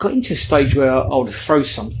got into a stage where I would throw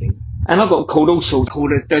something, and I got called all sorts,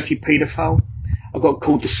 called a dirty paedophile. I got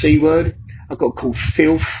called the C word. I got called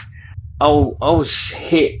filth. I was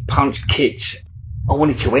hit, punched, kicked. I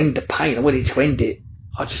wanted to end the pain. I wanted to end it.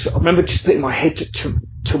 I remember just putting my head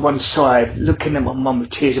to one side, looking at my mum with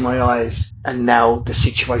tears in my eyes, and now the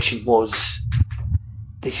situation was,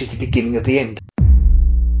 this is the beginning of the end.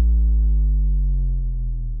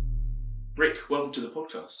 Rick, welcome to the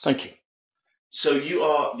podcast. Thank you. So you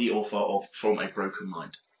are the author of From a Broken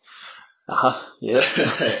Mind. Yeah.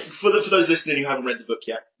 For those listening who haven't read the book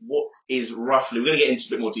yet, what is roughly, we're going to get into a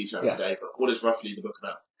bit more detail today, but what is roughly the book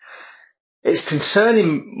about? It's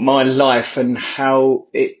concerning my life and how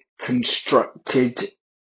it constructed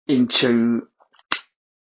into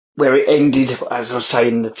where it ended, as I say,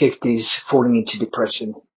 in the 50s, falling into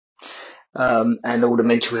depression, and all the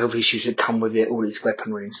mental health issues that come with it, all its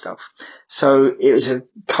weaponry and stuff. So it was a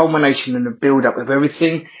culmination and a build-up of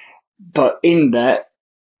everything, but in that,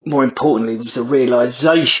 more importantly, was the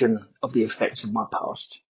realization of the effects of my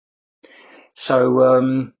past.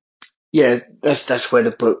 So, that's where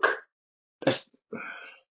the book,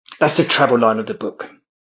 that's the travel line of the book.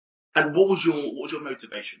 And what was your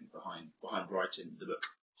motivation behind writing the book?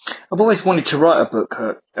 I've always wanted to write a book,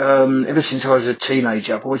 Kurt. Ever since I was a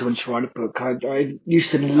teenager, I've always wanted to write a book. I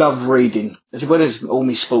used to love reading, as well as all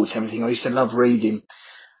my sports and everything. I used to love reading.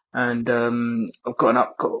 And I've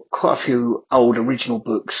got quite a few old original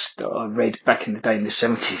books that I read back in the day in the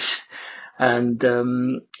 70s. And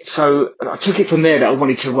so I took it from there that I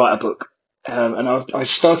wanted to write a book. And I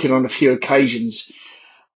started on a few occasions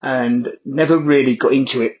and never really got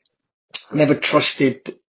into it. Never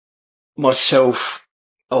trusted myself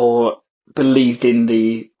or believed in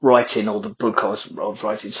the writing or the book I was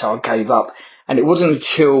writing, so I gave up. And it wasn't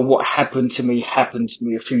until what happened to me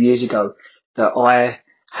a few years ago that I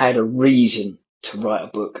had a reason to write a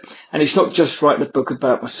book. And it's not just writing a book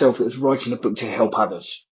about myself, it was writing a book to help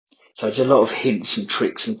others. So there's a lot of hints and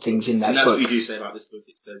tricks and things in that book. And that's what you do say about this book.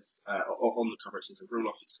 It says, on the cover, it says a real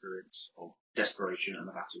life experience of desperation and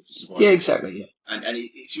the battle for survival. Yeah, exactly. Yeah. And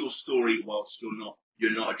it's your story whilst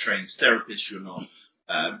you're not a trained therapist, you're not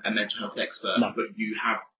a mental health expert, No. but you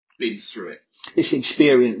have been through it. It's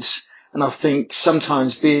experience. And I think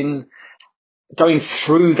sometimes going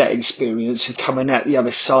through that experience and coming out the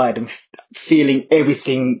other side and feeling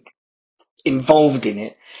everything involved in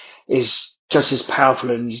it is just as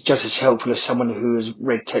powerful and just as helpful as someone who has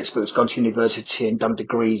read textbooks, gone to university and done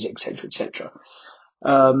degrees, etc., etc.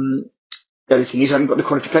 The only thing is I haven't got the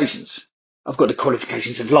qualifications. I've got the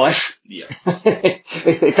qualifications of life. Yeah.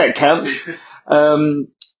 if that counts.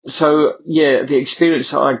 So yeah, the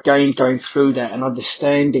experience that I gained going through that and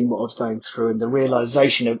understanding what I was going through and the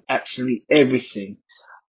realization of absolutely everything,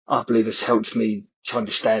 I believe has helped me to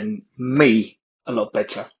understand me a lot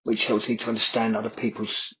better, which helps me to understand other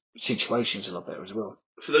people's situations a lot better as well.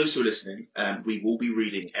 For those who are listening, we will be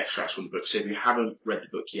reading extracts from the book. So if you haven't read the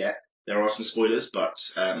book yet, there are some spoilers, but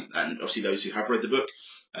and obviously those who have read the book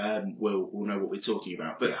will know what we're talking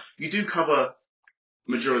about. But you do cover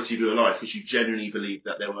majority of your life because you genuinely believe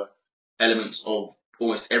that there were elements of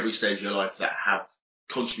almost every stage of your life that have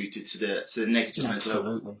contributed to the negative mental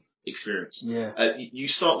health experience. Yeah. You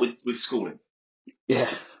start with schooling.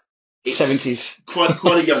 Yeah. It's 70s.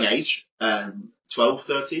 Quite a young age, 12,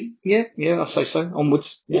 13. Yeah, I'll say so.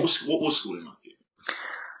 Onwards. Yeah. What was schooling like for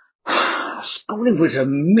you? Schooling was a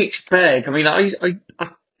mixed bag. I mean,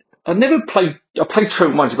 I never played. I played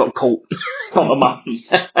truant once. I got caught by my mum,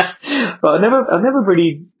 but I never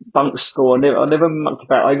really bunked school. I never mucked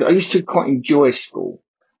about. I used to quite enjoy school.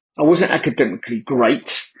 I wasn't academically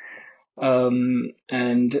great, and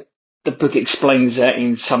the book explains that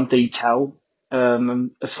in some detail,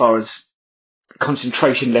 as far as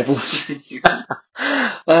concentration levels.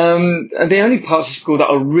 And the only parts of school that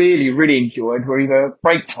I really enjoyed were either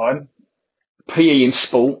break time, PE in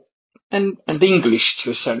sport, and English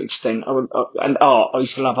to a certain extent, and art. I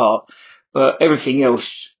used to love art, but everything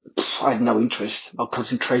else, I had no interest. My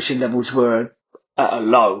concentration levels were at a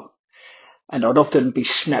low, and I'd often be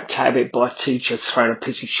snapped out of it by a teacher throwing a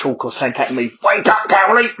piece of chalk or something at me. Wake up,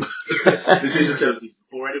 Cowley! This is the 70s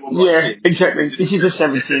before anyone writes in. Exactly. This is the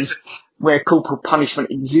 70s where corporal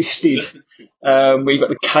punishment existed. Where you got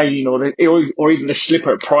the cane or even the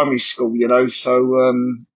slipper at primary school, you know. So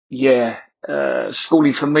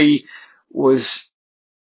schooling for me was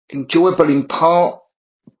enjoyable in part,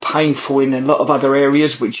 painful in a lot of other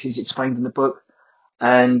areas, which is explained in the book,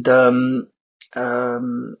 and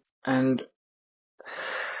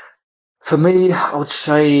for me, I would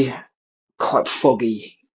say quite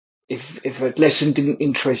foggy. If a lesson didn't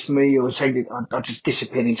interest me or say I'd just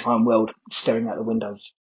disappear into my own world, staring out the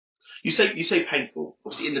windows. You say painful.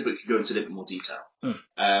 Obviously, in the book you go into a little bit more detail.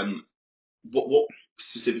 Mm. What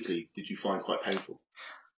specifically did you find quite painful?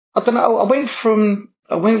 I don't know. I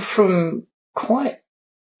went from quite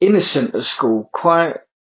innocent at school, quite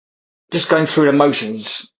just going through the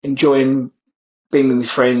motions, enjoying being with my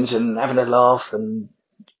friends and having a laugh, and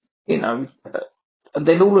you know, and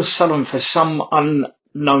then all of a sudden, for some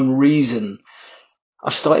unknown reason, I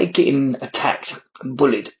started getting attacked and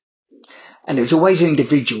bullied. And it was always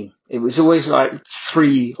individual. It was always like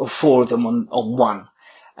 3 or 4 of them on one.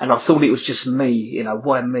 And I thought it was just me,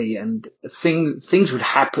 why me? And things would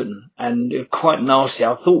happen, and it was quite nasty.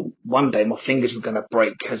 I thought one day my fingers were going to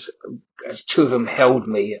break as 2 of them held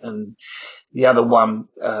me, and the other one,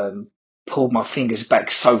 pulled my fingers back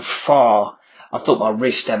so far. I thought my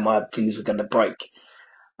wrist and my fingers were going to break.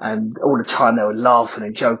 And all the time they were laughing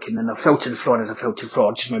and joking, and I fell to the floor, and as I fell to the floor,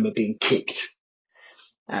 I just remember being kicked.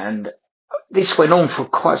 And this went on for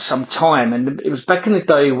quite some time, and it was back in the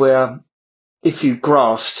day where if you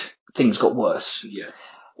grasped, things got worse. Yeah.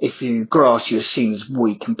 If you grasped, you were seen as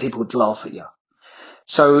weak, and people would laugh at you.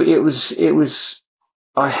 So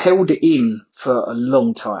I held it in for a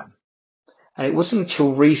long time. And it wasn't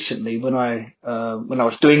until recently when I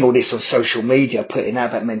was doing all this on social media, putting out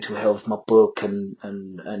about mental health, my book, and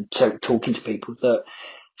talking to people, that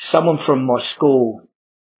someone from my school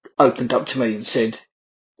opened up to me and said,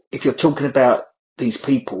 if you're talking about these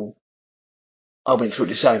people, I went through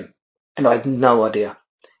the same, and I had no idea,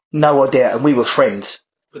 and we were friends.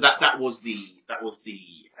 But that was the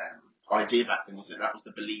idea back then, wasn't it? That was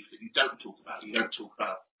the belief that you don't talk about. You don't talk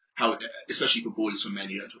about how, especially for boys, for men,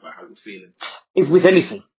 you don't talk about how you're feeling. If with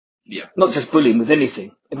anything, Yeah. not just bullying, with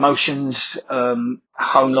anything, emotions, home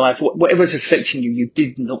life, whatever's affecting you, you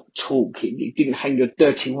did not talk. You didn't hang your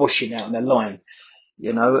dirty washing out on the line,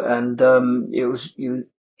 and it was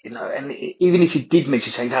and even if you did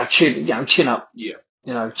mention saying, chin up,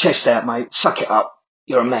 Yeah. chest out, mate, suck it up.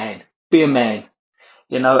 You're a man. Be a man.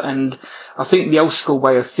 And I think the old school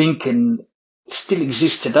way of thinking still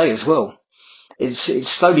exists today as well. It's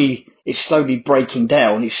slowly breaking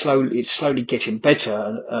down. It's slowly getting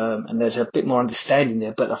better, and there's a bit more understanding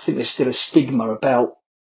there. But I think there's still a stigma about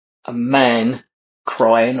a man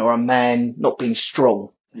crying or a man not being strong.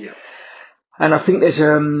 Yeah. And I think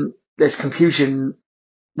there's confusion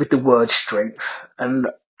with the word strength, and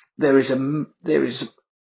there is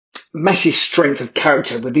massive strength of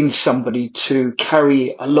character within somebody to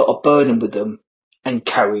carry a lot of burden with them and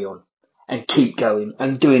carry on and keep going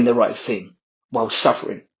and doing the right thing while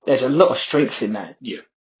suffering. There's a lot of strength in that. Yeah.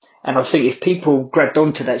 And I think if people grabbed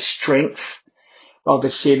onto that strength rather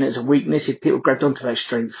than seeing it as a weakness, if people grabbed onto that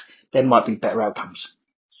strength, there might be better outcomes.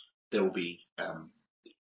 There will be,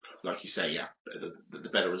 like you say, yeah, the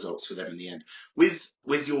better results for them in the end. With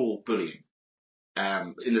your bullying,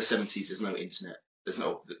 in the 70s, there's no internet.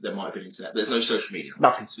 There might have been internet. There's no social media.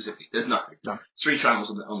 Nothing. Specifically. There's nothing. No. 3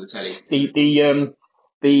 channels on the telly.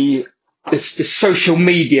 The social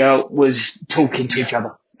media was talking to each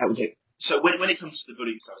other. That was it. So when it comes to the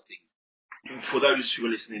bullying side of things, for those who are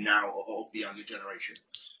listening now of the younger generation,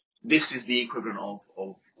 this is the equivalent of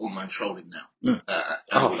online trolling now, and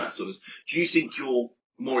all that sort of. Do you think you're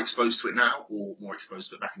more exposed to it now, or more exposed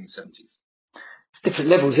to it back in the 70s? Different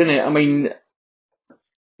levels, isn't it? I mean,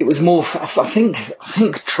 it was more. I think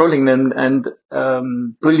trolling and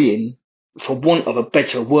bullying, for want of a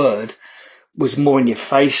better word, was more in your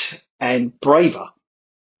face and braver.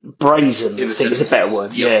 Brazen, In I the think is a 70s. better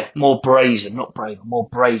word. Yep. Yeah, more brazen, not braver, more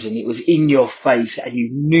brazen. It was in your face, and you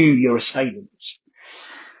knew your assailants.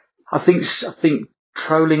 I think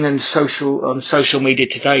trolling and social media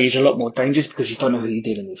today is a lot more dangerous because you don't know who you're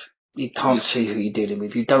dealing with. You can't Yep. see who you're dealing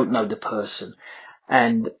with. You don't know the person,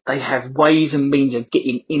 and they have ways and means of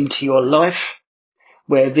getting into your life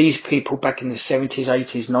where these people back in the 70s,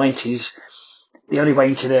 80s, 90s, the only way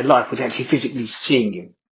into their life was actually physically seeing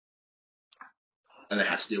you, And they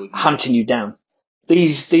had to deal with you. hunting you down.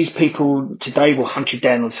 These people today will hunt you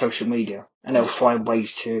down on social media, and they'll find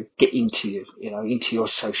ways to get into you, into your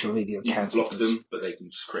social media You can account. block them, but they can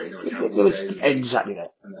just create another account these days. Exactly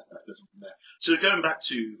that. And that goes on from there. So going back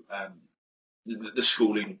to the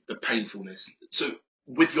schooling, the painfulness. So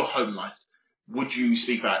with your home life, would you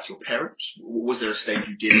speak about your parents? Was there a stage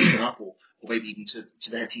you did open up, or maybe even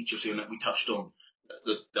to their teachers? Who we touched on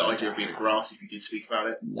the idea of being a grass. If you did speak about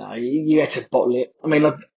it, No, you had to bottle it. I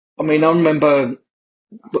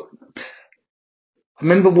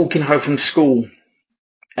remember walking home from school,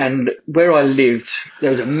 and where I lived,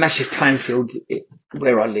 there was a massive playing field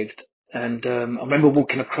where I lived, and I remember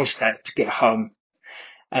walking across that to get home,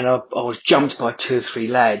 and I was jumped by 2 or 3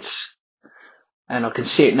 lads, and I can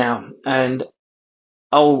see it now. And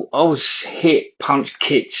I was hit, punched,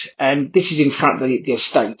 kicked, and this is in front of the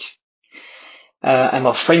estate. And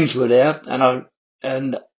my friends were there,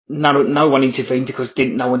 and no one intervened because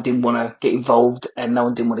no one didn't want to get involved, and no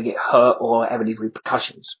one didn't want to get hurt or have any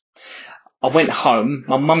repercussions. I went home.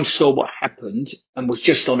 My mum saw what happened and was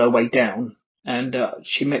just on her way down, and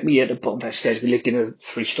she met me at the bottom of the stairs. We lived in a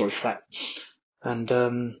 3-story flat,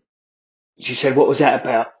 and she said, "What was that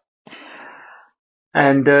about?"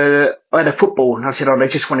 And I had a football, and I said, "Oh, they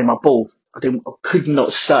just wanted my ball." I could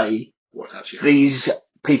not say What actually these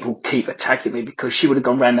people keep attacking me, because she would have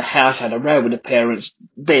gone round the house, had a row with the parents,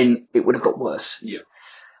 then it would have got worse. Yeah.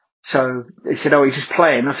 So they said, "Oh, he's just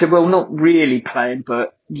playing." I said, "Well, not really playing,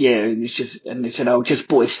 but yeah, it's just," and they said, "Oh, just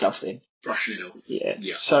boy stuff then." Brushing it off. Yeah.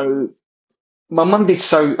 Yeah. So my mum did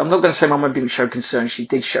so, I'm not going to say my mum didn't show concern, she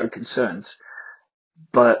did show concerns,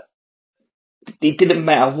 but it didn't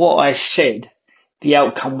matter what I said, the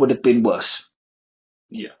outcome would have been worse.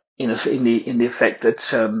 Yeah. In the effect that,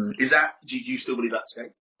 Is that, do you still believe that today?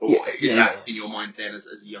 Or yeah, is yeah, that yeah. in your mind then as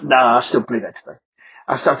a young No, man? I still believe that today.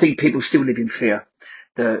 I think people still live in fear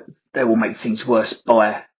that they will make things worse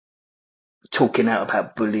by talking out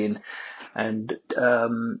about bullying, and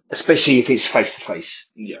especially if it's face to face.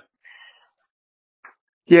 Yeah.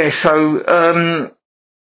 Yeah, so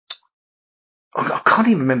I can't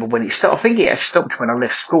even remember when it started. I think it had stopped when I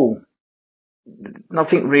left school.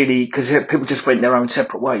 Nothing really, because people just went their own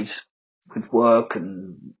separate ways with work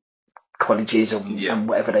and colleges and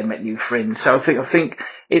whatever, they met new friends. So I think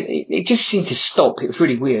it just seemed to stop. It was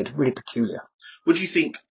really weird, really peculiar. Would you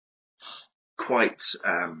think quite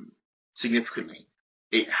significantly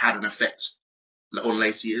it had an effect on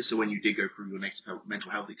later years? So when you did go through your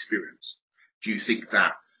mental health experience, do you think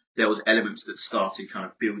that there was elements that started kind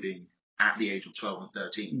of building at the age of 12 and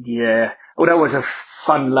 13? Yeah. Although I was a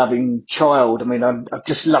fun-loving child, I mean, I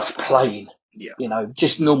just loved playing. Yeah. You know,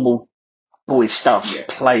 just normal boy stuff, Yeah.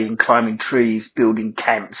 playing, climbing trees, building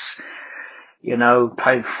camps, you know,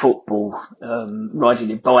 playing football, riding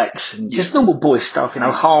your bikes, and just normal boy stuff, you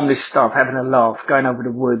know, harmless stuff, having a laugh, going over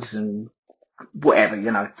the woods and whatever,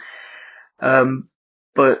 you know.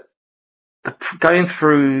 But going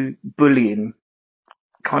through bullying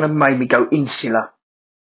kind of made me go insular,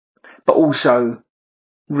 but also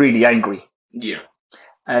really angry. Yeah.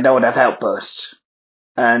 And I would have outbursts,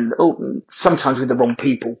 and sometimes with the wrong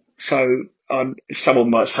people. So someone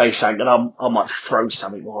might say something, and I might throw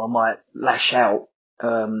something, or I might lash out,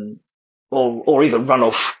 or even run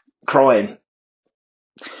off crying.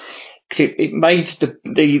 Because it made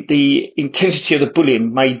the intensity of the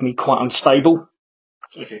bullying made me quite unstable.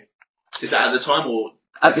 Okay. Is that at the time or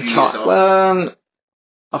At a the few years time, after?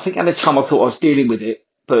 I think at the time I thought I was dealing with it,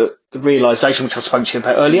 but the realisation, which I spoke to you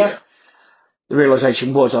about earlier, the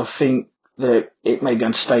realisation was, I think, that it made me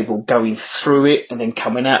unstable going through it and then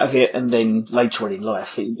coming out of it, and then later on in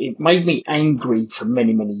life. It made me angry for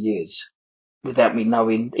many, many years without me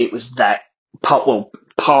knowing it was that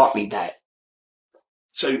partly that.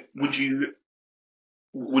 So would you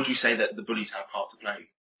say that the bullies have part to play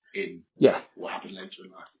in Yeah. what happened later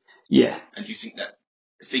in life? Yeah. And do you think that,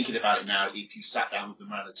 thinking about it now, if you sat down with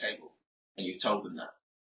them around the table and you told them that,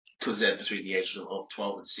 because they're between the ages of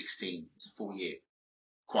 12 and 16, it's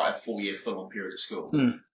quite a 4 year full on period of school,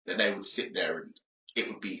 that they would sit there and it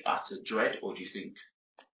would be utter dread? Or do you think?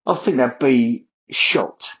 I think they'd be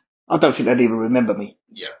shocked. I don't think they'd even remember me.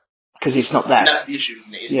 Yeah. Because it's not that. And that's the issue,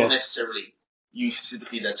 isn't it? It's not necessarily you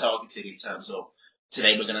specifically they're targeting in terms of,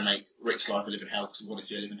 today we're going to make Rick's life a living hell because we want it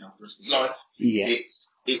to be a living hell for the rest of his life. Yeah.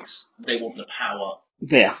 It's they want the power.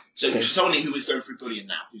 Yeah. So for someone who is going through bullying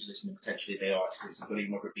now, who's listening, potentially they are experiencing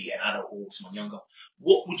bullying, whether it be an adult or someone younger,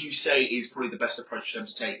 what would you say is probably the best approach for them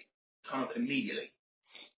to take kind of immediately?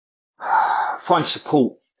 Find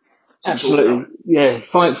support. Some Absolutely. Yeah.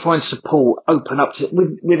 Find support. Open up to,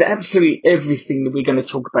 with absolutely everything that we're going to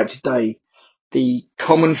talk about today. The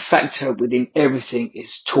common factor within everything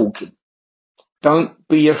is talking. Don't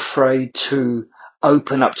be afraid to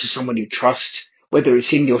open up to someone you trust, whether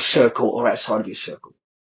it's in your circle or outside of your circle.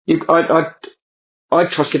 I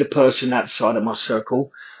trusted a person outside of my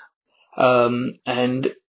circle,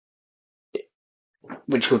 and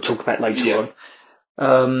which we'll talk about later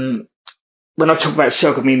on. When I talk about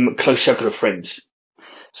circle, I mean a close circle of friends.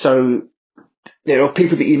 So there are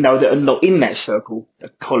people that you know that are not in that circle,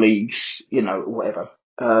 colleagues, you know, whatever.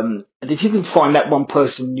 And if you can find that one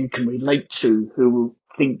person you can relate to, who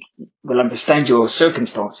will understand your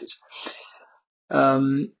circumstances,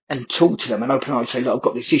 and talk to them and open up and say, look, I've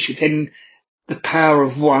got this issue, then the power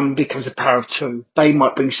of one becomes the power of two. They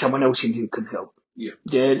might bring someone else in who can help. Yeah.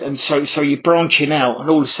 And so you're branching out, and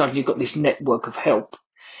all of a sudden you've got this network of help.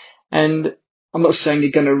 And I'm not saying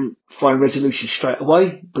you're going to find resolution straight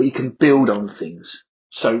away, but you can build on things.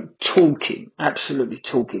 So talking, absolutely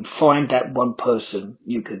talking. Find that one person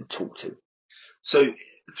you can talk to. So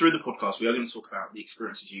through the podcast, we are going to talk about the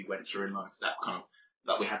experiences you went through in life, that kind of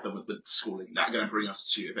that we had done with schooling. That's going to bring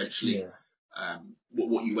us to eventually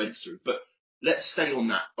what you went through. But let's stay on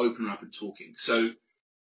that opening up and talking. So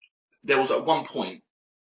there was at one point,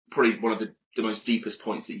 probably one of the most deepest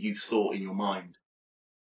points that you thought in your mind,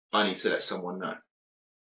 I need to let someone know.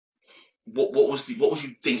 What was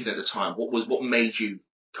you thinking at the time? What made you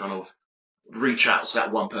kind of reach out to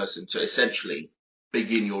that one person to essentially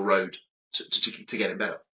begin your road to getting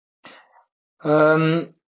better?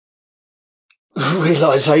 Um,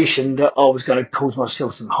 realization that I was going to cause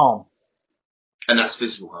myself some harm. And that's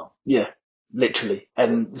physical harm. Yeah, literally.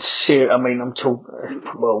 And I mean,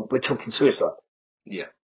 we're talking suicide. Yeah.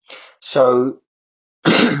 So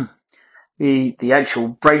the actual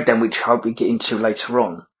breakdown, which I hope we get into later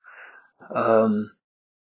on, um,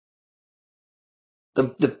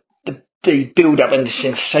 the build up and the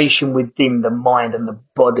sensation within the mind and the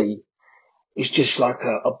body is just like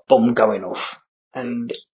a bomb going off.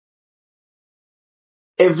 And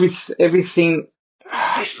everything,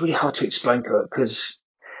 it's really hard to explain, Kurt, because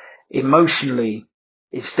emotionally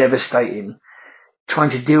it's devastating.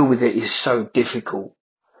 Trying to deal with it is so difficult.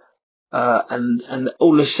 And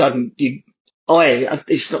all of a sudden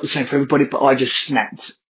it's not the same for everybody, but I just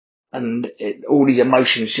snapped and all these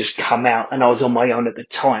emotions just come out and I was on my own at the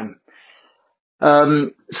time.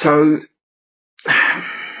 So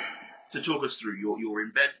To talk us through, you're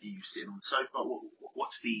in bed, are you sitting on the sofa?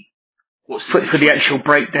 What's the for the actual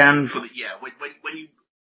breakdown. When you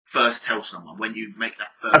first tell someone, when you make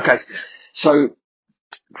that first step. So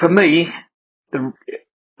for me,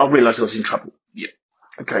 I realised I was in trouble. Yeah.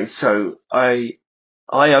 Okay, so I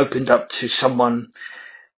opened up to someone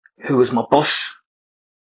who was my boss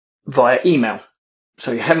via email.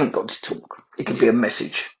 So you haven't got to talk. It could be a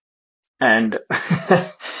message. And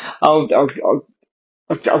I'll, I'll, I'll,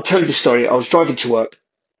 I'll tell you the story. I was driving to work.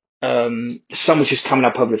 The sun was just coming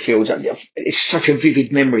up over the fields. It's such a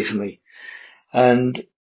vivid memory for me. And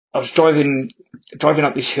I was driving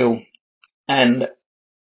up this hill and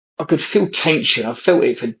I could feel tension. I felt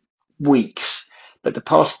it for weeks, but the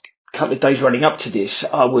past couple of days running up to this,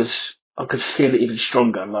 I could feel it even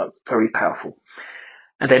stronger, like very powerful.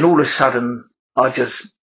 And then all of a sudden, I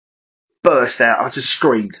just burst out. I just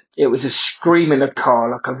screamed. It was a scream in the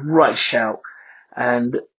car, like a right shout.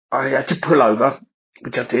 And I had to pull over,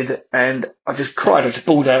 which I did, and I just cried. I just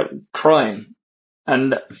bawled out crying.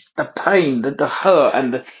 And the pain, the hurt,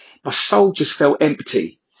 and my soul just felt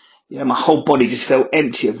empty. You know, my whole body just felt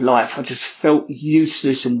empty of life. I just felt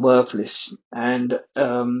useless and worthless. And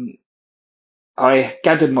I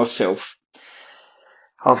gathered myself.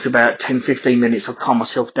 After about 10, 15 minutes, I calmed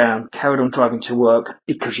myself down, carried on driving to work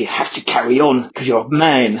because you have to carry on because you're a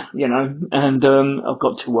man, you know. And I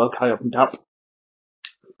got to work. I opened up,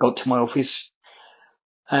 got to my office,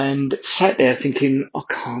 and sat there thinking, I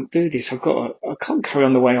can't do this. I can't carry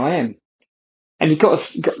on the way I am. And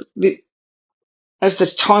as the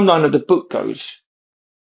timeline of the book goes,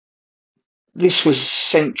 this was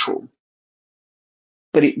central,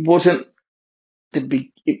 but it wasn't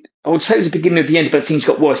I would say it was the beginning of the end, but things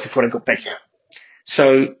got worse before they got better. Yeah.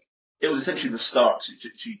 So it was essentially the start to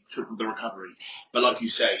the recovery. But like you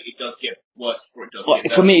say, it does get worse before it does get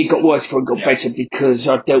better. For me, it got worse before it got better because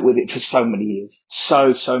I dealt with it for so many years.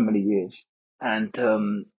 So many years. And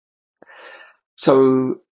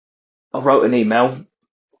so I wrote an email,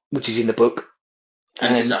 which is in the book.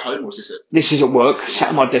 And is this at home or is this at... This is at work, sat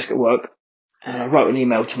at my desk at work. And I wrote an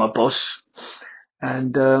email to my boss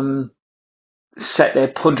and sat there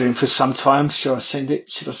pondering for some time. Should I send it?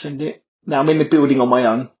 Should I send it? Now I'm in the building on my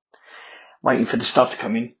own, waiting for the stuff to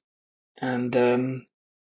come in. And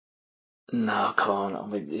no, I can't. I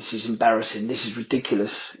mean, this is embarrassing. This is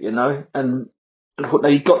ridiculous, you know? And what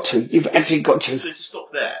you've got to. You've actually got to. So to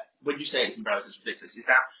stop there, when you say it's embarrassing, it's ridiculous, is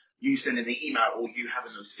that you sending the email or you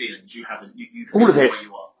having those feelings? You all of it. Where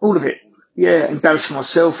you are. All of it. Yeah, embarrassed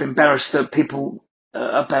myself, embarrassed that people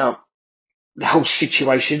about the whole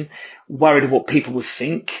situation, worried what people would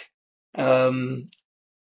think. And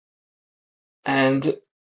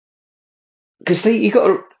because you got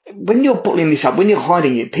to, when you're bottling this up, when you're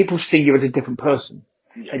hiding it, people see you as a different person.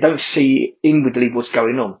 Yeah. They don't see inwardly what's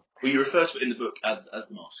going on. Well, you refer to it in the book as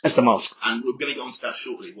the mask. As the mask. And we're going to go on to that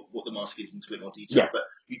shortly, what the mask is into a bit more detail. Yeah. But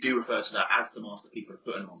you do refer to that as the mask that people are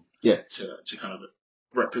putting on. Yeah. To kind of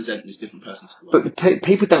represent this different person to the world. But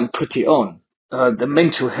people don't put it on. The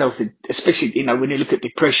mental health, especially, you know, when you look at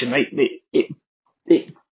depression,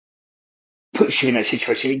 it puts you in that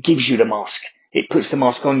situation. It gives you the mask. It puts the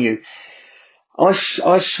mask on you. I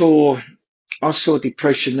saw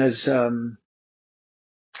depression as a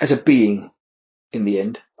being in the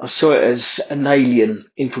end. I saw it as an alien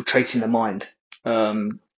infiltrating the mind,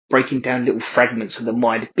 breaking down little fragments of the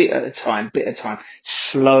mind, bit at a time,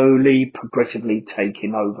 slowly, progressively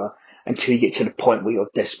taking over until you get to the point where you're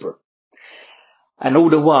desperate. And all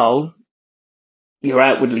the while,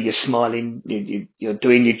 you're smiling, you're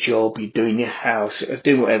doing your job, you're doing your house, you're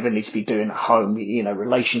doing whatever needs to be doing at home,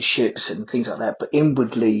 relationships and things like that. But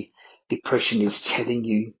inwardly, depression is telling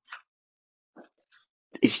you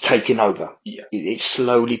it's taking over. Yeah. It's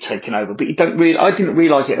slowly taking over, but I didn't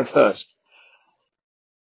realize it at first,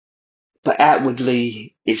 but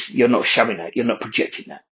outwardly you're not showing that. You're not projecting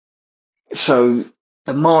that. So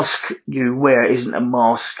the mask you wear isn't a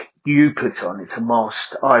mask you put on. It's a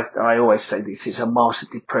mask. I always say this. It's a mask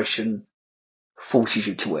that depression forces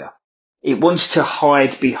you to wear. It wants to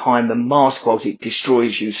hide behind the mask whilst it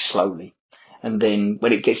destroys you slowly. And then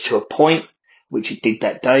when it gets to a point, which it did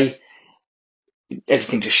that day,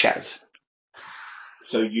 everything just shatters.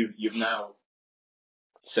 So you've now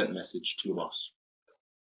sent a message to your boss.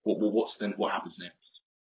 What happens next?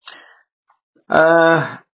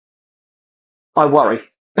 I worry.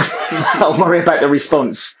 I worry about the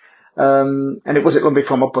response. And it wasn't long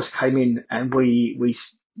before my boss came in and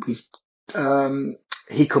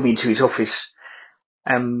he called me into his office,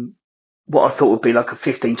 and what I thought would be like a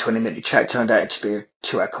 15-20 minute chat turned out to be a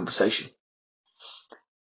 2-hour conversation.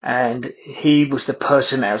 And he was the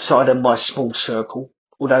person outside of my small circle,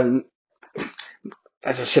 although,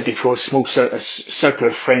 as I said before, a circle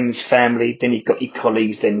of friends, family, then you've got your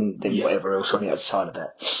colleagues, then whatever else on the outside of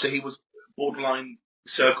that. So he was borderline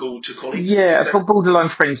circle to colleagues? Yeah, for borderline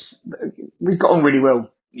friends, we got on really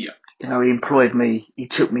well. Yeah. He employed me. He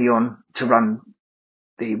took me on to run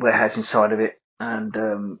the warehousing side of it,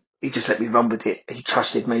 and he just let me run with it. He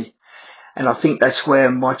trusted me, and I think that's where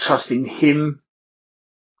my trust in him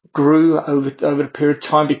grew over the period of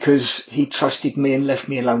time, because he trusted me and left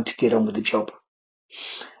me alone to get on with the job.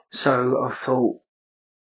 So I thought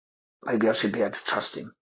maybe I should be able to trust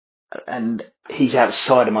him. And he's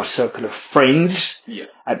outside of my circle of friends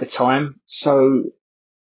at the time, so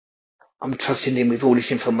I'm trusting him with all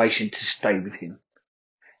this information to stay with him.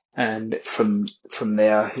 And from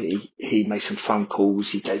there, he made some phone calls.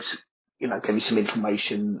 He gave me some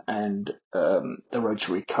information, and the road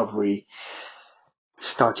to recovery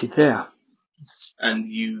started there.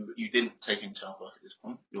 And you didn't take any time work at this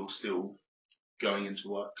point. You're still going into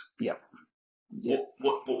work. Yeah.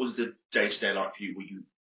 What was the day-to-day like for you? Were you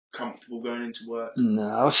comfortable going into work? No,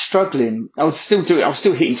 I was struggling. I was still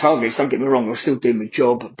hitting targets. Don't get me wrong. I was still doing my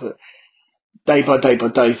job, but day by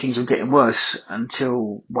day, things were getting worse,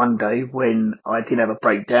 until one day when I did have a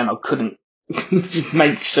breakdown. I couldn't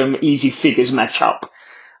make some easy figures match up,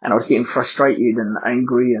 and I was getting frustrated and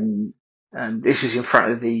angry, and this was in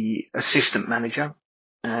front of the assistant manager,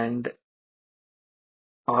 and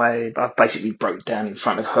I basically broke down in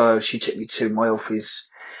front of her. She took me to my office,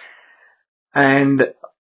 and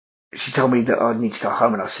she told me that I need to go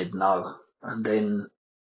home, and I said no.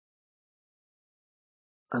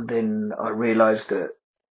 And then I realised that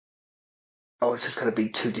I was just going to be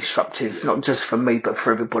too disruptive, not just for me, but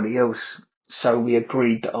for everybody else. So we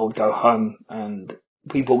agreed that I would go home, and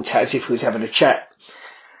we walked out as if we was having a chat.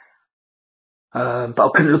 But I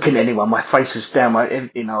couldn't look at anyone. My face was down. I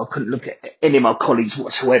couldn't look at any of my colleagues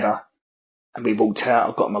whatsoever. And we walked out.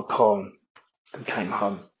 I got in my car and came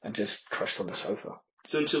home and just crashed on the sofa.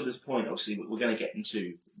 So until this point, obviously, we're going to get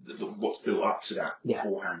into what's built up to that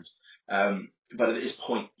beforehand. But at this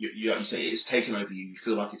point, you say it's taken over you. You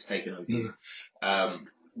feel like it's taken over you.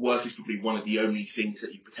 Work is probably one of the only things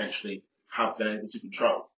that you potentially have been able to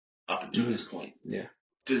control up until this point. Yeah.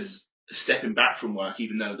 Does stepping back from work,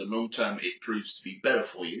 even though the long term it proves to be better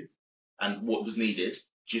for you and what was needed,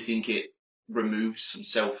 do you think it removed some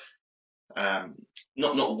self,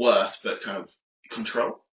 not worth, but kind of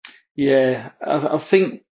control? Yeah, I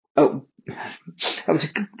think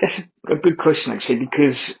that's a good question, actually,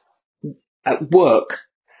 because at work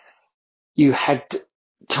you had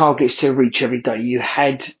targets to reach every day. You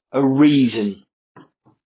had a reason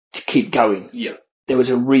to keep going. Yeah. There was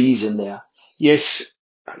a reason there. Yes,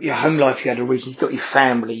 your home life, you had a reason. You got your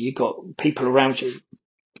family, you got people around you.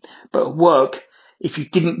 But at work, if you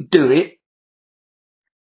didn't do it,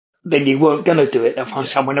 then you weren't going to do it. They'll find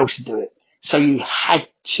someone else to do it. So you had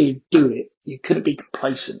to do it. You couldn't be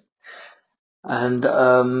complacent. And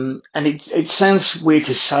it sounds weird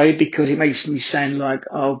to say, because it makes me sound like,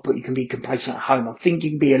 oh, but you can be complacent at home. I think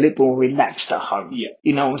you can be a little more relaxed at home. Yeah.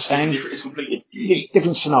 You know what I'm saying? It's completely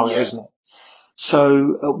different scenario, isn't it?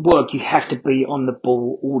 So at work, you have to be on the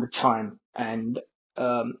ball all the time. And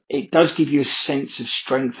it does give you a sense of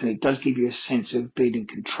strength and it does give you a sense of being in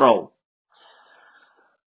control.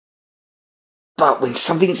 But when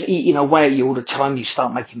something's eating away at you all the time, you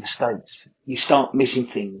start making mistakes. You start missing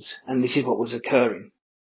things. And this is what was occurring.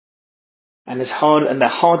 And the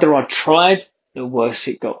harder I tried, the worse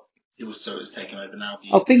it got. It's taken over now.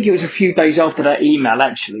 I think it was a few days after that email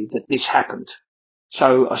actually that this happened.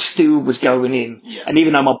 So I still was going in. Yeah. And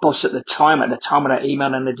even though my boss at the time of that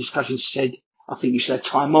email and the discussion said, I think you should have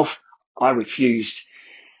time off, I refused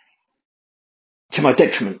to my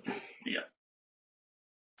detriment. Yeah.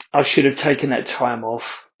 I should have taken that time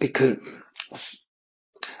off because,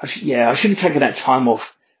 I should have taken that time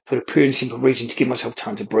off for the pure and simple reason to give myself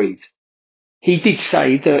time to breathe. He did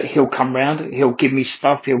say that he'll come round, he'll give me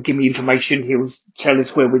stuff, he'll give me information, he'll tell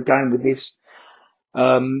us where we're going with this.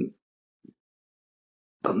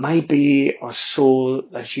 But maybe I saw,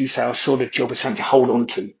 as you say, I saw the job as something to hold on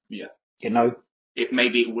to. Yeah. You know?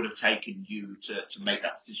 Maybe it would have taken you to make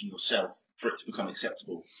that decision yourself for it to become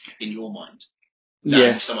acceptable in your mind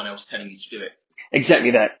than someone else telling you to do it.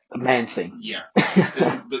 Exactly that. A man thing. Yeah.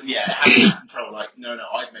 but yeah, having that control, like, no,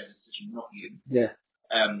 I've made a decision, not you. Yeah.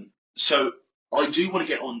 So I do want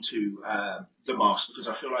to get on to the mask because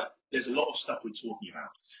I feel like there's a lot of stuff we're talking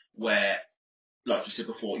about where, like you said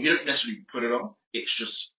before, you don't necessarily put it on. It's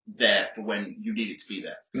just there for when you need it to be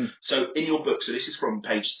there. Mm. So in your book, so this is from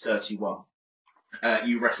page 31,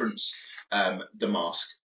 you reference the mask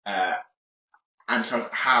and kind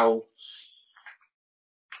of how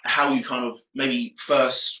you kind of maybe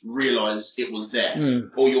first realised it was there,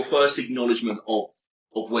 or your first acknowledgement of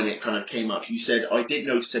when it kind of came up. You said, I didn't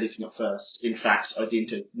notice anything at first. In fact, I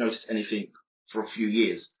didn't notice anything for a few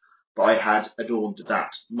years, but I had adorned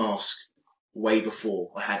that mask way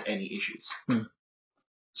before I had any issues.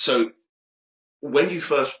 So when you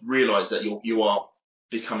first realise that you are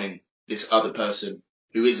becoming this other person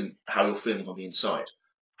who isn't how you're feeling on the inside,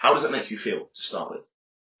 how does that make you feel to start with?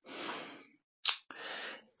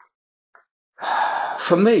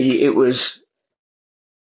 For me, it was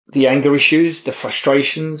the anger issues, the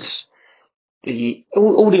frustrations,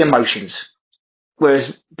 all the emotions.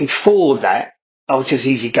 Whereas before that, I was just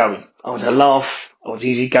easygoing. I was a laugh. I was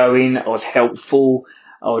easygoing. I was helpful.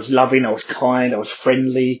 I was loving. I was kind. I was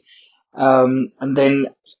friendly. And then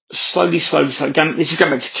slowly, this is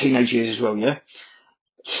going back to teenage years as well, yeah?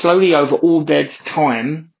 Slowly over all that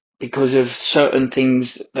time, because of certain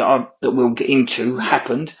things that we'll get into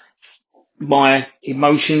happened, my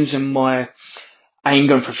emotions and my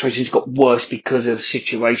anger and frustrations got worse because of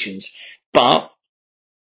situations. But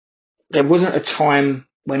there wasn't a time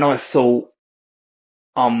when I thought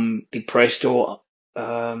I'm depressed or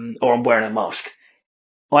I'm wearing a mask.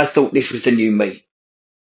 I thought this was the new me.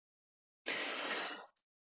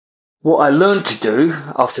 What I learned to do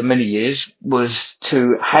after many years was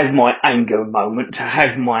to have my anger moment, to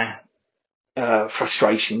have my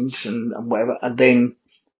frustrations and whatever, and then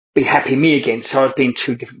be happy me again. So I've been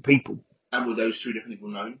two different people. And were those two different people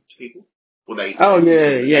known to people? Were they? Oh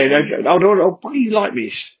yeah. Why do you like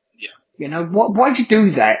this? Yeah. You know, why'd you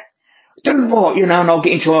do that? Do what? You know, and I'll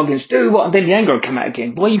get into arguments. Do what? And then the anger will come out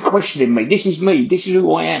again. Why are you questioning me? This is me. This is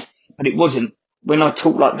who I am. But it wasn't. When I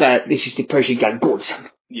talk like that, this is depression going, go on, son.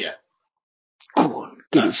 Yeah. Go on,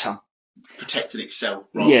 give it some. Protecting itself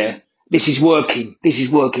rather than... This is working. This is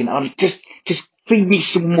working. I'm just feed me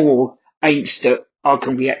some more angst that I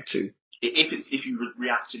can react to. If you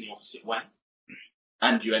react in the opposite way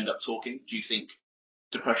and you end up talking, do you think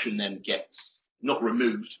depression then gets not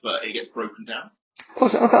removed, but it gets broken down? Of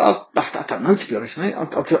course, I don't know, to be honest, mate. I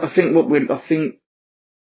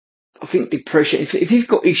think depression, if you've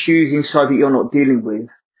got issues inside that you're not dealing with,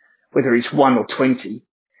 whether it's 1 or 20,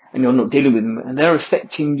 and you're not dealing with them, and they're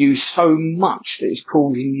affecting you so much that it's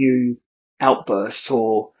causing you outbursts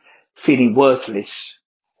or feeling worthless,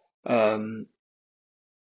 I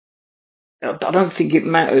don't think it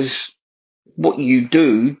matters what you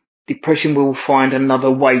do. Depression will find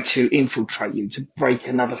another way to infiltrate you, to break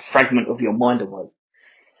another fragment of your mind away.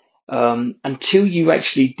 Until you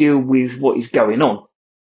actually deal with what is going on,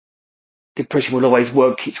 depression will always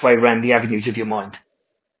work its way around the avenues of your mind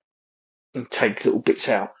and take little bits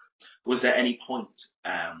out. Was there any point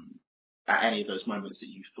at any of those moments that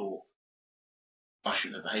you thought, I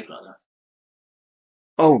shouldn't have behaved like that?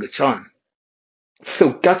 All the time. I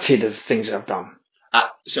feel gutted of the things I've done.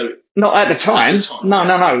 So not at the time.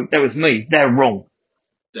 No. That was me. They're wrong.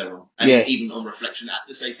 They're wrong. And even on reflection,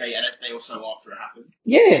 say a day or so after it happened.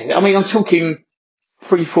 Yeah, I mean, I'm talking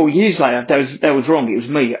 3-4 years later. That was wrong. It was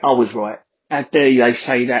me. I was right. how dare they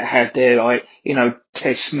say that? How dare I,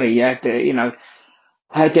 test me?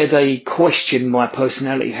 How dare they question my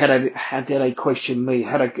personality? How dare they question me?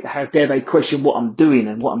 How dare they question what I'm doing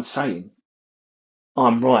and what I'm saying?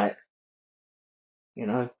 I'm right.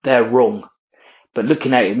 They're wrong. But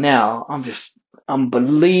looking at it now, I'm just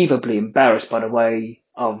unbelievably embarrassed by the way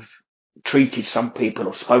I've treated some people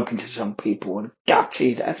or spoken to some people, and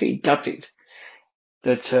gutted, absolutely gutted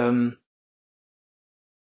that,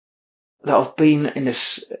 that I've been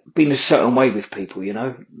a certain way with people,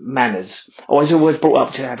 manners. I was always brought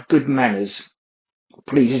up to have good manners,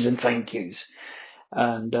 pleases and thank yous,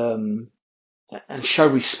 and, and show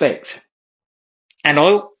respect. And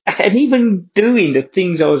even doing the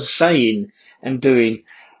things I was saying and doing,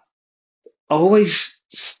 I always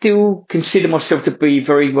still consider myself to be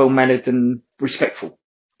very well mannered and respectful,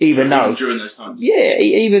 even though, during those times. yeah,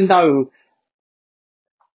 even though,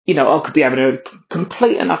 I could be having a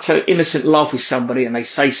complete and utter innocent laugh with somebody and they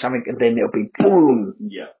say something and then it'll be boom.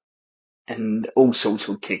 Yeah. And all sorts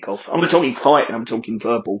will kick off. I'm talking fighting, I'm talking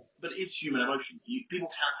verbal. But it is human emotion. People can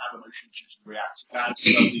have emotions you can react to bad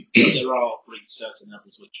stuff. There are really certain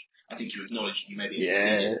levels which I think you acknowledge you maybe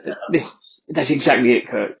exceeded at once. That's exactly it,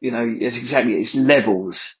 Kurt. It's exactly it's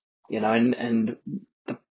levels, and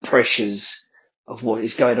the pressures of what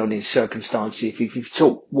is going on in circumstances. If you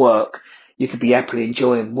talk work, you could be happily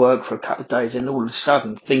enjoying work for a couple of days and all of a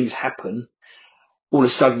sudden things happen. All of a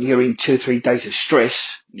sudden you're in 2 or 3 days of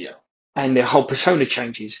stress. Yeah. And the whole persona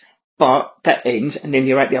changes. But that ends and then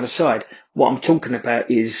you're at the other side. What I'm talking about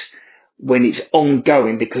is when it's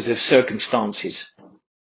ongoing because of circumstances.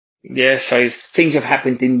 Yeah, so things have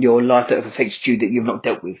happened in your life that have affected you that you've not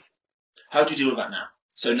dealt with. How do you deal with that now?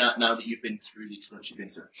 So now that you've been through the experience you've been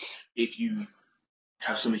through, if you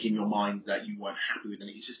have something in your mind that you weren't happy with and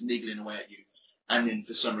it's just niggling away at you, and then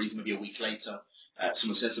for some reason, maybe a week later,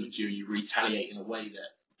 someone said something to you and you retaliate in a way that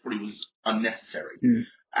probably was unnecessary,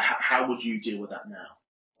 how would you deal with that now?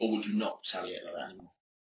 Or would you not retaliate like that anymore?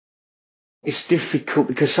 It's difficult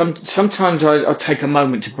because sometimes I take a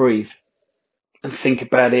moment to breathe and think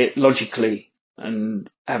about it logically and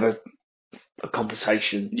have a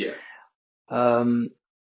conversation. Yeah.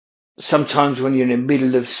 Sometimes when you're in the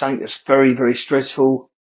middle of something that's very, very stressful,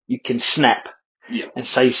 you can snap and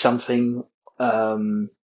say something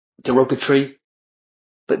derogatory,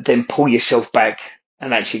 but then pull yourself back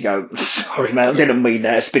and actually go, sorry, mate, I didn't mean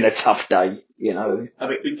that. It's been a tough day, I mean,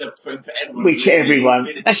 for everyone, Which everyone,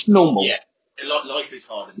 that's normal. Yeah. Life is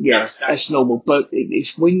hard. And Yeah, that's normal. But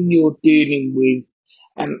it's when you're dealing with,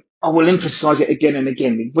 and I will emphasize it again and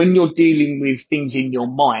again, when you're dealing with things in your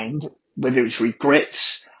mind, whether it's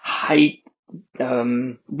regrets, hate,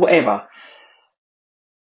 whatever,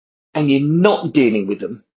 and you're not dealing with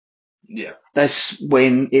them, that's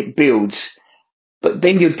when it builds. But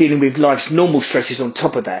then you're dealing with life's normal stresses on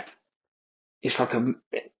top of that. It's like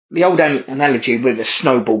the old analogy with a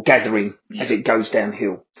snowball gathering as it goes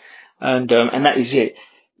downhill. And that is it.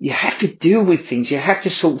 You have to deal with things. You have to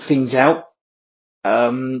sort things out,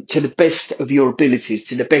 to the best of your abilities,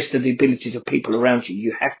 to the best of the abilities of people around you.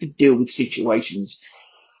 You have to deal with situations.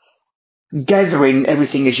 Gathering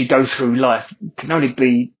everything as you go through life can only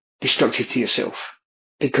be destructive to yourself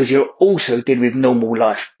because you're also dealing with normal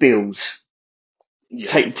life bills.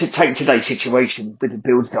 Take today's situation with the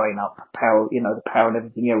bills going up, power, the power and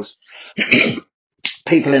everything else.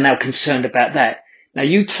 People are now concerned about that. Now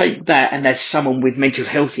you take that and there's someone with mental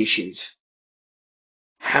health issues.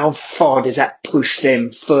 How far does that push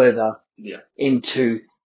them further into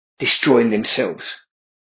destroying themselves?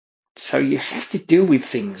 So you have to deal with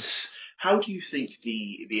things. How do you think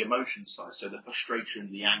the emotion side, so the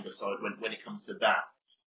frustration, the anger side, when it comes to that,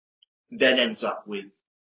 then ends up with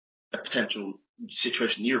a potential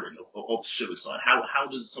situation you're in of suicide? How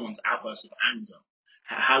does someone's outburst of anger,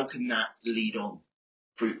 how can that lead on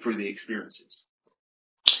through the experiences?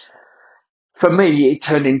 For me, it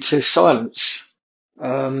turned into silence.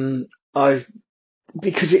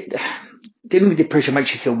 Because dealing with depression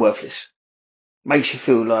makes you feel worthless, makes you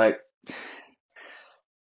feel like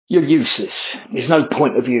you're useless. There's no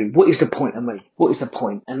point of you. What is the point of me? What is the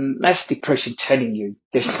point? And that's depression telling you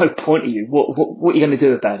there's no point of you. What are you going to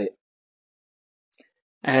do about it?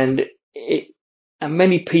 And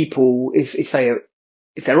many people, if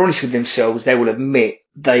they're honest with themselves, they will admit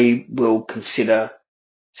they will consider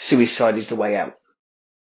suicide is the way out.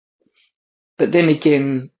 But then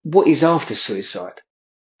again, what is after suicide?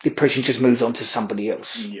 Depression just moves on to somebody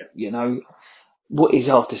else. What is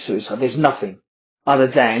after suicide? There's nothing other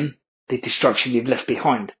than the destruction you've left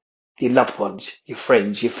behind. Your loved ones, your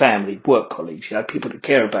friends, your family, work colleagues, people that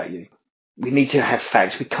care about you. We need to have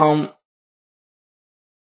facts. We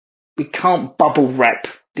we can't bubble wrap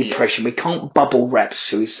depression. We can't bubble wrap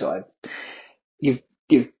suicide. You've,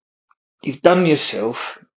 you've, you've done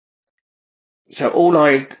yourself. So all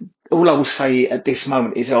I will say at this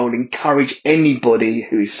moment is I'll encourage anybody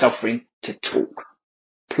who is suffering to talk.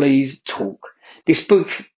 Please talk. This book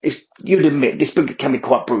is, you'd admit, this book can be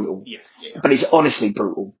quite brutal. Yes, yeah. But it's honestly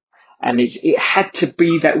brutal. And it had to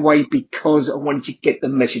be that way because I wanted to get the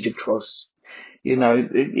message across. You know,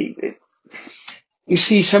 you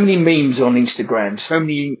see so many memes on Instagram, so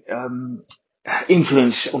many,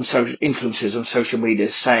 influencers on social media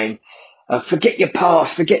saying, forget your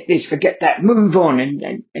past, forget this, forget that, move on.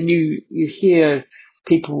 And you hear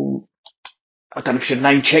people, I don't know if you should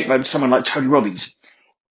name check, but someone like Tony Robbins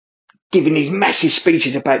giving these massive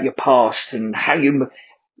speeches about your past and how you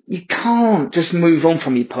can't just move on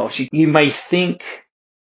from your past. You may think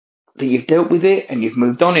that you've dealt with it and you've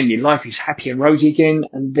moved on and your life is happy and rosy again,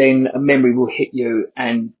 and then a memory will hit you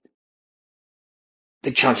and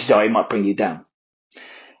the chances are it might bring you down.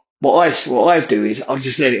 What I do is I'll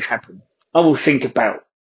just let it happen. I will think about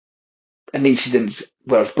an incident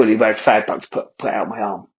where I was bullied, where a fag bugs put out my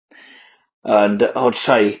arm. And I'd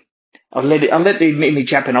say, I'll let the image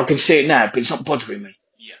happen. I can see it now, but it's not bothering me.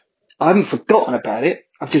 Yeah. I haven't forgotten about it.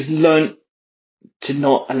 I've just learned to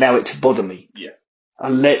not allow it to bother me. Yeah. I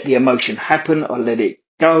let the emotion happen. I let it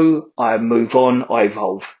go. I move on. I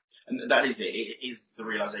evolve. And that is it. It is the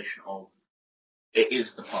realization of it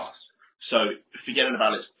is the past. So forgetting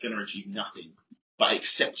about it's going to achieve nothing, but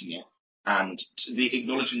accepting it and the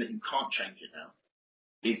acknowledging that you can't change it now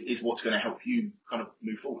is what's going to help you kind of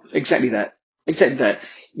move forward. Exactly that. Exactly that.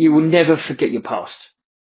 You will never forget your past.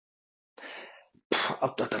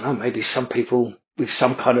 I don't know. Maybe some people with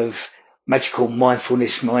some kind of magical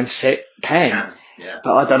mindfulness mindset can. Yeah.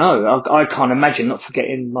 But I don't know. I can't imagine not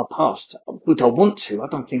forgetting my past. Would I want to? I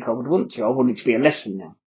don't think I would want to. I want it to be a lesson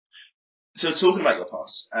now. So talking about your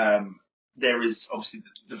past, there is obviously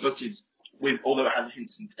the book is although it has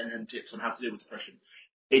hints and tips on how to deal with depression,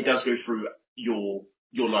 it does go through your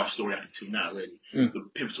life story up until now, really. The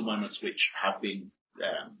pivotal moments which have been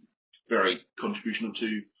very contributional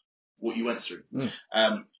to what you went through.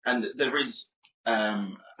 And there is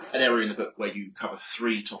an area in the book where you cover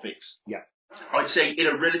 3 topics. Yeah. I'd say in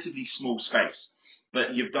a relatively small space,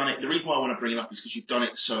 but you've done it. The reason why I want to bring it up is because you've done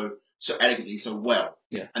it so elegantly, so well.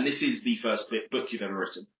 Yeah. And this is the first book you've ever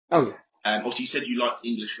written. Oh yeah. Obviously, you said you liked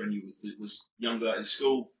English when you was younger in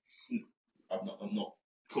school. I'm not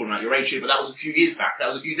calling out your age here, but that was a few years back. That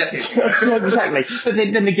was a few decades ago. Yeah, exactly. But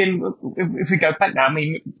then again, if we go back now, I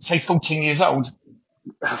mean, say 14 years old,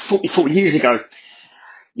 40 years ago,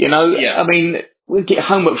 you know, Yeah. I mean, we'll get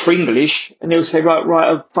homework for English and they'll say, right,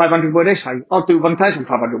 write a 500 word essay. I'll do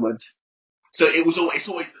 1,500 words. So it's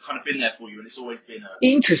always kind of been there for you, and it's always been It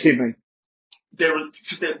interested me.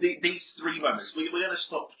 These 3 moments. We're going to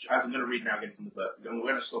stop, as I'm going to read now again from the book. We're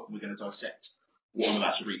going to stop and we're going to dissect what I'm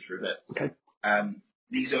about to read through a bit. Okay.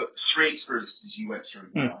 These are 3 experiences you went through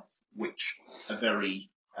in your life, which are very,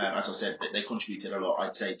 as I said, they contributed a lot,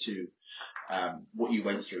 I'd say, to what you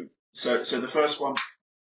went through. So the first one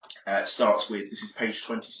starts with, this is page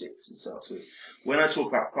 26, it starts with, when I talk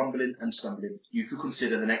about fumbling and stumbling, you could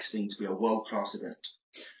consider the next thing to be a world-class event.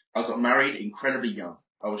 I got married incredibly young.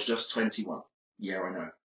 I was just 21. Yeah, I know.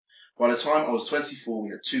 By the time I was 24, we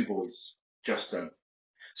had 2 boys. Just done.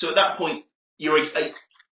 So at that point, you're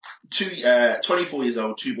 24 years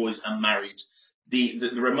old, 2 boys, and married. The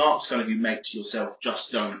remarks kind of you make to yourself,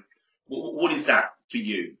 just don't. What is that for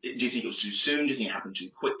you? Do you think it was too soon? Do you think it happened too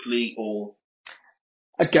quickly? Or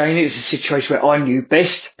Again, it was a situation where I knew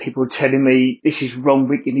best. People were telling me, this is wrong,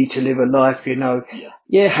 Rick, you need to live a life, you know.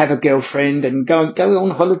 Yeah, have a girlfriend and go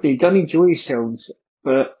on holiday, go and enjoy yourselves.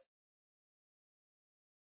 But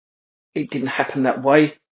it didn't happen that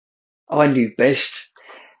way. I knew best.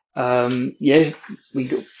 Yeah,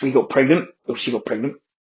 we got pregnant, or she got pregnant,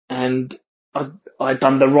 and I'd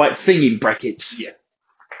done the right thing in brackets. Yeah.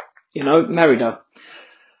 You know, married her.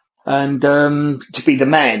 And, to be the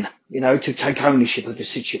man, you know, to take ownership of the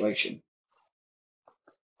situation.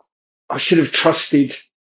 I should have trusted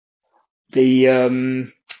the,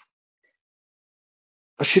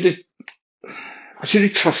 I should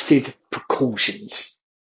have trusted precautions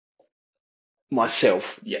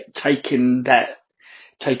myself. Yeah. Taken that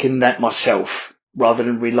myself rather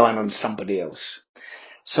than relying on somebody else.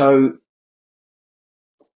 So,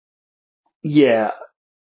 yeah,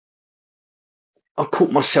 I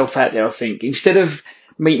caught myself out there, I think. Instead of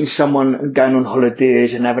meeting someone and going on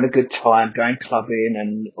holidays and having a good time, going clubbing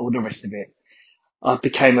and all the rest of it, I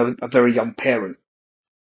became a very young parent.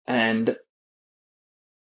 And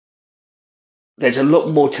there's a lot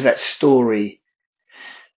more to that story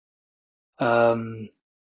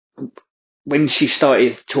when she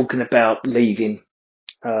started talking about leaving,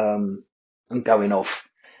 and going off,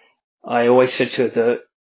 I always said to her that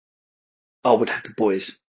I would have the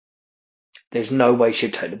boys. There's no way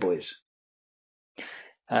she'd take the boys.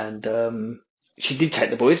 And, she did take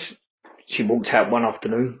the boys. She walked out one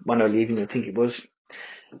afternoon, one early evening, I think it was.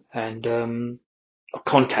 And, I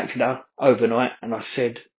contacted her overnight and I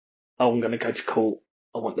said, oh, I'm going to go to court.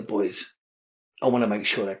 I want the boys. I want to make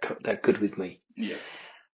sure they're good with me. Yeah.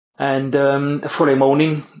 And, the following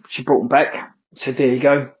morning, she brought them back, said, there you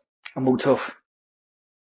go, and walked off.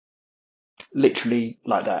 Literally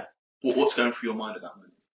like that. What's going through your mind at that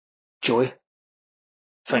moment? Joy.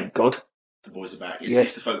 Thank God. The boys are back.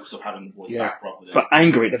 It's the focus of having the boys back rather than... But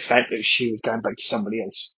angry at the fact that she was going back to somebody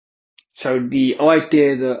else. So the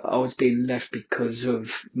idea that I was being left because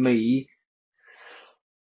of me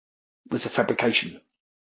was a fabrication.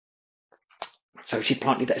 So she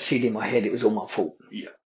planted that seed in my head. It was all my fault. Yeah.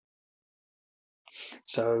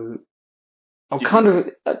 So I'm kind of,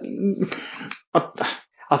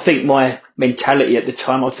 I think my mentality at the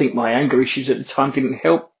time, I think my anger issues at the time didn't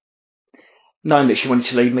help. Knowing that she wanted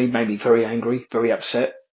to leave me made me very angry, very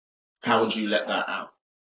upset. How would you let that out?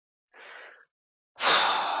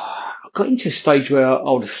 I got into a stage where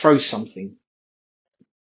I would throw something.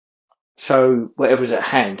 So whatever's at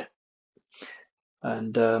hand.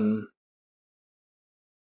 And,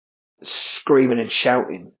 screaming and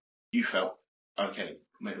shouting. You felt, okay,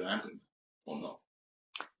 maybe I am good or not?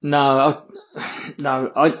 No,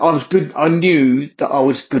 I was good. I knew that I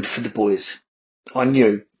was good for the boys. I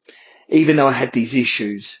knew. Even though I had these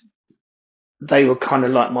issues, they were kind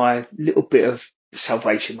of like my little bit of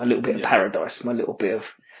salvation, my little bit of paradise, my little bit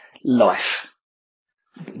of life,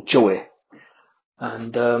 joy.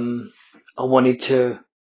 And, I wanted to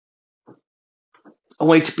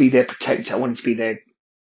be their protector. I wanted to be their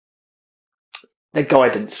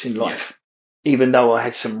guidance in life. Even though I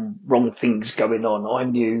had some wrong things going on, I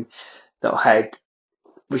knew that I had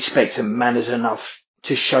respect and manners enough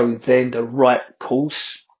to show them the right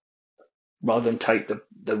course rather than take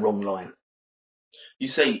the wrong line. You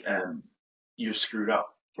say you were screwed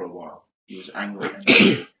up for a while. You was angry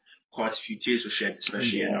and quite a few tears were shed,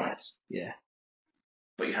 especially at night. Yeah.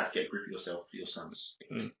 But you had to get a grip of yourself for your sons.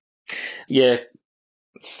 Yeah.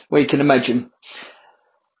 Well, you can imagine.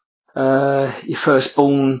 Your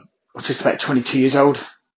firstborn was just about 22 years old.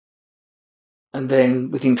 And then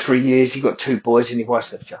within 3 years, you got 2 boys and your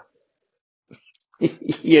wife's left you.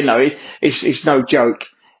 You know, it's no joke.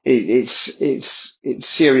 It's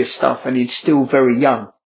serious stuff, and he's still very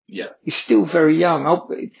young. Yeah. He's still very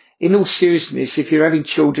young. In all seriousness, if you're having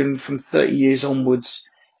children from 30 years onwards,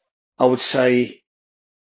 I would say,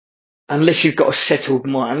 unless you've got a settled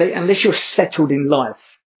mind, unless you're settled in life,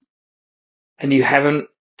 and you haven't,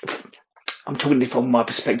 I'm talking from my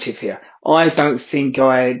perspective here. I don't think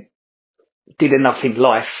I did enough in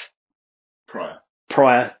life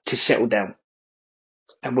prior to settle down.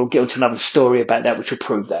 And we'll get onto another story about that, which will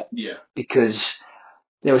prove that. Yeah. Because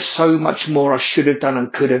there was so much more I should have done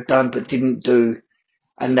and could have done, but didn't do.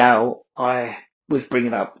 And now I was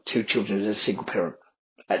bringing up 2 children as a single parent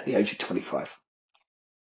at the age of 25.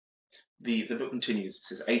 The book continues. It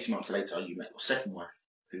says 80 months later, you met your second wife,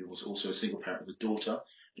 who was also a single parent with a daughter,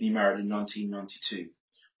 and you married in 1992,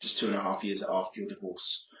 just 2.5 years after your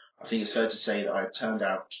divorce. I think it's fair to say that I had turned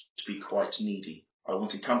out to be quite needy. I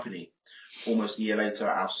wanted company. Almost a year later,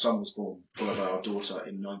 our son was born, followed by our daughter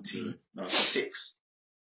in 1996.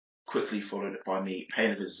 Quickly followed by me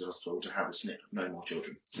paying a visit to the hospital to have a snip. No more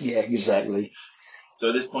children. Yeah, exactly. So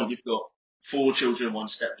at this point, you've got 4 children, 1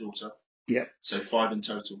 stepdaughter. Yeah. So 5 in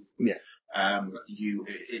total. Yeah.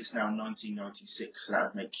 It's now 1996, so that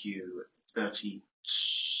would make you 32,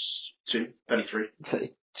 33.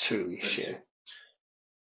 32-ish, yeah.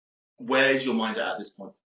 Where's your mind at this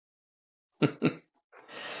point?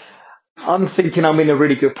 I'm thinking I'm in a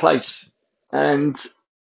really good place. And,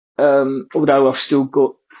 although I've still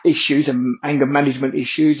got issues and anger management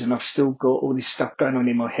issues, and I've still got all this stuff going on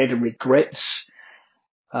in my head and regrets,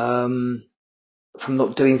 from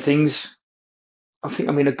not doing things, I think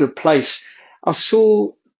I'm in a good place. I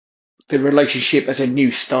saw the relationship as a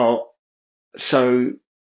new start, so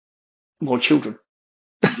more children,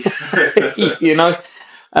 you know,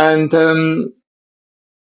 and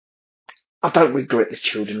I don't regret the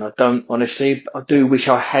children. I don't, honestly. I do wish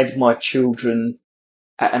I had my children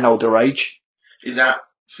at an older age. Is that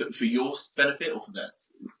for your benefit or for theirs?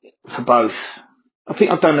 For both. I think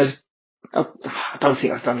I don't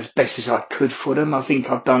think I've done as best as I could for them. I think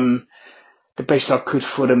I've done the best I could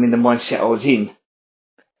for them in the mindset I was in.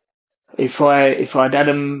 If I'd had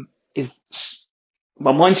them,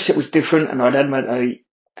 my mindset was different, and I'd had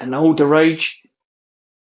an older age.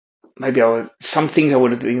 Maybe some things I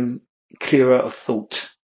would have been clearer of thought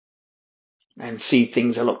and see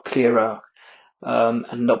things a lot clearer,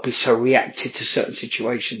 and not be so reactive to certain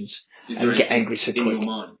situations and get angry so quick. In your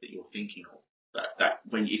mind that you're thinking of that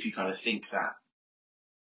when if you kind of think that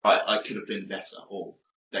I could have been better, or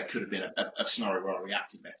there could have been a scenario where I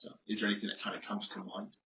reacted better, is there anything that kind of comes to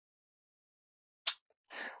mind?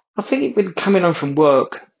 I think it'd been coming home from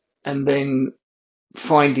work and then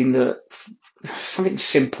finding that something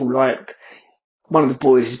simple like one of the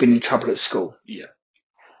boys has been in trouble at school. Yeah.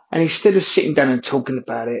 And instead of sitting down and talking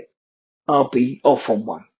about it, I'll be off on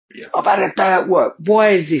one. Yeah. I've had a day at work. Why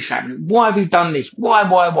is this happening? Why have you done this?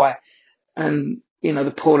 Why? And,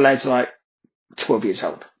 the poor lad's like 12 years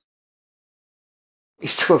old.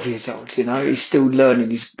 He's 12 years old, Yeah. He's still learning.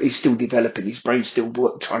 He's still developing. His brain's still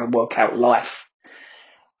trying to work out life.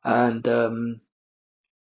 And,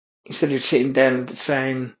 instead of sitting down and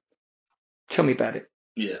saying, tell me about it,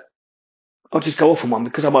 Yeah. I'll just go off on one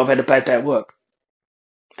because I might have had a bad day at work.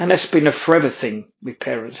 And that's been a forever thing with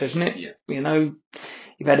parents, hasn't it? Yeah.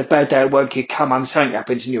 You've had a bad day at work, you come home, something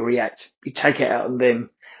happens and you react. You take it out on them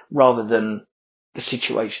rather than the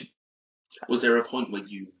situation. Was there a point where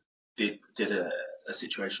you did a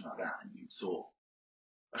situation like that and you thought,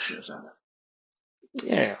 I should have done that?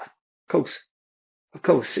 Yeah, of course. Of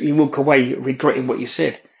course. You walk away regretting what you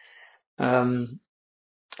said. And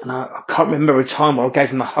I can't remember a time where I gave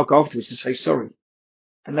them a hug afterwards to say sorry.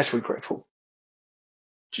 And that's regretful.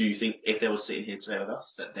 Do you think if they were sitting here today with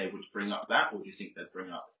us that they would bring up that, or do you think they'd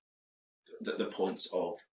bring up the points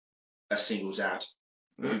of a single dad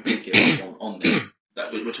who did give up on them?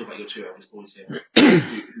 We're talking about your two eldest boys here,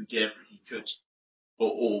 who did everything he could,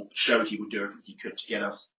 or showed he would do everything he could to get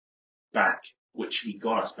us back, which he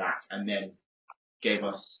got us back, and then gave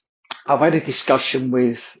us. I've had a discussion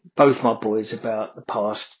with both my boys about the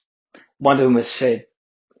past. One of them has said,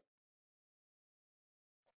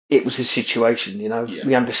 it was a situation, Yeah.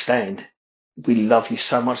 we understand. We love you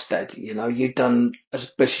so much, Dad. You've done as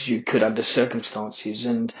best as you could under circumstances,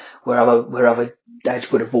 and where other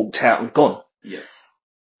dads would have walked out and gone. Yeah.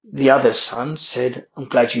 The other son said, I'm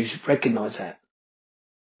glad you recognise that.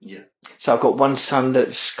 Yeah. So I've got one son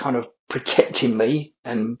that's kind of protecting me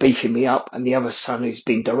and beefing me up, and the other son who's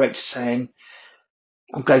been direct saying,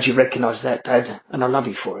 I'm glad you recognise that, Dad, and I love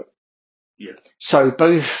you for it. Yeah. So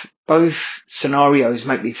both scenarios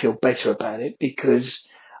make me feel better about it because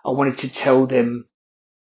I wanted to tell them.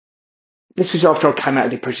 This was after I came out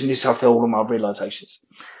of depression. This is after all of my realizations.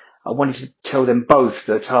 I wanted to tell them both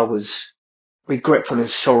that I was regretful and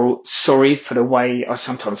sorry for the way I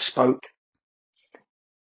sometimes spoke,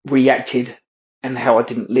 reacted, and how I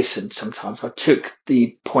didn't listen sometimes. I took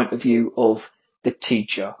the point of view of the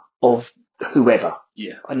teacher, of whoever.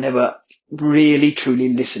 Yeah. I never really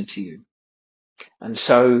truly listened to you. And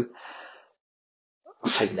so I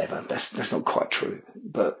say never, that's not quite true,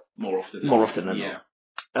 but More often than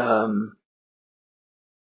not.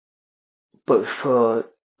 But for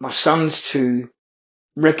my sons to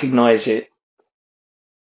recognize it,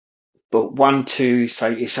 but one to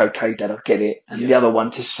say, it's okay, Dad, I get it. And the other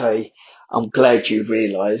one to say, I'm glad you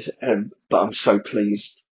realise, but I'm so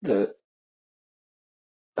pleased that,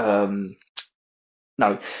 no,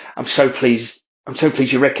 I'm so pleased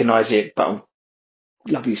you recognise it, but I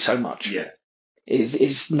love you so much. Yeah.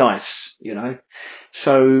 It's nice,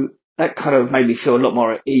 So that kind of made me feel a lot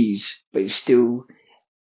more at ease, but I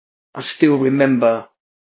still remember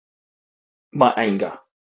my anger,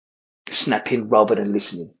 snapping rather than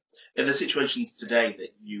listening. Are there situations today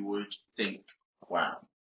that you would think, wow,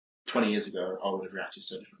 20 years ago, I would have reacted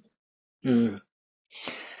so differently?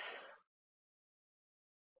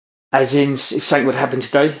 As in, if something would happen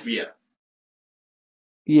today? Yeah.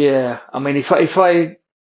 Yeah. I mean, if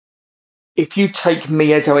you take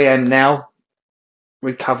me as I am now,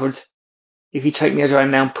 recovered, if you take me as I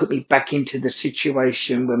am now and put me back into the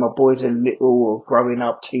situation where my boys are little or growing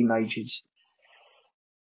up, teenagers,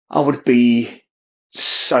 I would be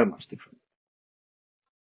so much different.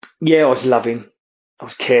 Yeah, I was loving, I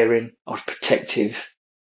was caring, I was protective,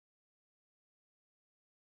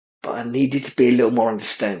 but I needed to be a little more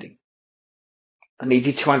understanding. I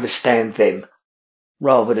needed to understand them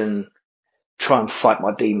rather than try and fight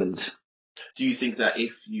my demons. Do you think that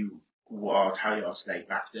if you were how you are today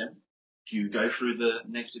back then, do you go through the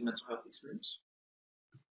negative mental health experience?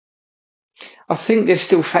 I think there's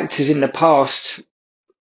still factors in the past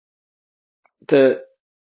that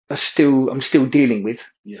I'm still dealing with.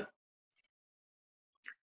 Yeah.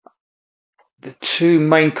 The two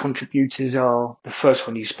main contributors are the first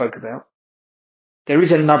one you spoke about, There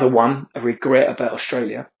is another one, a regret about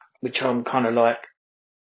Australia, which I'm kind of like,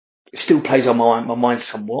 it still plays on my mind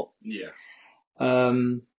somewhat. Yeah.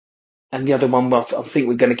 Um, and the other one I think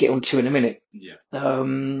we're going to get onto in a minute. Yeah.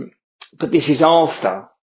 But this is after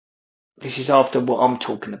what I'm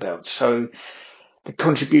talking about. So the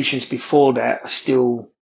contributions before that are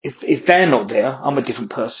still, if they're not there, I'm a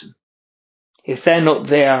different person. If they're not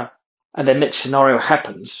there and the next scenario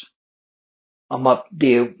happens, I might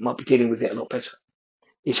be dealing with it a lot better.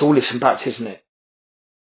 It's all ifs and buts, isn't it?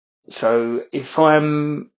 So if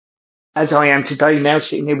I'm as I am today now,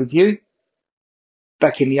 sitting here with you,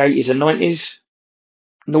 back in the 80s and 90s,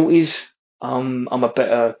 noughties, I'm a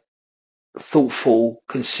better, thoughtful,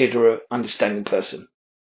 considerate, understanding person.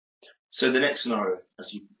 So the next scenario,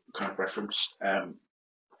 as you kind of referenced,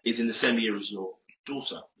 is in the same year as your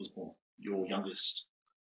daughter was born, your youngest,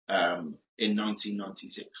 in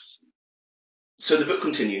 1996. So the book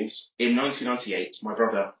continues. In 1998, my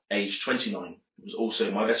brother, aged 29, who was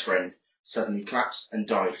also my best friend, suddenly collapsed and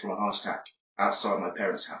died from a heart attack outside my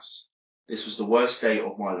parents' house. This was the worst day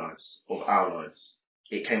of my lives, of our lives.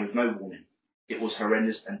 It came with no warning. It was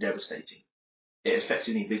horrendous and devastating. It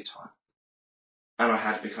affected me big time, and I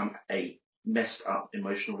had become a messed up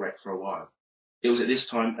emotional wreck for a while. It was at this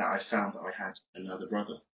time that I found that I had another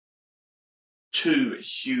brother. Two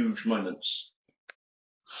huge moments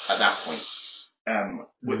at that point.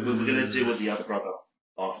 We're going to deal with the other brother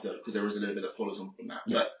after, because there is a little bit that follows on from that.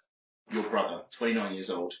 Yeah. But your brother, 29 years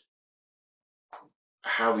old,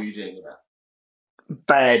 how are you dealing with that?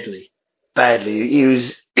 Badly, badly. He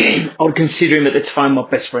was, I would consider him at the time my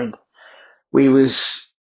best friend. We was,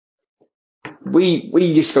 we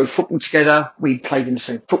used to go football together. We played in the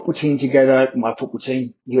same football team together. My football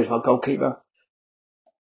team. He was my goalkeeper.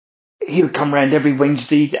 He would come round every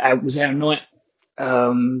Wednesday. It was our night.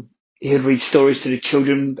 He would read stories to the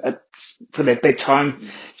children for their bedtime.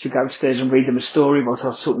 She'd go upstairs and read them a story whilst I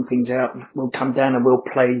was sorting things out. We'll come down and we'll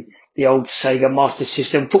play the old Sega Master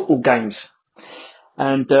System football games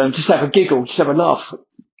and just have a giggle, just have a laugh.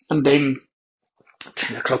 And then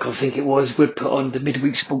 10 o'clock, I think it was, we'd put on the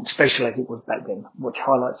midweek sports special as it was back then, watch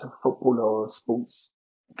highlights of football or sports.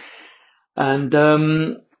 And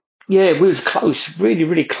yeah, we was close, really,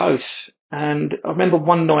 really close. And I remember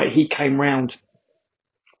one night he came round.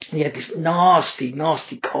 He had this nasty,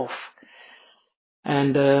 nasty cough.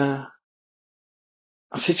 And I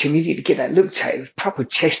said to him, you need to get that looked at. It was proper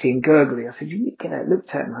chesty and gurgly. I said, you need to get that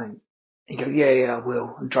looked at, mate. He goes, yeah, I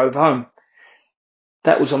will. And drove home.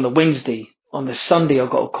 That was on the Wednesday. On the Sunday, I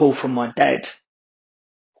got a call from my dad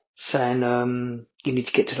saying, you need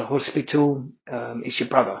to get to the hospital. It's your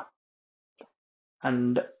brother.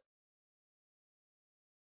 And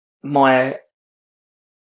my,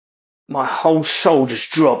 my whole soul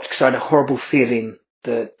just dropped because I had a horrible feeling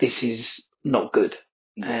that this is not good.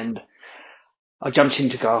 And I jumped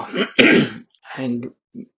into the car and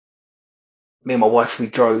me and my wife, we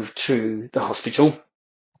drove to the hospital.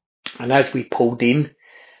 And as we pulled in,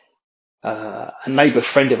 a neighbour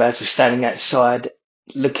friend of ours was standing outside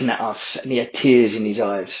looking at us and he had tears in his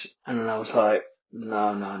eyes. And I was like,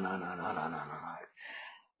 no, no, no, no, no, no, no, no, no.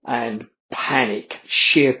 And panic,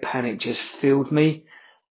 sheer panic just filled me.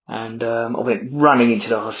 And I went running into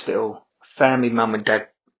the hospital. Family, mum and dad,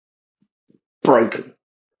 broken,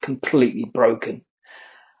 completely broken.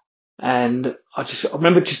 And I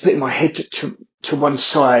remember just putting my head to one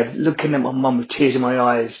side, looking at my mum with tears in my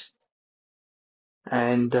eyes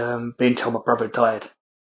and being told my brother died.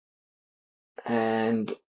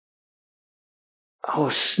 And I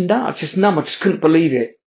was just numb. I just couldn't believe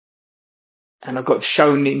it. And I got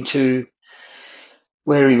shown into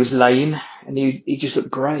where he was laying and he just looked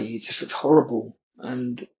grey. He just looked horrible.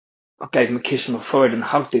 And I gave him a kiss on the forehead and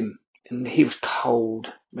hugged him. And he was cold.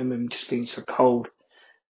 I remember him just being so cold.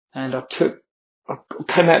 And I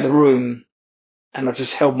came out of the room and I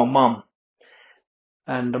just held my mum.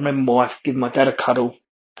 And I remember my wife giving my dad a cuddle.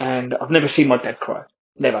 And I've never seen my dad cry.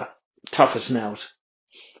 Never. Tough as nails.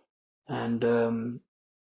 And,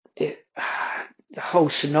 it, the whole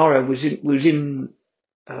scenario was just in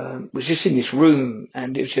this room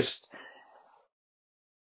and it was just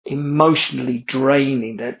emotionally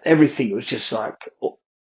draining that everything was just like,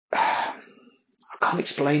 I can't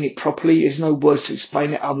explain it properly. There's no words to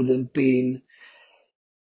explain it other than being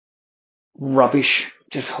rubbish,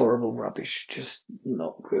 just horrible rubbish, just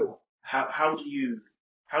not real. How do you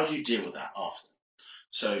deal with that after?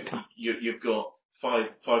 So you've got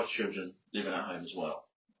five children living at home as well,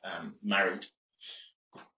 married.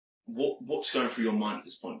 What's going through your mind at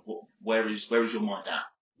this point? Where is your mind at?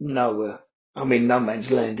 Nowhere. I mean, no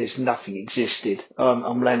man's land. There's nothing existed.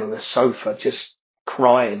 I'm laying on the sofa, just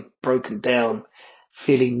crying, broken down.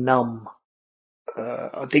 feeling numb.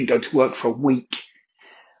 I didn't go to work for a week.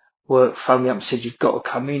 Work phoned me up and said, "You've got to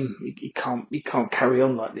come in. You can't carry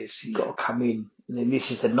on like this. You've got to come in." And then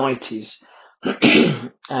this is the 90s.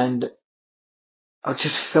 And I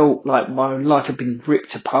just felt like my life had been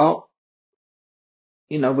ripped apart.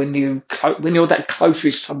 You know, when you're that close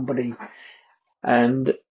with somebody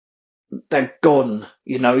and they're gone,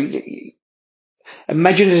 you know,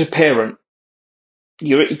 imagine as a parent,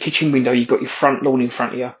 you're at your kitchen window, you've got your front lawn in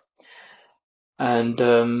front of you, and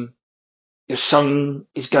your son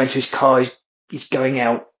is going to his car, he's going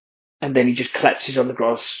out, and then he just collapses on the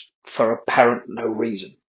grass for apparent no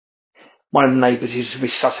reason. One of the neighbours is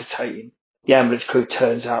resuscitating. The ambulance crew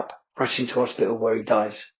turns up, rushes into hospital where he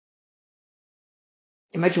dies.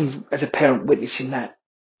 Imagine as a parent witnessing that.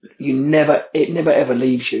 It never ever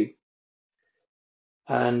leaves you.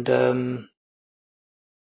 And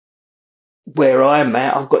where I'm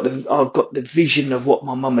at, I've got the vision of what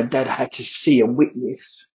my mum and dad had to see and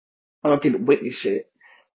witness. And I didn't witness it.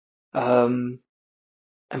 And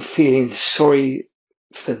feeling sorry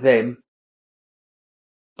for them,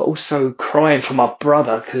 but also crying for my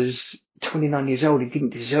brother because 29 years old, he didn't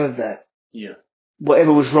deserve that. Yeah.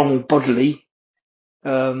 Whatever was wrong bodily,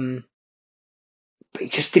 but he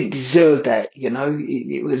just didn't deserve that. You know,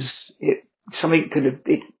 something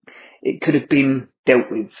it could have been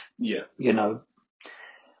dealt with. Yeah. You know,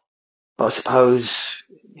 but I suppose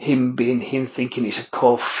him thinking it's a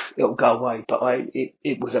cough, it'll go away. But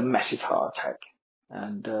it was a massive heart attack,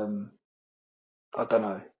 and I don't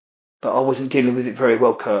know. But I wasn't dealing with it very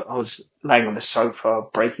well, Kurt. I was laying on the sofa,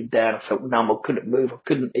 breaking down. I felt numb. I couldn't move. I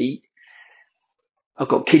couldn't eat. I've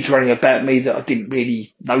got kids running about me that I didn't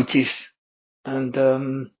really notice. And,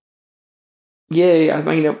 yeah, I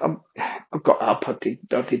mean, I got up. I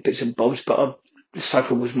did bits and bobs, but the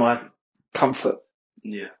sofa was my comfort.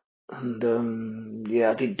 Yeah. And, yeah,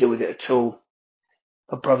 I didn't deal with it at all.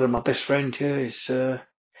 My brother and my best friend, yeah, I've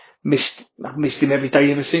missed him every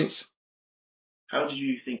day ever since. How did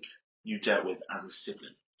you think you dealt with as a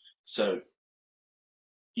sibling? So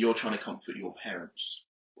you're trying to comfort your parents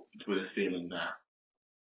with a feeling that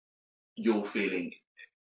you're feeling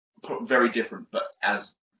very different, but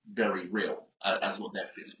as very real as what they're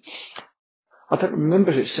feeling. I don't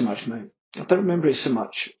remember it so much, mate. I don't remember it so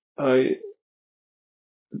much. I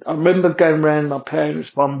remember going round my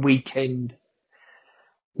parents one weekend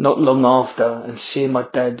not long after and seeing my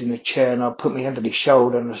dad in a chair, and I put my hand on his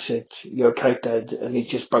shoulder and I said, "You okay, Dad?" And he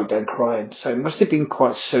just broke down crying. So it must have been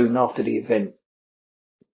quite soon after the event.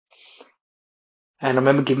 And I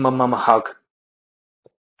remember giving my mum a hug.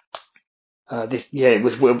 It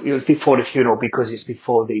was before the funeral because it's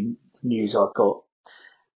before the news I got.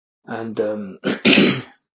 And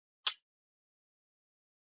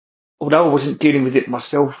although I wasn't dealing with it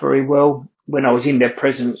myself very well, when I was in their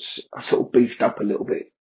presence, I sort of beefed up a little bit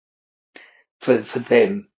for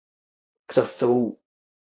them because I thought,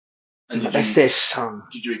 And that's their son.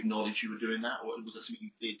 Did you acknowledge you were doing that, or was that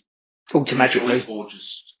something you did Automatically. choice, or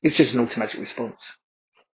just? It's just an automatic response.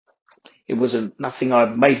 It wasn't nothing I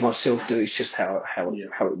made myself do. It's just how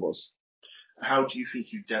it was. How do you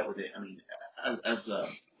think you dealt with it? I mean, as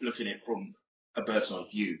looking at it from a bird's eye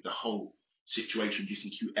view, the whole situation. Do you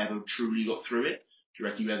think you ever truly got through it? Do you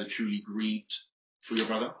reckon you ever truly grieved for your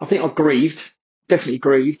brother? I think I grieved, definitely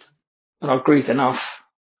grieved, and I grieved enough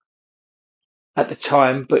at the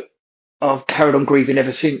time, but I've carried on grieving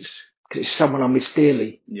ever since because it's someone I miss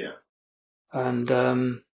dearly. Yeah.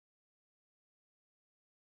 And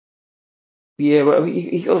yeah, well,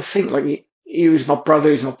 you got to think like he was my brother,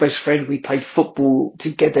 he was my best friend. We played football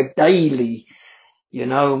together daily, you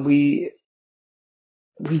know, and we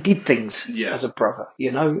did things as a brother,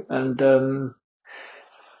 you know, and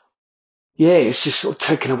yeah, it's just sort of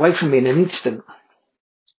taken away from me in an instant.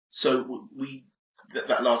 So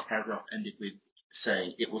that last paragraph ended with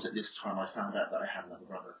saying, "It was at this time I found out that I had another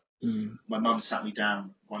brother." Mm. My mum sat me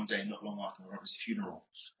down one day not long after my brother's funeral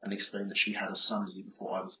and explained that she had a son the year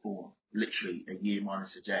before I was born, literally a year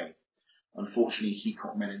minus a day. Unfortunately, he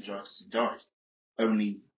caught meningitis and died,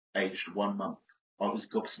 only aged 1 month. I was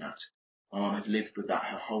gobsmacked. My mum had lived with that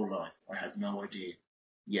her whole life. I had no idea.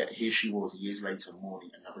 Yet here she was years later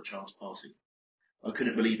mourning another child's passing. I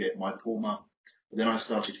couldn't believe it, my poor mum. But then I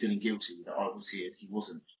started feeling guilty that I was here and he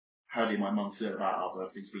wasn't. How did my mum feel about our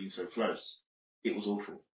birthdays being so close? It was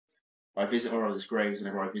awful. I visit my brother's graves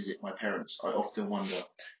whenever I visit my parents. I often wonder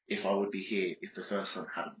if I would be here if the first son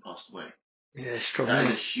hadn't passed away. Yeah, strong. That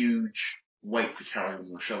is a huge weight to carry on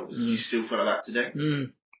your shoulders. Do you still feel like that today?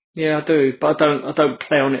 Yeah, I do, but I don't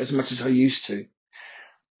play on it as much as I used to.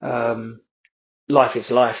 Life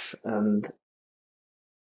is life, and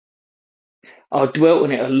I dwelt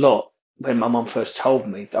on it a lot when my mum first told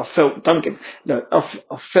me. I felt, don't get, look, I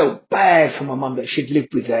felt bad for my mum that she'd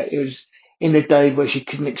lived with that. It was in a day where she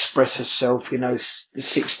couldn't express herself, the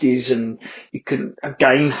 60s, and you couldn't,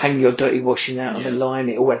 again, hang your dirty washing out on the line.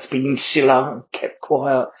 It all had to be in Scylla and kept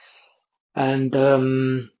quiet. And,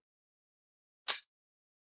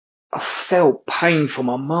 I felt pain for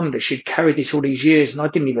my mum that she'd carried this all these years and I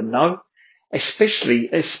didn't even know. Especially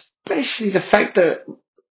the fact that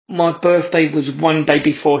my birthday was one day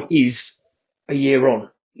before his, a year on.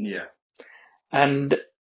 Yeah. And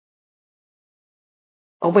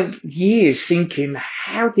I went years thinking,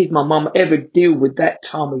 how did my mum ever deal with that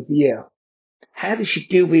time of year? How did she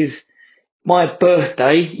deal with my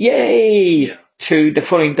birthday, yay, to the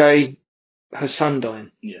following day, her son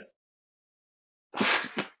dying? Yeah.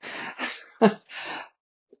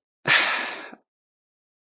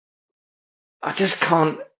 I just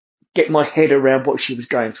can't get my head around what she was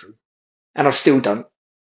going through. And I still don't.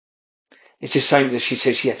 It's just something that she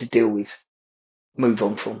says she had to deal with, move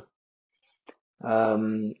on from.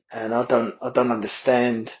 And I don't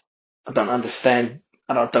understand. I don't understand,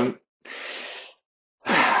 and I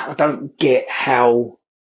don't get how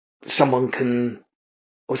someone can,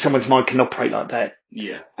 or someone's mind can operate like that.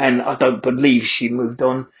 Yeah. And I don't believe she moved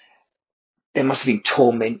on. There must have been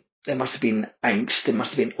torment. There must have been angst. There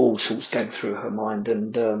must have been all sorts going through her mind,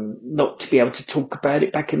 and not to be able to talk about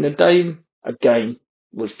it back in the day again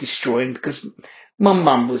was destroying, because my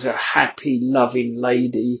mum was a happy, loving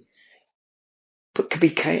lady, but could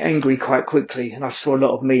be angry quite quickly. And I saw a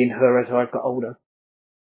lot of me in her as I got older.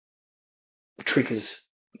 Triggers,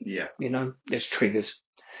 Yeah. there's triggers.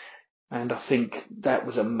 And I think that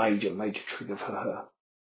was a major, major trigger for her.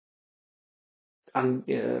 And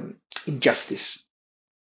injustice.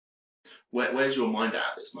 Where's your mind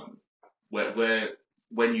at this moment? Where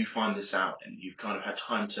when you find this out and you've kind of had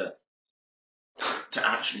time to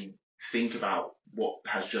actually think about what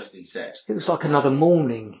has just been said. It was like another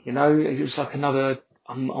morning, It was like another.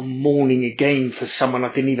 I'm mourning again for someone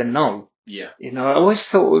I didn't even know. Yeah. I always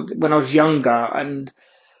thought when I was younger, and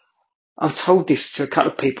I've told this to a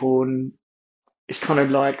couple of people, and it's kind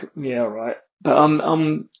of like, yeah, right. But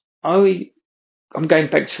I'm going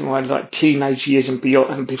back to my like teenage years and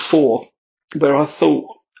beyond and before, where I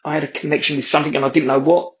thought I had a connection with something and I didn't know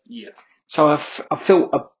what. Yeah. So I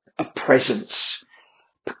felt a presence,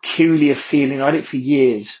 peculiar feeling. I had it for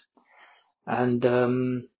years,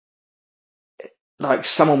 and like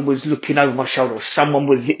someone was looking over my shoulder, or someone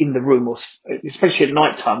was in the room, or especially at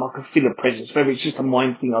night time, I could feel a presence. Whether it's just a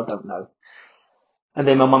mind thing, I don't know. And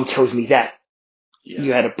then my mum tells me that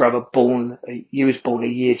you had a brother born, you was born a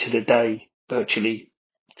year to the day, virtually,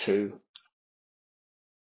 to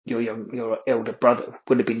your elder brother,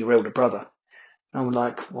 would have been your elder brother. And I'm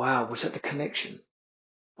like, wow, was that the connection?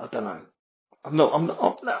 I don't know.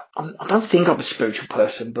 I don't think I'm a spiritual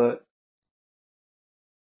person, but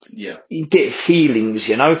Yeah. you get feelings.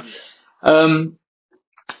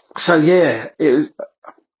 So yeah, it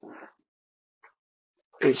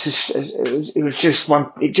was just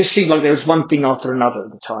one, it just seemed like there was one thing after another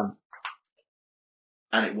at the time.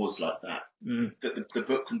 And it was like that. Mm. The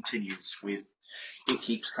book continues with, it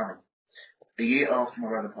keeps coming. A year after my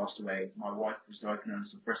brother passed away, my wife was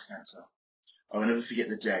diagnosed with breast cancer. I will never forget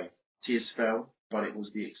the day. Tears fell, but it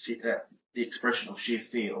was the expression of sheer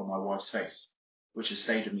fear on my wife's face, which has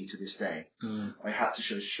stayed with me to this day. Mm. I had to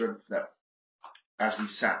show strength that as we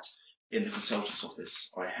sat in the consultant's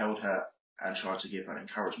office, I held her and tried to give her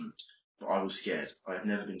encouragement, but I was scared. I have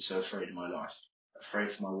never been so afraid in my life,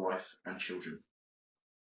 afraid for my wife and children.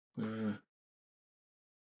 Mm.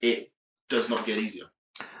 It does not get easier.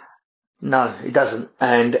 No, it doesn't.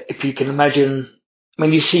 And if you can imagine,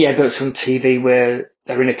 when you see adverts on TV where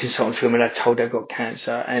they're in a consultant's room and they're told they've got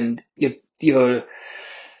cancer, and you're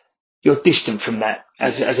distant from that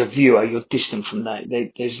as a viewer. You're distant from that.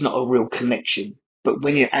 There's not a real connection. But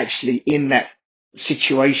when you're actually in that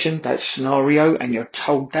situation, that scenario, and you're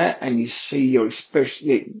told that, and you see your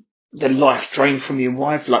especially the life drain from your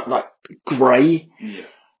wife, like grey,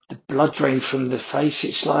 the blood drain from the face,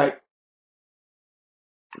 it's like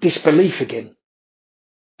disbelief again.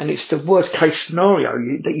 And it's the worst case scenario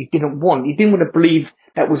that you didn't want. You didn't want to believe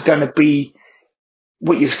that was going to be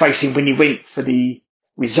what you was facing when you went for the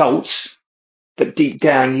results, but deep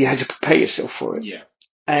down you had to prepare yourself for it. Yeah.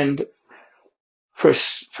 And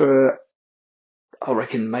for I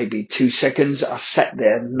reckon maybe 2 seconds, I sat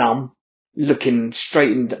there numb, looking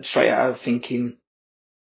straight at her, thinking,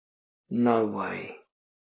 "No way."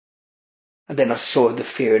 And then I saw the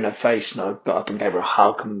fear in her face, and I got up and gave her a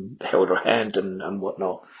hug and held her hand and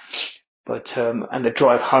whatnot. But and the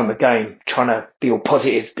drive home again, trying to be all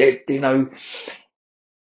positive. You know,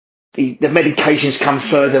 the medications come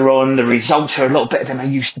further on. The results are a lot better than they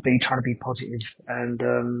used to be. Trying to be positive,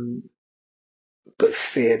 and but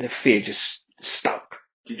the fear just stuck.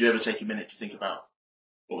 Did you ever take a minute to think about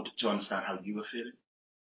or to understand how you were feeling?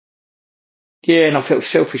 Yeah, and I felt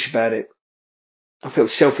selfish about it. I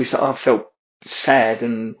felt selfish. I felt sad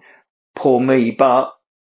and poor me, but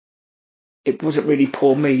it wasn't really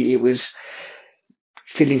poor me. It was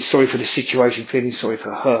feeling sorry for the situation, feeling sorry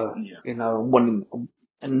for her, Yeah. you know,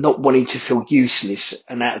 and not wanting to feel useless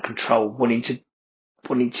and out of control, wanting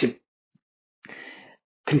to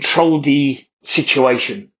control the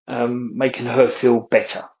situation, making her feel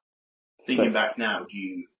better. Thinking But back now, do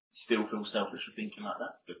you still feel selfish for thinking like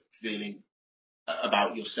that? For feeling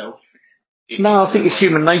about yourself in no, I your think own it's way?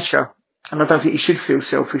 human nature, and I don't think you should feel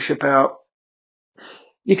selfish about.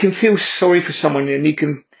 You can feel sorry for someone, and you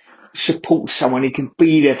can support someone. You can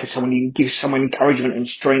be there for someone. You can give someone encouragement and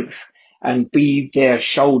strength, and be their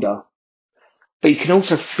shoulder. But you can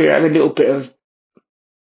also feel a little bit of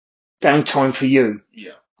downtime for you,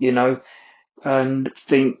 Yeah. you know, and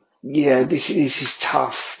think, yeah, this is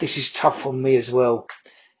tough. This is tough on me as well.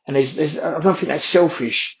 And I don't think that's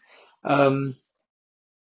selfish. Um,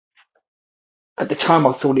 at the time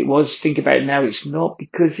I thought it was. Think about it now, it's not,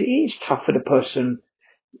 because it is tough for the person,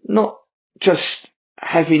 not just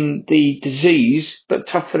having the disease, but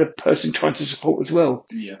tough for the person trying to support as well.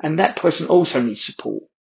 Yeah. And that person also needs support.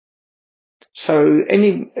 So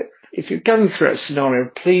if you're going through that scenario,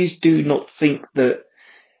 please do not think that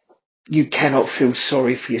you cannot feel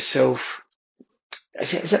sorry for yourself.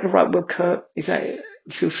 Is that the right word, Kurt? Is that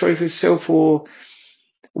feel sorry for yourself or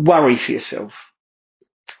worry for yourself?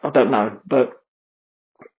 I don't know, but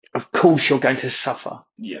of course you're going to suffer.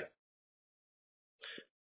 Yeah.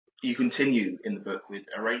 You continue in the book with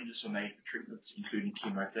arrangements were made for treatments, including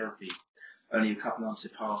chemotherapy. Only a couple of months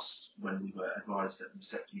had passed when we were advised that the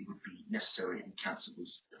mastectomy would be necessary and cancer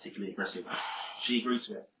was particularly aggressive. She agreed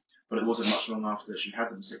to it, but it wasn't much long after she had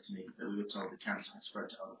the mastectomy that we were told the cancer had spread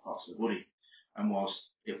to other parts of the body, and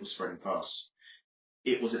whilst it was spreading fast.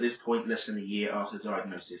 It was at this point, less than a year after the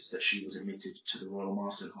diagnosis, that she was admitted to the Royal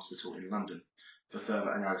Marsden Hospital in London for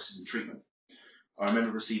further analysis and treatment. I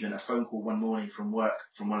remember receiving a phone call one morning from work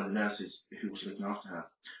from one of the nurses who was looking after her.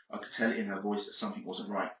 I could tell in her voice that something wasn't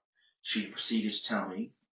right. She proceeded to tell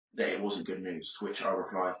me that it wasn't good news, to which I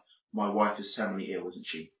replied, "My wife is terminally ill, isn't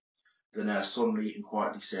she?" The nurse solemnly and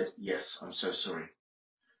quietly said, "Yes, I'm so sorry."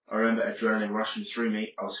 I remember adrenaline rushing through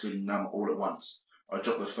me. I was feeling numb all at once. I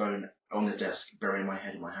dropped the phone on the desk, burying my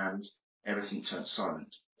head in my hands. Everything turned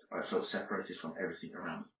silent. I felt separated from everything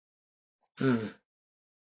around me. Mm,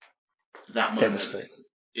 That moment, devastating.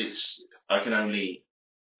 I can only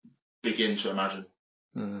begin to imagine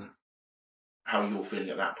Mm, how you're feeling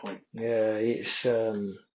at that point. yeah,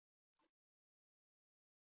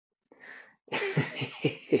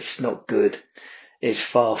 it's not good. It's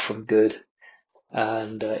far from good,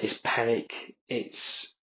 and it's panic.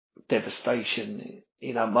 It's devastation.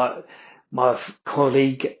 You know, my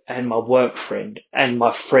colleague and my work friend and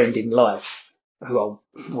my friend in life who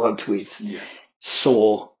I worked with Yeah.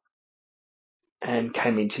 saw and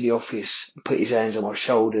came into the office, put his hands on my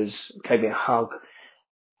shoulders, gave me a hug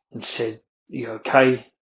and said, "You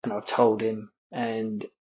okay?" And I told him, and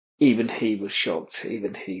even he was shocked.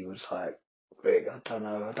 Even he was like, "Rick, I don't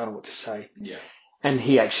know what to say." Yeah. And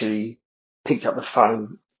he actually picked up the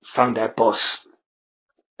phone, phoned our boss,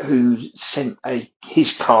 who sent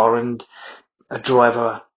his car and a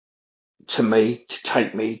driver to me to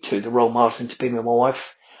take me to the Royal Marsden to be with my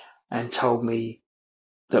wife, and told me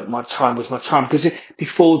that my time was my time. Because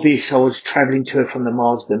before this, I was travelling to her from the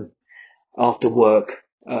Marsden after work,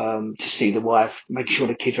 to see the wife, make sure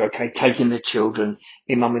the kids are okay, taking the children.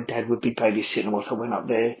 My mum and dad would be babysitting whilst I went up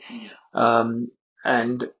there. Yeah. Um,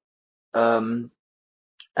 and, um,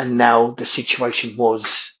 and now the situation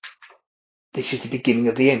was, this is the beginning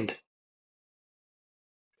of the end.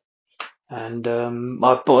 And,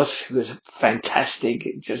 my boss, who was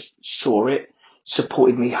fantastic, just saw it,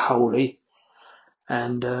 supported me wholly,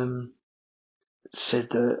 and, said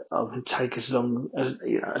that I would take as long as,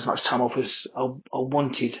 as much time off as I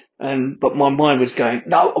wanted. But my mind was going,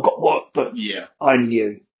 no, I've got work. But Yeah. I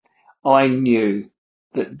knew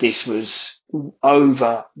that this was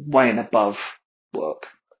over, way and above work.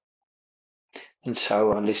 And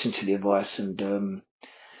so I listened to the advice and,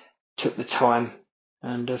 took the time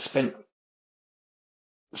and, spent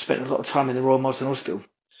a lot of time in the Royal Marsden Hospital.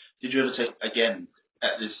 Did you ever take, again,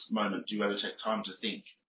 at this moment, do you ever take time to think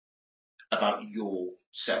about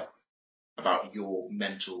yourself, about your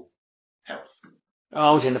mental health?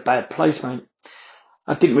 I was in a bad place, mate.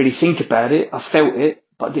 I didn't really think about it. I felt it,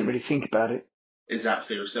 but I didn't really think about it. Is that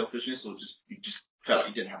fear of selfishness, or just you just felt like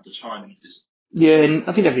you didn't have the time and you just Yeah, and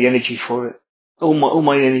I didn't have the energy for it. All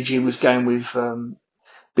my energy was going with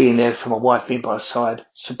being there for my wife, being by her side,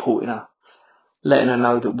 supporting her, letting her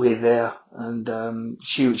know that we're there. And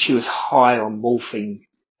she was high on morphine.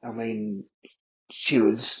 I mean, she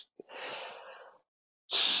was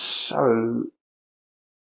so.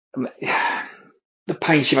 I mean, the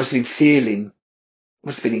pain she must have been feeling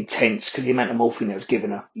must have been intense because the amount of morphine that was given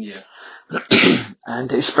her. yeah.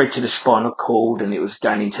 And it spread to the spinal cord, and it was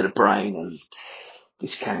going into the brain, and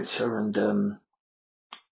this cancer. And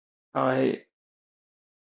I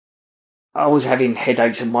I was having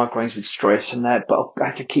headaches and migraines with stress and that, but I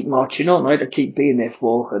had to keep marching on. I had to keep being there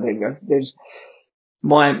for her. There's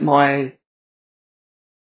my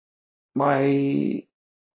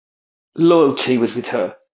loyalty was with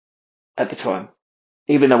her at the time.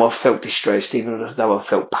 Even though I felt distressed, even though I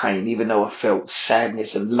felt pain, even though I felt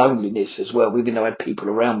sadness and loneliness as well, even though I had people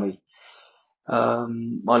around me,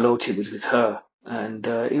 my loyalty was with her. And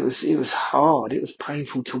it was hard. It was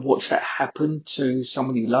painful to watch that happen to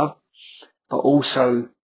someone you love, but also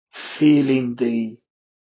feeling the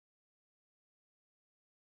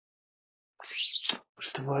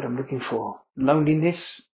what's the word I'm looking for?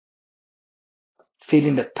 Loneliness,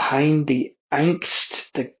 feeling the pain, the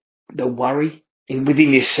angst, the worry within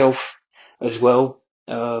yourself as well.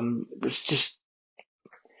 It was just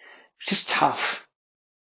tough.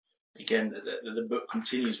 Again, the book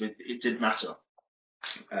continues with it did matter.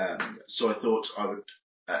 So I thought I would.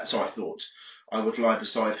 So I thought I would lie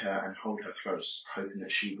beside her and hold her close, hoping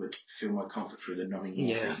that she would feel my comfort through the numbing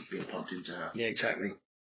Yeah, morphine being pumped into her. yeah, exactly.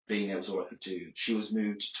 Being there was all I could do. She was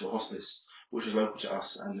moved to a hospice, which was local to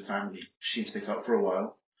us and the family. She seemed to pick up for a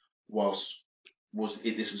while, whilst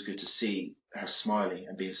this was good to see her smiling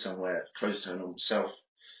and being somewhere close to her normal self.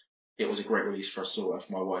 It was a great release for us all and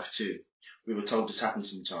for my wife too. We were told this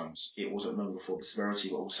happens sometimes. It wasn't long before the severity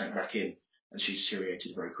of it all sank back in, and she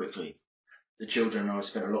deteriorated very quickly. The children and I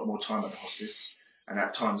spent a lot more time at the hospice, and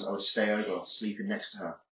at times I would stay over, sleeping next to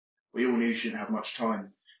her. We all knew she didn't have much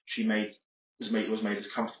time. She made was made as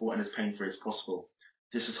comfortable and as pain-free as possible.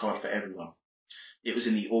 This was hard for everyone. It was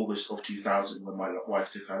in the August of 2000 when my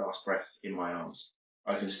wife took her last breath in my arms.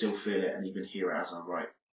 I can still feel it and even hear it as I write.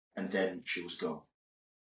 And then she was gone.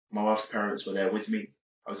 My wife's parents were there with me.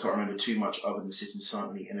 I can't remember too much other than sitting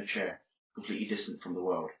silently in a chair, completely distant from the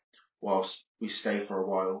world. Whilst we stayed for a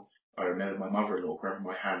while, I remember my mother-in-law grabbing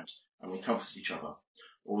my hand and we comforted each other.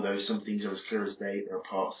 Although some things are as clear as day, there are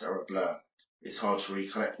parts that are a blur. It's hard to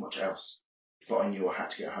recollect much else. But I knew I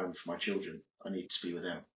had to get home for my children. I needed to be with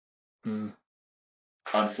them. Mm.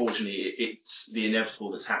 Unfortunately, it's the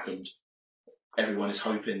inevitable that's happened. Everyone is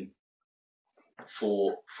hoping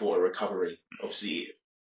for a recovery. Obviously,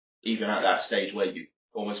 even at that stage where you've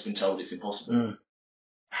almost been told it's impossible. Mm.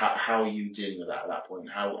 How are you dealing with that at that point?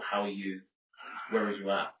 How are you? Where are you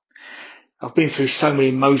at? I've been through so many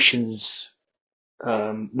emotions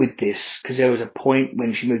with this because there was a point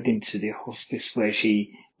when she moved into the hospice where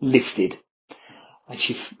she lifted and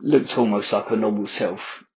she looked almost like her normal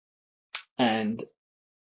self, and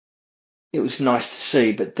it was nice to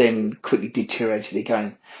see, but then quickly deteriorated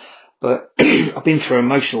again. But I've been through an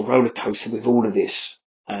emotional roller coaster with all of this,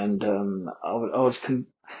 and I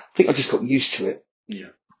think I just got used to it, Yeah.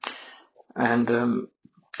 and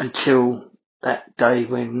until that day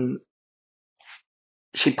when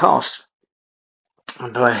she passed,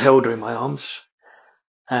 and I held her in my arms,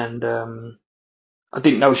 and I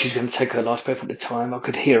didn't know she was going to take her last breath at the time. I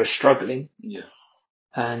could hear her struggling, Yeah.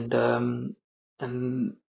 and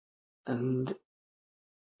and and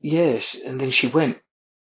yes, and then she went,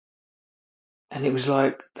 and it was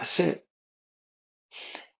like that's it.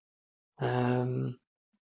 Um,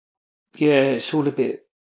 yeah, it's all a bit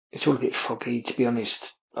foggy, to be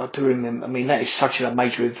honest. I do remember. I mean, that is such a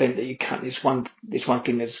major event that you can't. It's one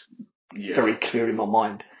thing that's Yeah. very clear in my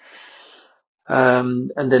mind.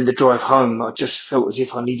 And then the drive home, I just felt as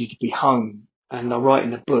if I needed to be home. And I write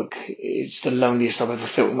in the book, it's the loneliest I've ever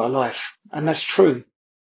felt in my life, and that's true.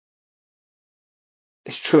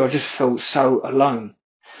 It's true. I just felt so alone.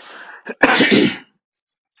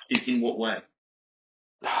 In what way?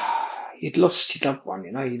 You'd lost your loved one,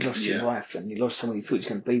 you'd lost your Yeah. wife, and you lost someone you thought you was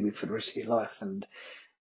going to be with for the rest of your life. And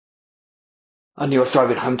I knew I was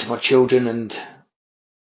driving home to my children and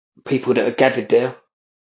people that are gathered there.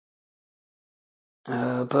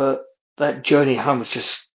 But that journey home was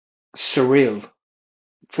just surreal,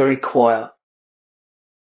 very quiet.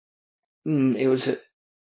 It was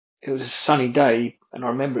a sunny day, and I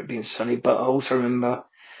remember it being sunny. But I also remember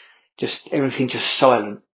just everything just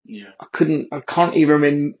silent. Yeah. I can't even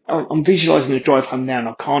remember. I'm visualizing the drive home now, and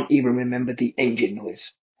I can't even remember the engine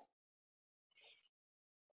noise.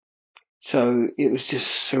 So it was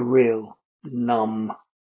just surreal, numb,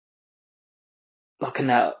 like an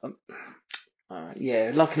out,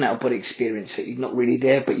 like an out of body experience that you're not really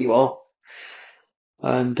there, but you are.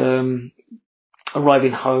 And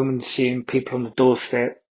arriving home and seeing people on the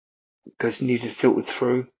doorstep because news had filtered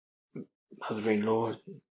through, mother-in-law,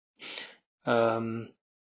 um,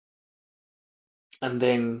 and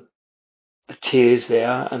then the tears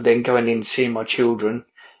there, and then going in and seeing my children.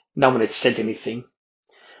 No one had said anything,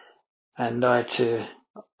 and I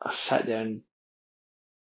sat there and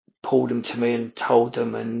pulled them to me and told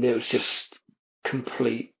them, and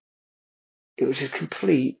complete. It was just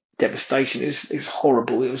complete devastation. It was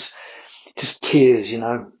horrible. It was just tears,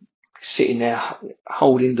 sitting there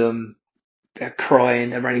holding them. They're crying.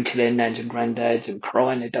 They're running to their nans and granddads and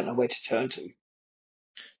crying. They don't know where to turn to.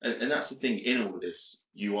 And that's the thing, in all of this,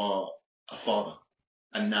 you are a father,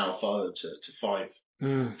 and now a father to five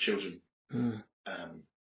Mm, children. mm. Um,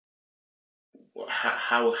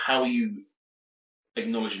 how are you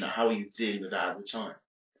acknowledging that? How are you dealing with that at the time?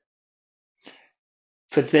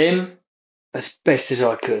 For them, as best as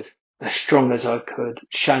I could, as strong as I could,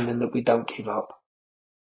 showing them that we don't give up.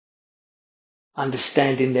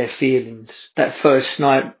 Understanding their feelings. That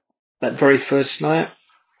very first night,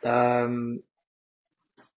 um,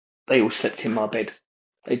 they all slept in my bed.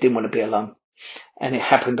 They didn't want to be alone. And it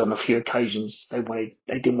happened on a few occasions. They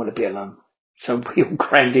didn't want to be alone. So we all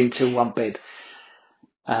crammed into one bed.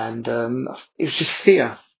 And, it was just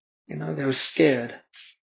fear. They were scared.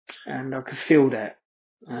 And I could feel that.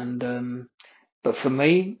 And, but for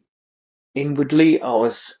me, inwardly, I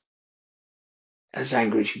was as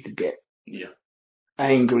angry as you could get. Yeah.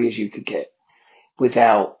 Angry as you could get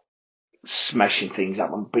without smashing things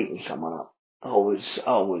up and beating someone up. I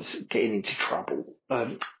was getting into trouble,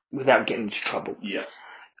 without getting into trouble. Yeah.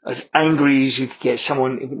 As angry as you could get,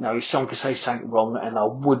 someone could say something wrong and I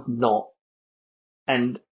would not.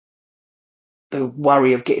 And the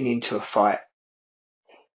worry of getting into a fight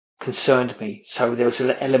concerned me. So there was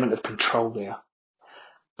an element of control there.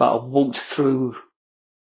 But I walked through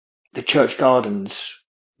the church gardens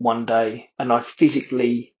one day and I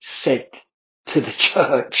physically said to the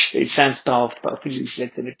church, it sounds daft, but I physically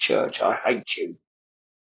said to the church, I hate you.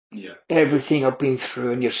 Yeah. Everything I've been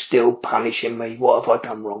through and you're still punishing me. What have I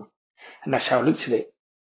done wrong? And that's how I looked at it.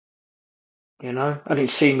 I didn't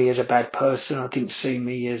see me as a bad person. I didn't see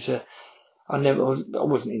me as I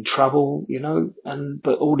wasn't in trouble,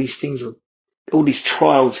 but all these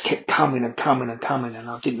trials kept coming and coming and coming and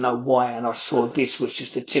I didn't know why. And I saw this was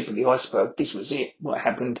just the tip of the iceberg. This was it. What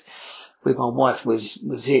happened with my wife was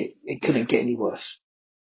it. It couldn't get any worse.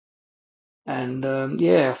 And,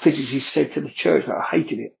 I physically said to the church that I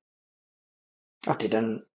hated it. I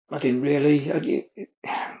didn't. I didn't really.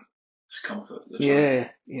 It's comfort at the time. Yeah,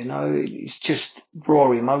 it's just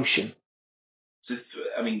raw emotion. So,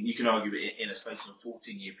 I mean, you can argue that in a space of a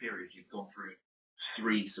 14-year period, you've gone through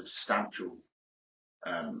three substantial,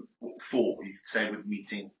 four, you could say, with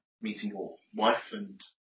meeting your wife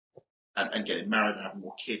and getting married and having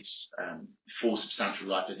more kids, four substantial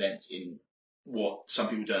life events in what some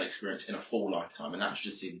people don't experience in a full lifetime, and that's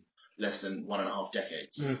just in less than 1.5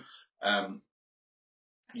 decades. Mm. Um,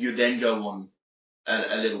 you then go on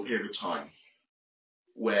a little period of time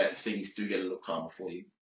where things do get a little calmer for you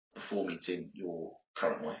before meeting your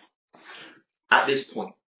current wife. At this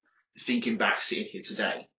point, thinking back, sitting here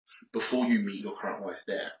today, before you meet your current wife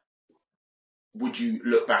there, would you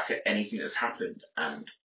look back at anything that's happened and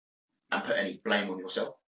put any blame on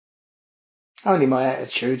yourself? Only my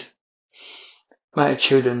attitude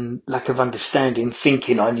and lack of understanding,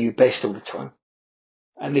 thinking I knew best all the time.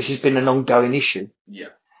 And this has been an ongoing issue. Yeah.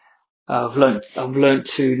 I've learned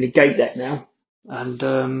to negate that now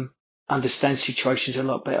and, understand situations a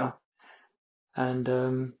lot better.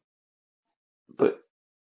 And, but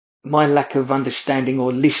my lack of understanding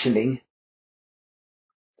or listening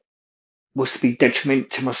was to be detriment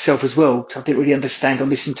to myself as well. Because I didn't really understand or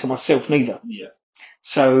listen to myself neither. Yeah.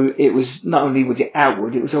 So it was not only was it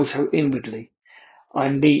outward, it was also inwardly.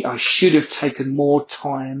 I should have taken more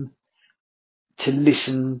time to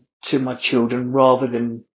listen to my children rather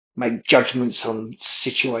than make judgments on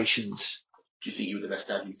situations. Do you think you were the best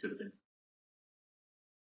dad you could have been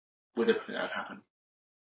with everything that had happened?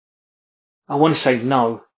 I want to say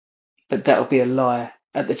no, but that would be a lie.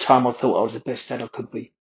 At the time, I thought I was the best dad I could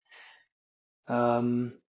be.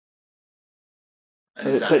 Um,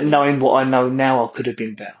 And but knowing what I know now, I could have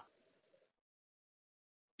been better.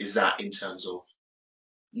 is that in terms of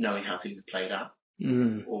knowing how things played out?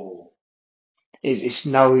 Mm. or It's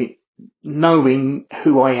knowing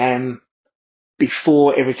who I am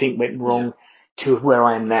before everything went yeah, wrong to where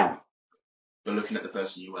I am now. but looking at the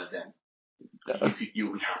person you were then, Uh,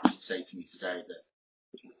 you'll be happy to say to me today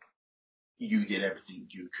that you did everything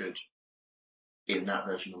you could in that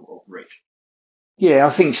version of Rick. yeah, I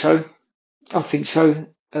think so. I think so.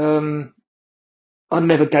 I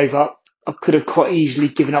never gave up. I could have quite easily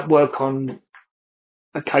given up work on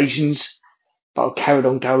occasions, but I carried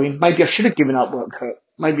on going. Maybe I should have given up work.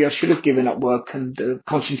 Maybe I should have given up work and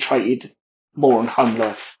concentrated more on home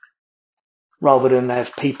life rather than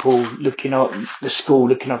have people looking at the school,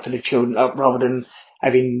 looking after the children, rather than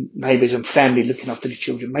having neighbours and family looking after the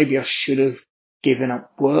children. Maybe I should have given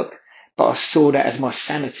up work, but I saw that as my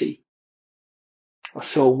sanity. I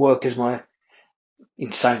saw work as my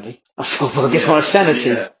insanely. I saw work as my Yeah, sanity.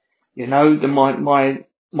 yeah. You know,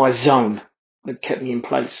 my zone that kept me in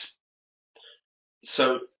place.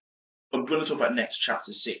 So I'm going to talk about next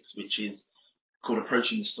chapter 6, which is called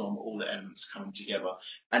Approaching the Storm, all the elements coming together.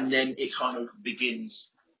 And then it kind of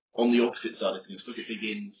begins on the opposite side of things, because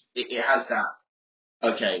it has that,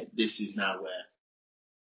 okay, this is now where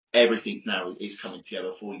everything now is coming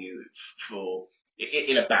together for you for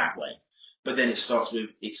in a bad way. But then it starts with,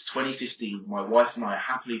 it's 2015, my wife and I are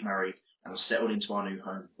happily married and have settled into our new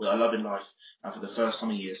home with our love in life, and for the first time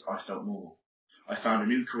in years I felt normal. I found a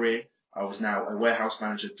new career. I was now a warehouse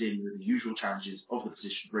manager, dealing with the usual challenges of the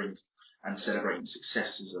position brings and celebrating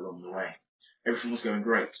successes along the way. Everything was going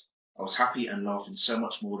great. I was happy and laughing so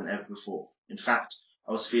much more than ever before. In fact,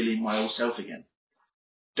 I was feeling my old self again.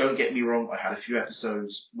 Don't get me wrong, I had a few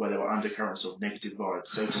episodes where there were undercurrents of negative vibes,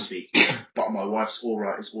 so to speak, but my wife's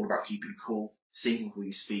aura is all about keeping cool, thinking before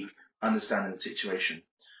you speak, understanding the situation.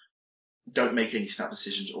 Don't make any snap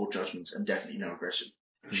decisions or judgments, and definitely no aggression.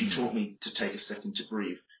 She taught me to take a second to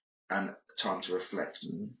breathe and time to reflect.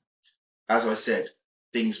 As I said,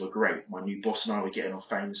 things were great. My new boss and I were getting on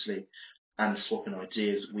famously and swapping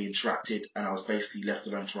ideas. We interacted, and I was basically left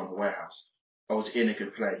alone to run the warehouse. I was in a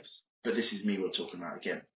good place, but this is me we're talking about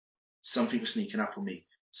again. Something was sneaking up on me,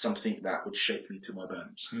 something that would shake me to my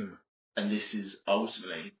bones. And this is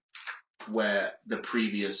ultimately where the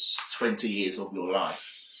previous 20 years of your life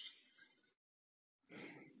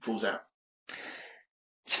falls out.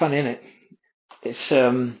 It's funny, isn't it? It's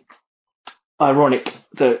ironic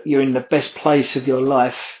that you're in the best place of your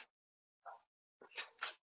life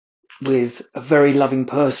with a very loving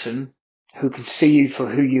person who can see you for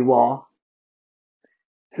who you are,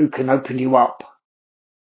 who can open you up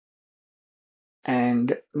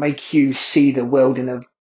and make you see the world in a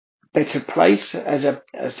better place as a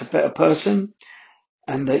better person,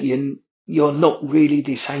 and that you're not really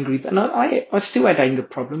this angry. And I still had anger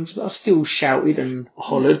problems, but I still shouted and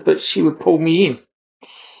hollered, but she would pull me in.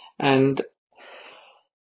 And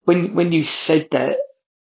when you said that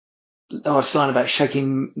last line about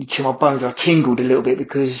shaking to my bones, I tingled a little bit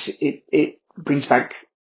because it brings back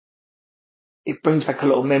a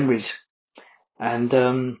lot of memories.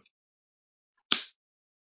 And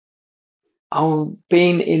I've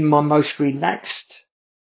been in my most relaxed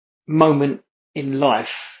moment in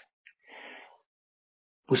life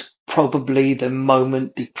was probably the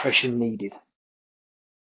moment depression needed.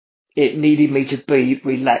 It needed me to be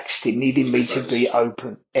relaxed. It needed me to be Exposed.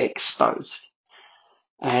 open, exposed.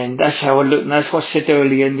 And that's how I look. And that's what I said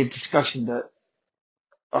earlier in the discussion, that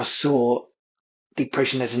I saw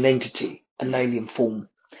depression as an entity, an alien form.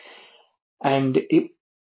 And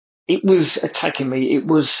it was attacking me. It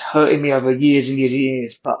was hurting me over years and years and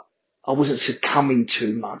years, but I wasn't succumbing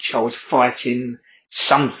too much. I was fighting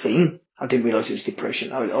something. I didn't realize it was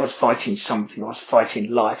depression. I was fighting something. I was fighting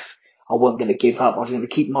life. I wasn't going to give up. I was going to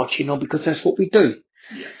keep marching on because that's what we do.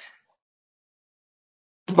 Yeah.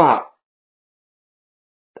 But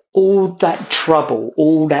all that trouble,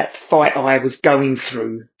 all that fight I was going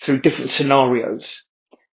through different scenarios,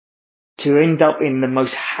 to end up in the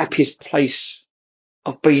most happiest place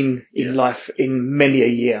I've been in Yeah. life in many a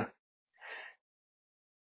year,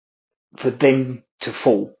 for them to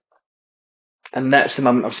fall. And that's the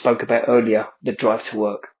moment I spoke about earlier, the drive to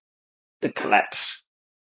work, the collapse,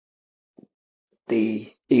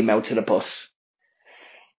 the email to the boss.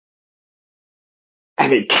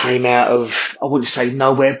 And it came out of, I wouldn't say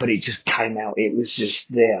nowhere, but it just came out. It was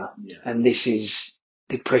just there. Yeah. And this is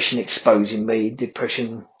depression exposing me,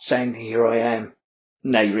 depression saying, here I am.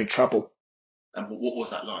 Now you're in trouble. And what was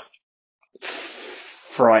that like?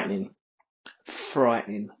 Frightening,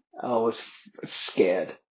 frightening. I was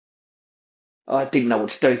scared. I didn't know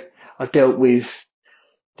what to do. I dealt with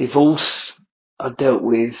divorce. I dealt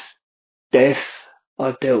with death.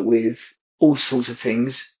 I dealt with all sorts of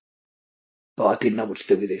things, but I didn't know what to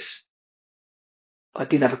do with this. I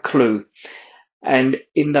didn't have a clue. And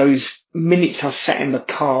in those minutes I sat in the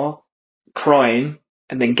car crying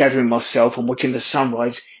and then gathering myself and watching the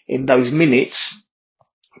sunrise, in those minutes,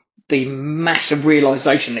 the massive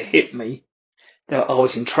realization that hit me that I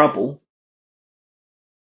was in trouble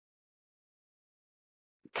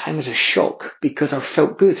came as a shock because I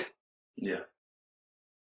felt good. Yeah.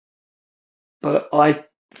 But I'd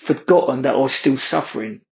forgotten that I was still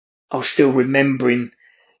suffering. I was still remembering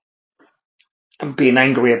and being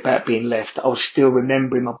angry about being left. I was still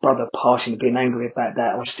remembering my brother passing and being angry about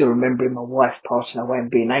that. I was still remembering my wife passing away and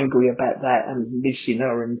being angry about that and missing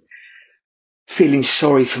her and feeling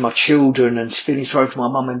sorry for my children and feeling sorry for my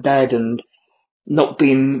mum and dad and not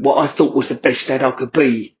being what I thought was the best dad I could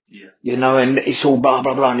be. Yeah. You know, and it's all blah,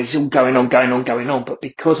 blah, blah, and it's all going on, going on, going on. But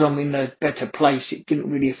because I'm in a better place, it didn't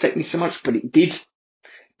really affect me so much, but it did.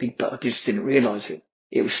 But I just didn't realise it.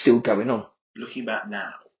 It was still going on. Looking back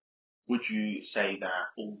now, would you say that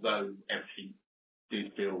although everything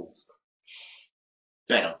did feel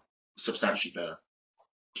better, substantially better,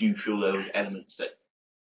 do you feel there was elements that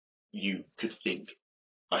you could think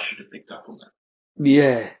I should have picked up on that?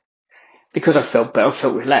 Yeah. Because I felt better, I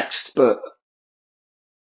felt relaxed, but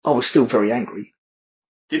I was still very angry.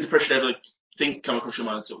 Did depression ever come across your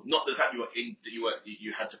mind at all? Not the fact you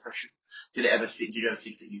had depression. Did you ever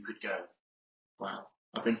think that you could go, wow,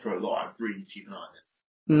 I've been through a lot, I really need to keep an eye on this?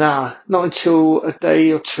 Nah, not until a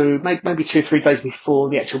day or two, maybe 2 or 3 days before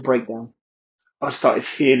the actual breakdown. I started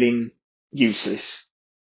feeling useless,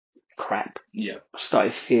 crap. Yeah. I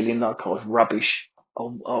started feeling like I was rubbish. I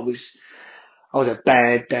was a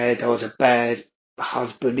bad dad. I was a bad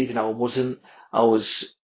husband, even though I wasn't. I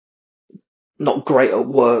was not great at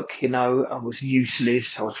work, you know. I was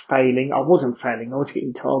useless. I was failing. I wasn't failing. I was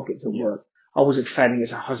hitting targets at work. I wasn't failing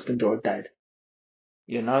as a husband or a dad,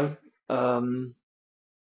 you know.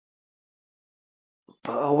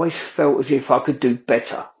 But I always felt as if I could do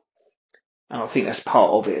better. And I think that's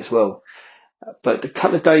part of it as well. But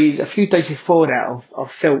a few days before that, I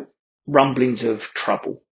felt rumblings of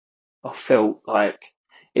trouble. I felt like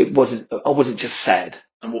I wasn't just sad.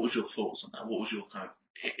 And what was your thoughts on that? What was your kind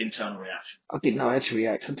of internal reaction? I didn't know how to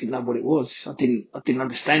react. I didn't know what it was. I didn't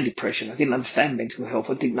understand depression. I didn't understand mental health.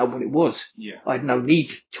 I didn't know what it was. Yeah. I had no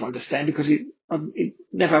need to understand because it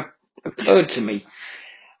never occurred to me.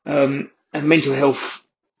 And mental health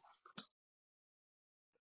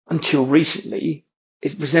until recently,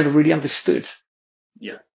 it was never really understood.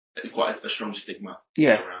 Yeah. Quite a strong stigma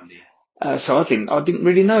Yeah. around the. So I didn't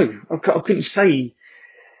really know. I couldn't say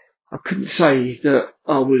that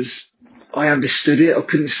I understood it. I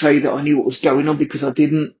couldn't say that I knew what was going on because I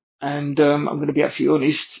didn't. And, I'm going to be absolutely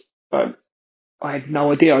honest, but I had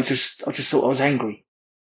no idea. I just thought I was angry.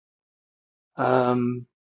 Um,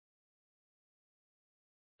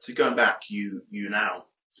 So going back, you now,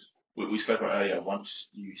 we spoke about earlier, once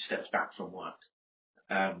you stepped back from work,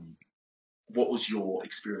 um, what was your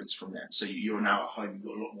experience from then? So you're now at home, you've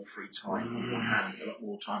got a lot more free time on your hands, a lot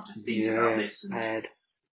more time to think about yeah, this bad.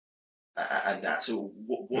 and that. So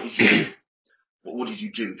what did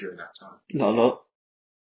you do during that time? Not a lot.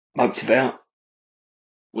 Moped about.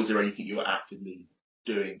 Was there anything you were actively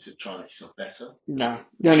doing to try and make yourself better? No.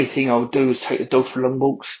 The only thing I would do was take the dog for long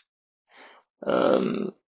walks.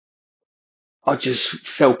 Um, I just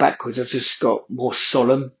fell backwards. I just got more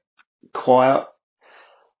solemn, quiet.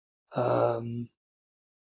 Um,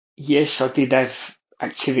 yes, I did have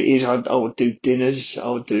activities. I would do dinners. I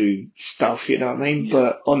would do stuff, you know what I mean? Yeah.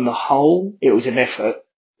 But on the whole, it was an effort.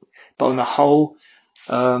 But on the whole,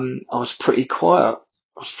 I was pretty quiet.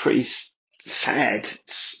 I was pretty sad.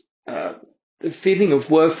 Uh, the feeling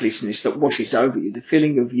of worthlessness that washes over you, the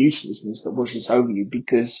feeling of uselessness that washes over you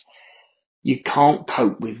because you can't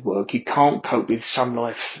cope with work. You can't cope with some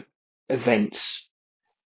life events.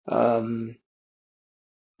 Um,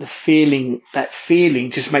 that feeling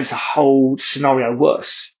just makes the whole scenario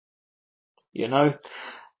worse, you know?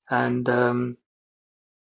 And, the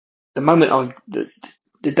moment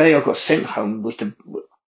the day I got sent home was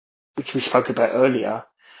which we spoke about earlier,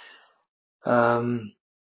 um,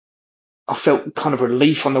 I felt kind of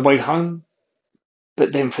relief on the way home,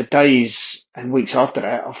 but then for days and weeks after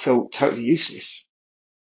that, I felt totally useless.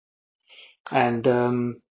 And,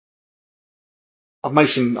 I made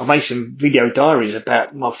some video diaries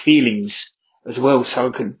about my feelings as well, so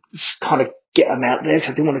I could kind of get them out there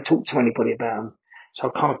because I didn't want to talk to anybody about them. So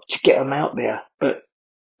I kind of get them out there, but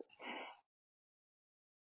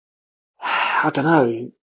I don't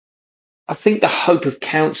know. I think the hope of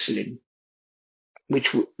counselling,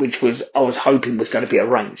 which was I was hoping was going to be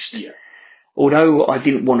arranged. Yeah. Although I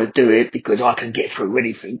didn't want to do it because I can get through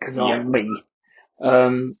anything because Yeah. I'm me.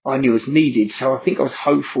 I knew was needed. So I think I was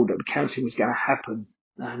hopeful that the counselling was going to happen.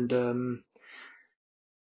 And,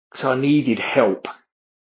 so I needed help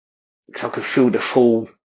because I could feel the fall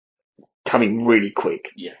coming really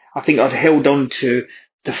quick. Yeah. I think I'd held on to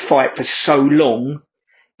the fight for so long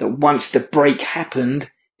that once the break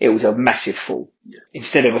happened, it was a massive fall. Yeah.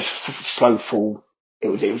 Instead of a slow fall, it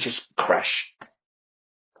was just crash.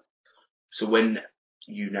 So when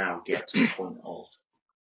you now get to the point of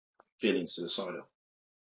feeling suicidal,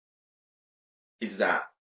 is that,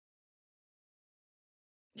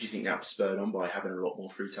 do you think that was spurred on by having a lot more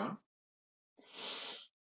free time?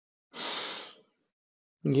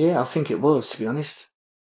 Yeah, I think it was, to be honest.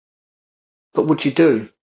 But what do you do?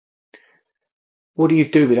 What do you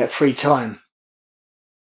do with that free time?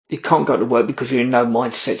 You can't go to work because you're in no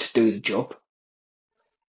mindset to do the job.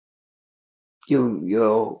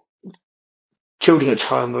 Your children at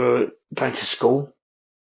home are going to school.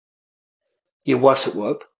 Your wife's at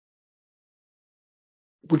work.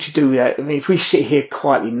 What do you do with that? I mean, if we sit here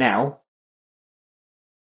quietly now,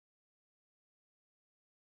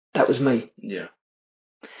 that was me Yeah.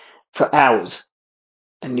 for hours.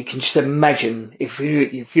 And you can just imagine, if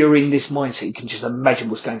you're in this mindset, you can just imagine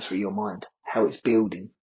what's going through your mind, how it's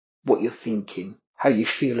building, what you're thinking, how you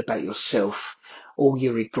feel about yourself, all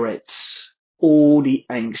your regrets, all the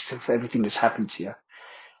angst of everything that's happened to you.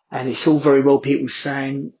 And it's all very well people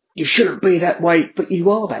saying, you shouldn't be that way, but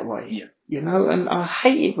you are that way. Yeah. You know, and I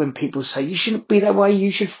hate it when people say, you shouldn't be that way,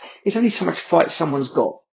 there's only so much fight someone's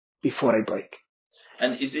got before they break.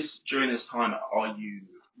 And is this, during this time, are you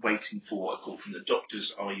waiting for a call from the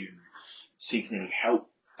doctors? Are you seeking any help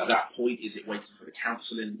at that point? Is it waiting for the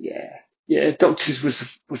counselling? Yeah. Doctors was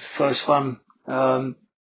the first one,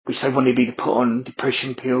 which they wanted me to put on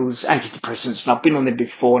depression pills, antidepressants. And I've been on them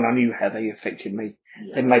before and I knew how they affected me.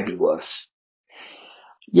 Yeah. They made me worse.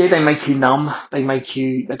 Yeah, they make you numb. They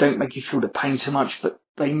don't make you feel the pain so much, but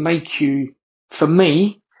they make you, for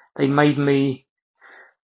me, they made me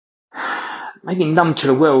numb to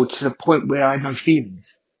the world to the point where I had no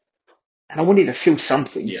feelings. And I wanted to feel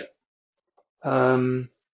something. Yeah. And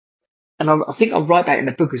I think I write that in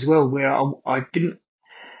the book as well, where I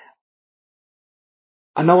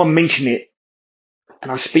know I mention it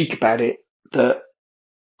and I speak about it, that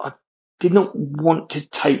I did not want to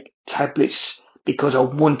take tablets because I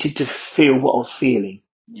wanted to feel what I was feeling.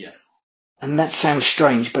 Yeah. And that sounds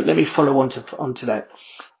strange, but let me follow onto that.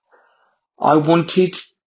 I wanted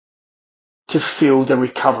to feel the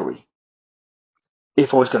recovery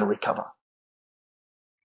if I was going to recover.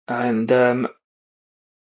 And, to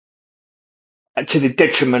the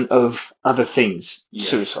detriment of other things, Yeah.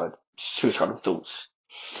 suicidal thoughts.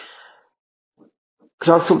 Because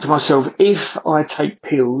I thought to myself, if I take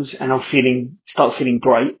pills and start feeling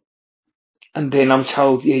great, and then I'm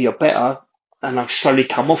told, yeah, you're better, and I slowly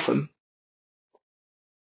come off them,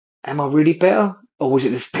 am I really better? Or was it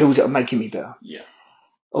the pills that are making me better? Yeah.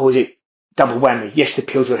 Or was it double whammy? Yes, the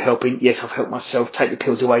pills were helping. Yes, I've helped myself. Take the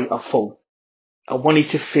pills away, I fall. I wanted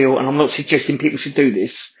to feel, and I'm not suggesting people should do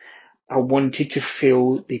this, I wanted to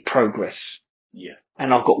feel the progress. Yeah.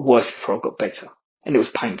 And I got worse before I got better. And it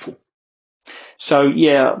was painful. So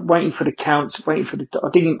yeah, waiting for the counts, I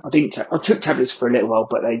took tablets for a little while,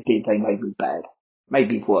 but they made me bad.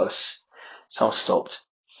 Made me worse. So I stopped.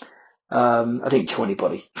 I didn't tell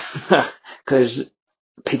anybody because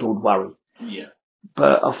people would worry. Yeah.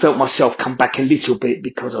 But I felt myself come back a little bit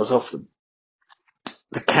because I was off them.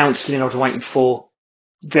 The counselling I was waiting for,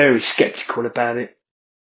 very sceptical about it,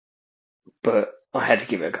 but I had to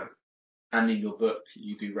give it a go. And in your book,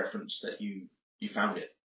 you do reference that you found it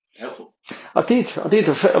helpful. I did. I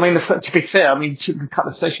mean, to be fair, it took a couple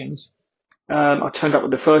of sessions. I turned up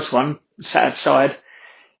with the first one, sat outside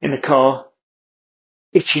in the car,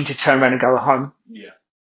 itching to turn around and go home. Yeah.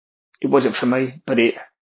 It wasn't for me, but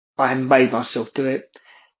I made myself do it.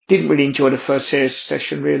 Didn't really enjoy the first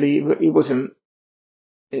session, really. It wasn't,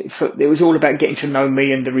 it was all about getting to know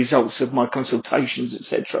me and the results of my consultations,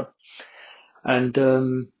 etc.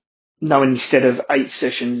 And, knowing instead of 8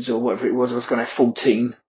 sessions or whatever it was, I was going to have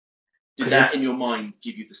 14. Did that in your mind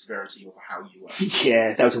give you the severity of how you were?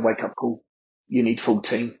 Yeah, that was a wake up call. You need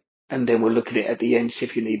 14. And then we'll look at it at the end, see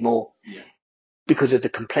if you need more. Yeah. Because of the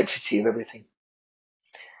complexity of everything.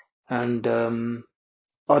 And,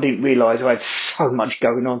 I didn't realise I had so much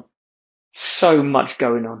going on. So much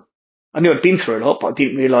going on. I knew I'd been through a lot, but I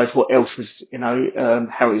didn't realise what else was,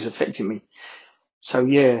 how it was affecting me. So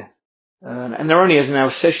yeah. And they're only an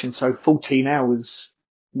hour session, so 14 hours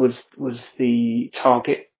was the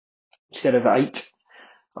target instead of 8.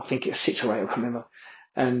 I think it was 6 or 8, I can't remember.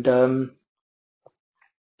 And,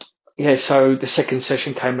 yeah, so the second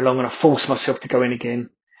session came along and I forced myself to go in again.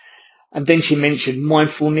 And then she mentioned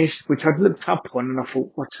mindfulness, which I'd looked up on, and I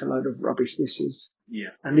thought, what a load of rubbish this is. Yeah.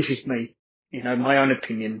 And this is me, my own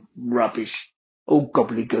opinion, rubbish, all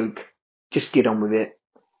gobbledygook. Just get on with it.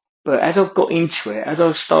 But as I got into it, as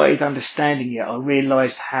I started understanding it, I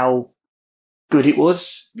realised how good it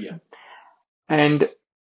was. Yeah. And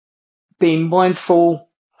being mindful,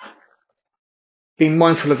 being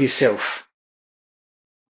mindful of yourself,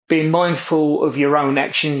 being mindful of your own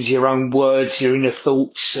actions, your own words, your inner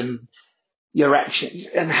thoughts, and your actions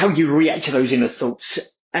and how you react to those inner thoughts.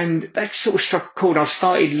 And that sort of struck a chord. I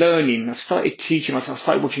started learning, I started teaching myself, I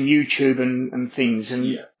started watching YouTube and things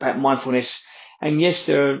and about mindfulness. And yes,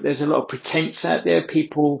 there's a lot of pretense out there,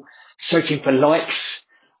 people searching for likes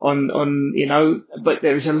but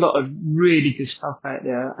there's a lot of really good stuff out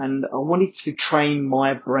there. And I wanted to train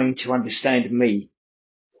my brain to understand me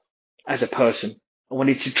as a person. I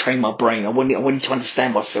wanted to train my brain. I wanted to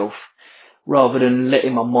understand myself rather than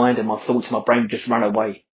letting my mind and my thoughts and my brain just run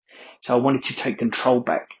away. So I wanted to take control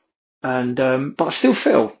back. And, but I still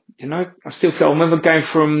feel, I remember going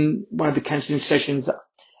from one of the counselling sessions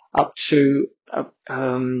up to,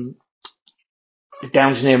 the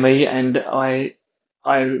downs near me, and I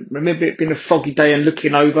remember it being a foggy day and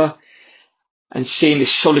looking over and seeing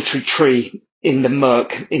this solitary tree in the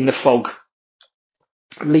murk, in the fog,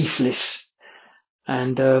 leafless.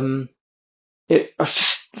 And, I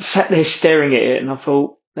just sat there staring at it and I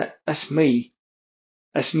thought, that's me.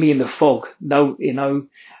 That's me in the fog. No, and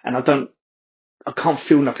I can't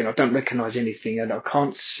feel nothing. I don't recognize anything and I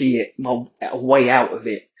can't see it, my way out of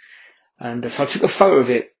it. And so I took a photo of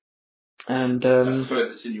it and, That's the photo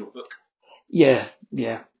that's in your book. yeah,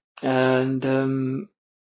 yeah. And,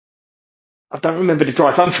 I don't remember the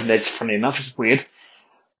drive home from there, funny enough. It's weird.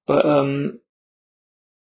 But,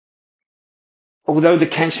 although the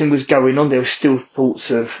counselling was going on, there were still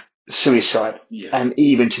thoughts of suicide and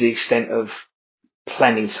even to the extent of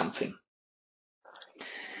planning something.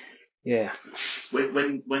 Yeah.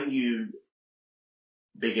 When you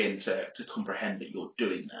begin to comprehend that you're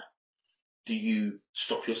doing that, do you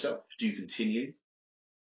stop yourself? Do you continue?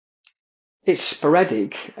 It's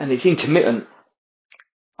sporadic and it's intermittent.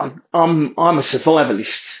 I'm a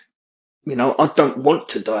survivalist. I don't want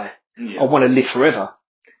to die. I want to live forever.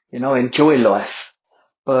 Enjoy life.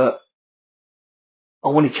 But I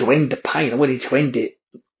wanted to end the pain. I wanted to end it.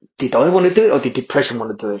 Did I want to do it or did depression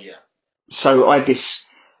want to do it? Yeah. So I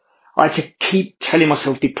had to keep telling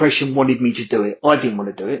myself depression wanted me to do it. I didn't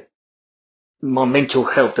want to do it. My mental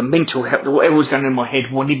health, whatever was going on in my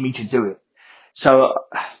head wanted me to do it. So,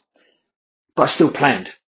 but I still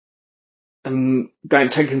planned. And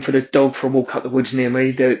taking for the dog for a walk up the woods near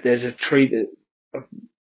me, there's a tree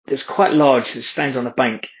that's quite large that stands on a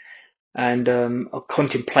bank. And, I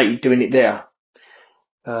contemplated doing it there,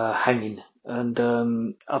 hanging. And,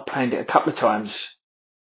 I planned it a couple of times,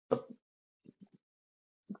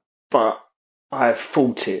 but I have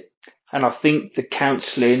fought it. And I think the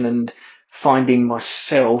counselling and finding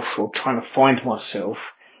myself or trying to find myself,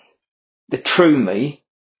 the true me,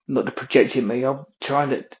 not the projected me, was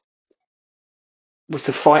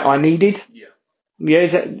the fight I needed. Yeah. Yeah,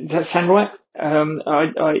 does that sound right?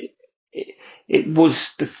 It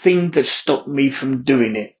was the thing that stopped me from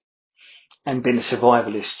doing it and being a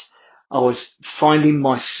survivalist. I was finding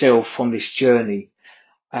myself on this journey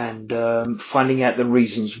and, finding out the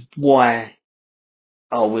reasons why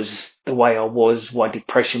I was the way I was, why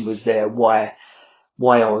depression was there, why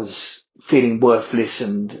I was feeling worthless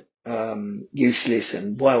and, useless,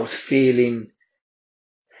 and why I was feeling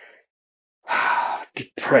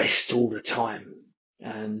depressed all the time.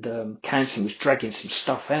 And, counselling was dragging some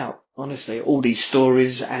stuff out, honestly, all these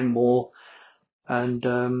stories and more.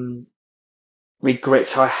 And,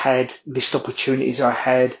 regrets I had, missed opportunities I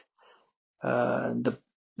had, the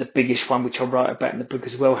biggest one, which I write about in the book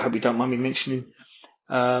as well. I hope you don't mind me mentioning,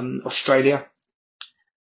 Australia.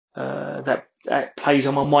 That plays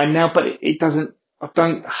on my mind now, but it doesn't. I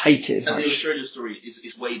don't hate it as And the much. Australia story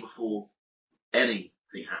is way before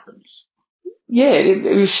anything happens. Yeah,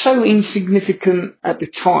 it was so insignificant at the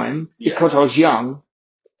time because I was young.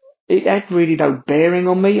 It had really no bearing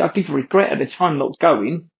on me. I did regret at the time not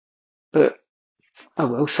going, but oh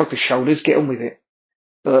well, shrug the shoulders, get on with it.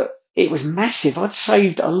 But it was massive. I'd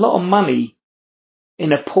saved a lot of money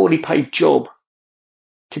in a poorly paid job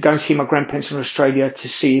to go and see my grandparents in Australia to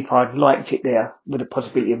see if I'd liked it there with the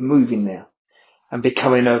possibility of moving there and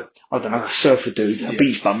becoming a surfer dude, a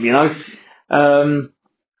beach bum,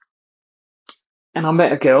 and I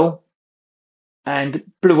met a girl and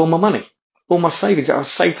blew all my money, all my savings that I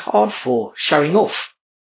saved hard for showing off.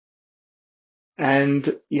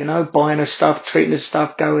 and, you know, buying her stuff, treating her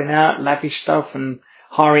stuff, going out, lavish stuff and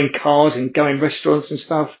hiring cars and going restaurants and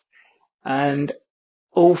stuff. And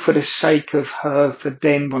all for the sake of her, for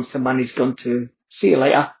then, once the money's gone, to see you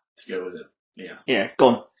later. To go with it. Yeah. Yeah,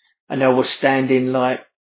 gone. And I was standing like,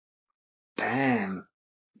 damn.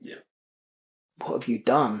 Yeah. What have you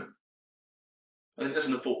done? I think that's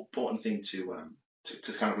an important thing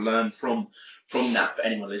to kind of learn from that for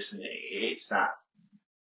anyone listening. It's that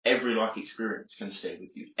every life experience can stay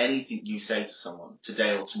with you. Anything you say to someone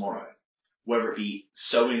today or tomorrow, whether it be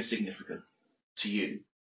so insignificant to you,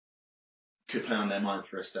 could play on their mind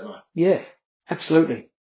for the rest of their life. Yeah, absolutely.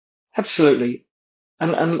 Absolutely.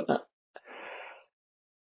 And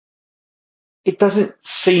it doesn't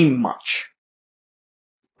seem much,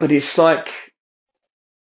 but it's like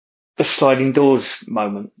the sliding doors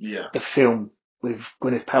moment, Yeah. the film with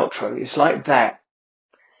Gwyneth Paltrow. It's like that,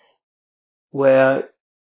 where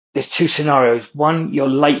there's two scenarios. One, you're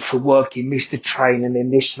late for work, you miss the train, and then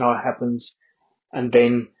this scenario happens. And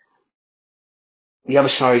then the other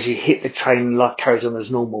scenario is you hit the train and life carries on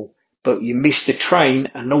as normal. But you miss the train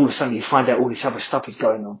and all of a sudden you find out all this other stuff is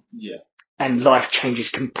going on. Yeah. And life changes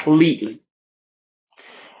completely.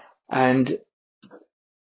 And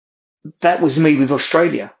that was me with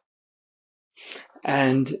Australia.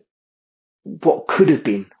 And what could have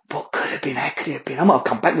been, how could it have been? I might have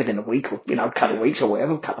come back within a week or, a couple of weeks or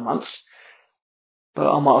whatever, a couple of months.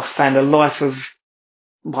 But I might have found a life of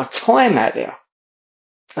my time out there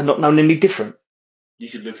and not known any different. You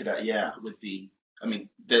could look at that,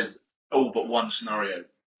 there's all but one scenario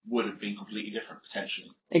would have been completely different potentially.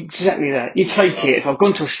 Exactly that. You take it, if I'd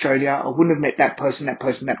gone to Australia, I wouldn't have met that person,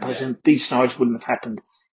 Yeah. these scenarios wouldn't have happened.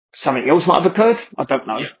 Something else might have occurred, I don't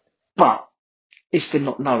know. Yeah. But it's the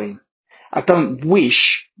not knowing. I don't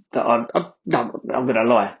wish that no, I'm going to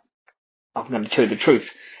lie. I'm going to tell you the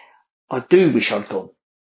truth. I do wish I'd gone.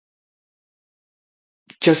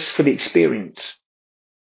 Just for the experience.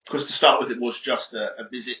 Because to start with, it was just a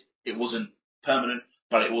visit. It wasn't permanent,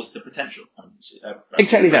 but it was the potential permanency.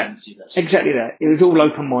 Exactly that. Exactly that. It was all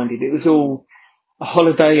open-minded. It was all a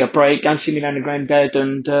holiday, a break, go and see my nan and granddad,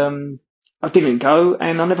 and I didn't go,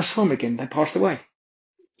 and I never saw them again. They passed away.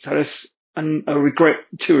 So that's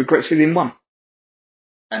two regrets within one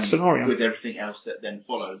And scenario. with everything else that then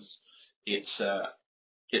follows, it's a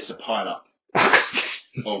pile up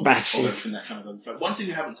of everything that kind of unfolds. One thing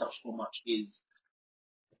we haven't touched on much is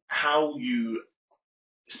how you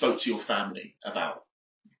spoke to your family about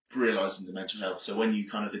realizing the mental health. So when you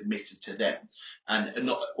kind of admitted to them, and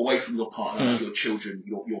not away from your partner, your children,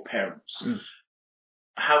 your parents.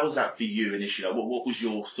 How was that for you initially? Like, what was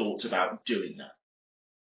your thoughts about doing that?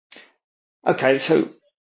 Okay, so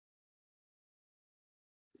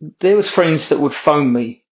there was friends that would phone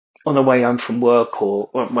me on the way home from work or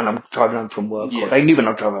when I'm driving home from work, or they knew when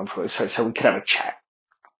I'm driving home from work, so we could have a chat.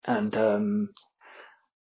 And on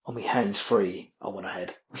my hands free, I went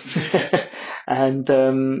ahead. And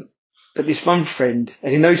but this one friend,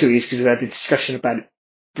 and he knows who he is because we had a discussion about it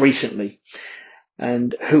recently,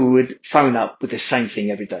 and who would phone up with the same thing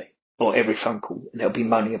every day or every phone call, and they'll be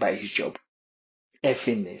moaning about his job. F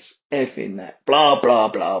in this, F in that, blah, blah,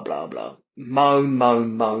 blah, blah, blah. Moan,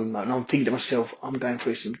 moan, moan, moan. And I'm thinking to myself, I'm going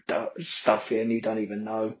through some stuff here and you don't even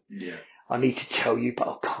know. Yeah. I need to tell you, but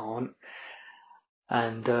I can't.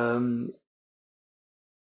 And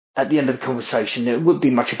at the end of the conversation, it wouldn't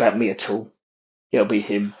be much about me at all. It'll be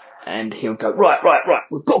him. And he'll go, right.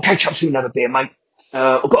 We've got to catch up soon, another beer, mate.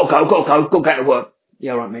 I've got to go to work.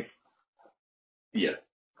 Yeah, all right, mate. Yeah.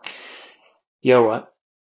 Yeah, all right.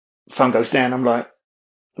 Phone goes down. I'm like,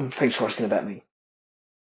 thanks for asking about me.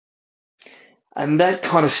 And that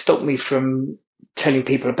kind of stopped me from telling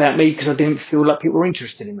people about me because I didn't feel like people were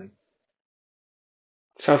interested in me.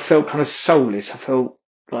 So I felt kind of soulless. I felt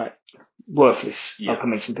like worthless, like I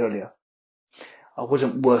mentioned earlier. I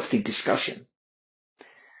wasn't worth the discussion.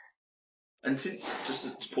 And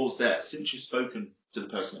just to pause there, since you've spoken to the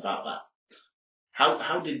person about that,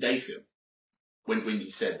 how did they feel when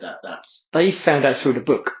you said that? They found out through the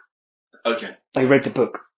book. Okay. They read the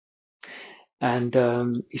book.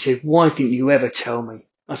 And he said, why didn't you ever tell me?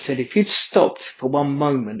 I said, if you'd stopped for one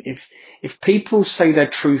moment, if people say they're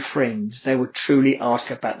true friends, they would truly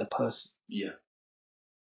ask about the person. Yeah.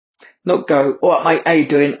 Not go, all right, mate, how you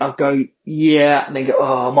doing? I'll go, yeah. And then go,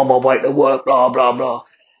 oh, I'm on my way to work, blah, blah, blah.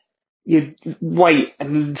 You wait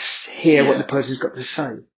and hear what the person's got to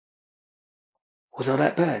say. Was I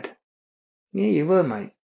that bad? Yeah, you were,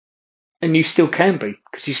 mate. And you still can be,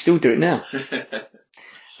 because you still do it now.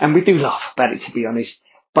 And we do laugh about it, to be honest.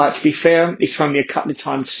 But to be fair, he's phoned me a couple of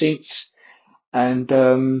times since, and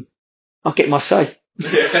I'll get my say.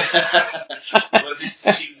 Well, this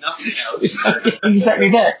achieved nothing else.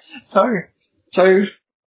 Exactly that. So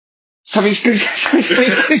something's good, something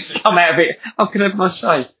good's come out of it. How can I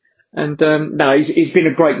say? And no, he's been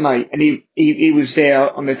a great mate, and he was there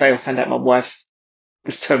on the day I found out my wife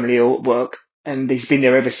was terminally ill at work, and he's been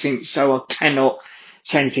there ever since. So I cannot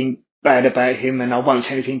say anything bad about him, and I won't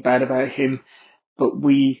say anything bad about him. But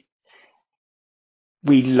we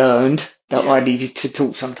learned that I needed to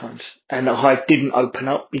talk sometimes, and that I didn't open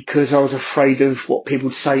up because I was afraid of what people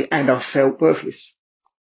would say, and I felt worthless.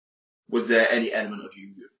 Was there any element of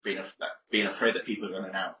you being afraid that people are going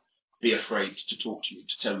to now be afraid to talk to you,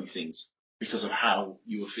 to tell you things because of how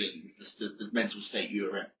you were feeling, the mental state you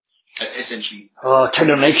were in? Essentially,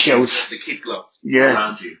 Treading on eggshells. The kid gloves Yeah.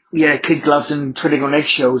 around you. Yeah, kid gloves and treading on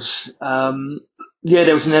eggshells. Yeah,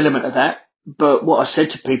 there was an element of that. But what I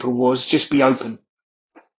said to people was just be open.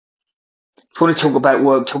 If you want to talk about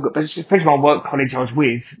work, talk about, especially my work colleagues I was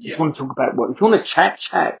with. If you want to talk about work, if you want to chat,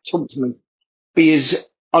 talk to me. Be as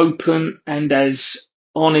open and as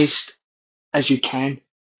honest as you can.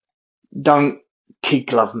 Don't kid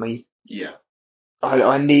glove me. Yeah.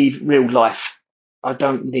 I need real life. I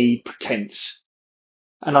don't need pretense.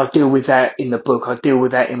 And I deal with that in the book. I deal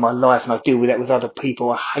with that in my life, and I deal with that with other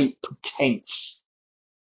people. I hate pretense,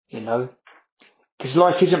 you know, because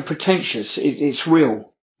life isn't pretentious. It's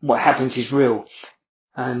real. What happens is real.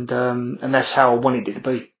 And that's how I wanted it to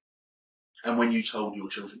be. And when you told your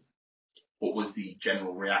children, what was the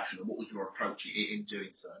general reaction, and what was your approach in doing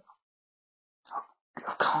so?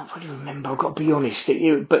 I can't really remember. I've got to be honest.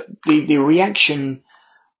 But the reaction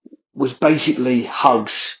was basically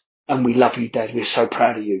hugs and we love you, Dad. We're so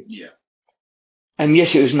proud of you. Yeah. And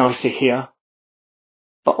yes, it was nice to hear,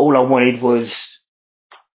 but all I wanted was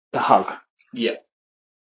the hug. Yeah.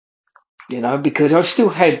 You know, because I still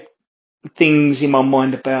had things in my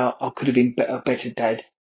mind about I could have been a better dad,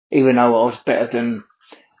 even though I was better than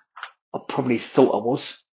I probably thought I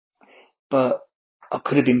was. But I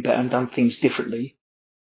could have been better and done things differently.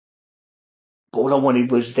 But all I wanted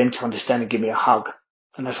was them to understand and give me a hug.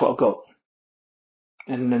 And that's what I got.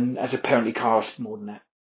 And then as a parent, you can't ask for more than that.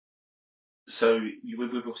 So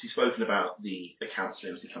we've obviously spoken about the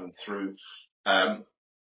counselling obviously coming through.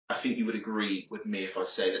 I think you would agree with me if I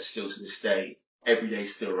say that still to this day, every day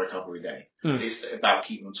is still a recovery day. It's about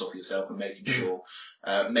keeping on top of yourself and making sure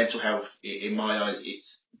mental health, in my eyes,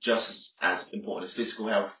 it's just as important as physical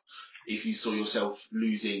health. If you saw yourself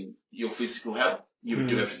losing your physical health, you would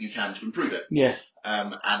do everything you can to improve it. Yeah.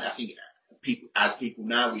 And I think people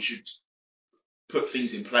now, we should put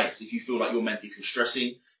things in place. If you feel like you're mentally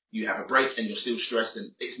stressing, you have a break and you're still stressed,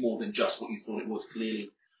 and it's more than just what you thought it was, clearly.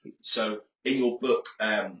 So in your book,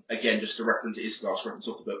 again, just to reference, it is the last reference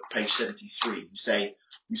of the book, page 73, you say,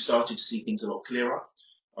 you started to see things a lot clearer.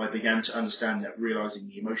 I began to understand that realizing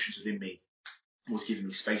the emotions within me was giving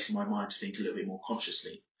me space in my mind to think a little bit more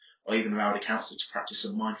consciously. I even allowed a counsellor to practice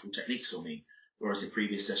some mindful techniques on me, whereas in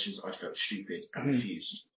previous sessions I felt stupid and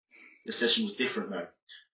refused. The session was different though.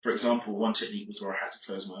 For example, one technique was where I had to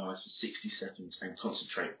close my eyes for 60 seconds and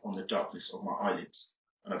concentrate on the darkness of my eyelids,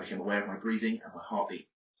 and I became aware of my breathing and my heartbeat.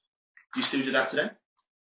 Do you still do that today?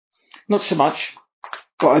 Not so much,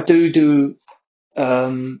 but I do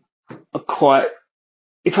a quite.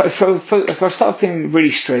 If I start feeling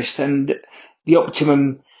really stressed, and the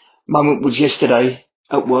optimum moment was yesterday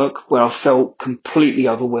at work where I felt completely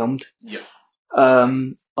overwhelmed. Yeah.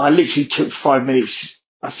 I literally took 5 minutes.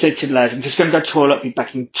 I said to the lads, I'm just going to go to the toilet, be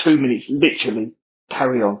back in 2 minutes, literally,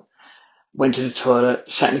 carry on. Went to the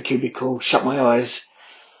toilet, sat in the cubicle, shut my eyes,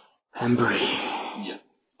 and breathe. Yeah.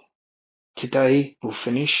 Today we'll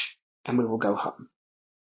finish and we will go home.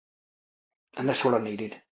 And that's all I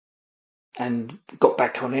needed. And got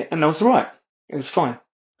back on it, and I was right. It was fine.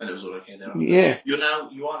 And it was all okay now. Yeah. You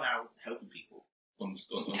are now helping people on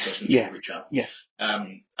social media, reach out. Yeah.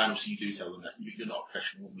 And obviously you do tell them that you're not a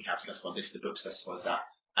professional, and we have specified this, the book specifies that,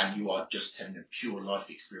 and you are just telling them pure life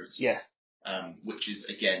experiences. Yeah. Which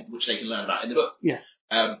they can learn about in the book. Yeah.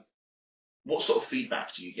 What sort of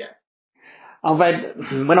feedback do you get? I've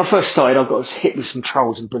had, when I first started, I got hit with some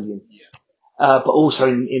trolls and bullying. Yeah. But also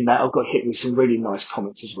in that, I got hit with some really nice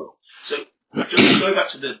comments as well. So, just go back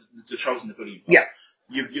to the trolls and the bullying part. Yeah.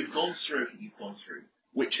 You've gone through everything you've gone through,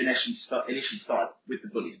 which initially started with the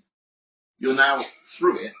bullying. You're now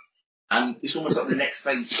through it, and it's almost like the next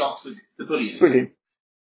phase starts with the bullying. Brilliant.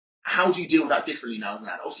 How do you deal with that differently now as an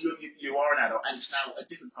adult? Obviously, you are an adult, and it's now a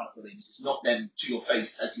different kind of bullying. It's not them to your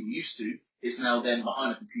face as you used to. It's now them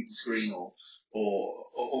behind a computer screen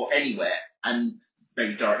or anywhere, and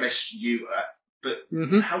maybe direct message you. But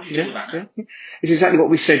how do you deal with that now? Yeah. It's exactly what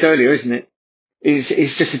we said earlier, isn't it?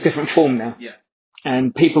 It's just a different form now. Yeah.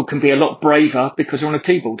 And people can be a lot braver because they're on a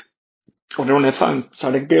keyboard or they're on their phone.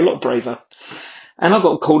 So they can be a lot braver. And I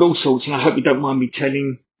got called all sorts, and I hope you don't mind me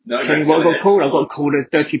telling what I got called. I got called a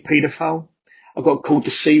dirty paedophile. I got called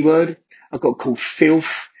the C word. I got called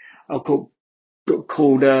filth. I got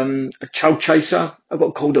called a child chaser. I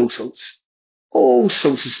got called all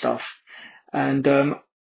sorts of stuff. And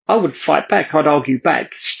I would fight back. I'd argue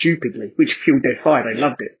back stupidly, which fueled their fire. They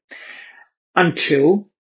loved it. Until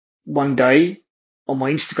one day on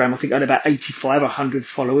my Instagram, I think I had about 85, 100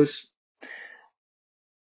 followers.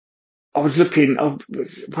 I was looking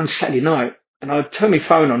one Saturday night, and I turned my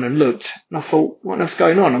phone on and looked, and I thought, what on earth's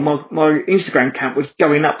going on? And my Instagram account was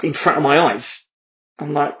going up in front of my eyes.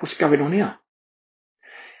 I'm like, what's going on here?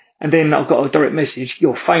 And then I got a direct message,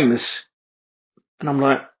 you're famous. And I'm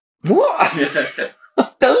like, what?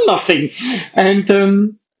 I've done nothing.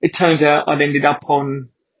 And it turns out I'd ended up on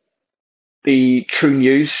the True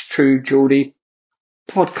News, True Geordie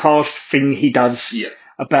podcast thing he does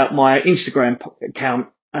about my Instagram account.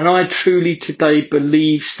 And I truly today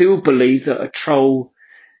still believe that a troll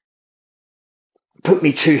put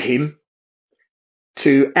me to him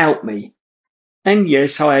to out me. And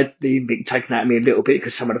yes, I had the mick taken out of me a little bit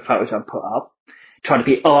because some of the photos I put up, trying to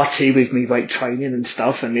be arty with me weight training and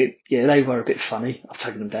stuff. And they were a bit funny. I've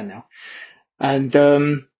taken them down now. And,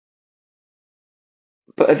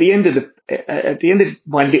 but at the end of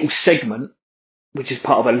my little segment, which is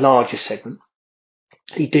part of a larger segment,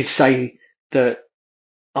 he did say that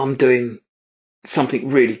I'm doing something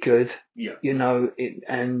really good,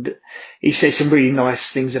 and he said some really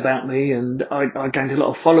nice things about me, and I gained a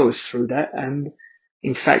lot of followers through that. And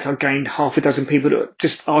in fact, I gained half a dozen people that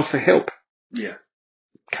just asked for help. Yeah.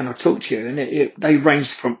 Can I talk to you? And they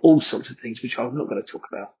ranged from all sorts of things, which I'm not going to talk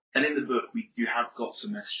about. And in the book, you have got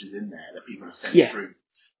some messages in there that people have sent through.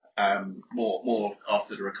 More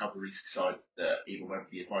after the recovery side, that even whether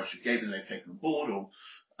the advice you gave them they've taken on board,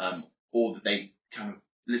 or that they kind of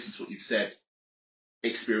listen to what you've said,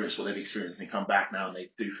 experience what they've experienced, and they come back now and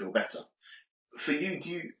they do feel better. For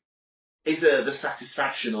you, is the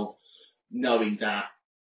satisfaction of knowing that,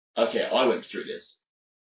 okay, I went through this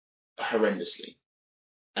horrendously,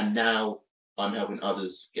 and now I'm helping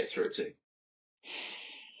others get through it too?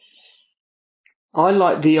 I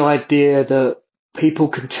like the idea that people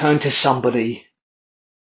can turn to somebody,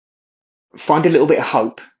 find a little bit of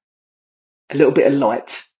hope, a little bit of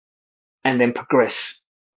light, and then progress.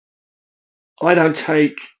 I don't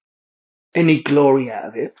take any glory out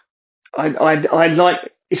of it. I like,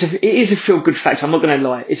 it is a feel good factor. I'm not going to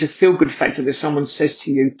lie. It's a feel good factor that someone says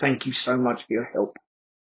to you, thank you so much for your help.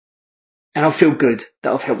 And I feel good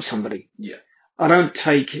that I've helped somebody. Yeah. I don't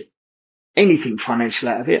take anything financial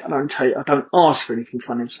out of it. I don't ask for anything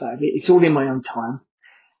financial out of it. It's all in my own time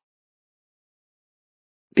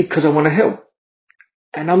because I want to help.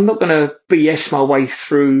 And I'm not going to BS my way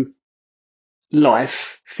through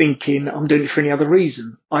life thinking I'm doing it for any other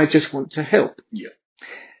reason. I just want to help. Yeah.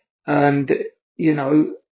 And,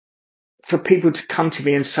 for people to come to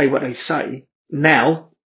me and say what they say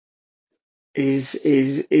now is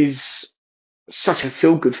such a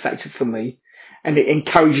feel good factor for me. And it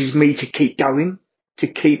encourages me to keep going, to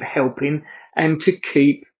keep helping, and to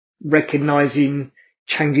keep recognizing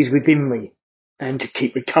changes within me and to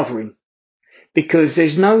keep recovering. Because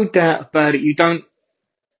there's no doubt about it,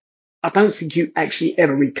 I don't think you actually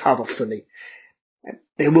ever recover fully.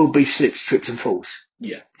 There will be slips, trips and falls.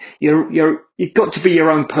 Yeah. You've got to be your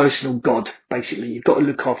own personal God, basically. You've got to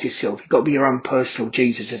look after yourself. You've got to be your own personal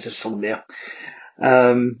Jesus, as a song there.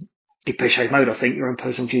 Depeche Mode, I think, your own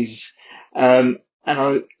personal Jesus.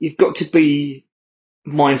 You've got to be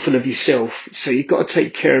mindful of yourself. So you've got to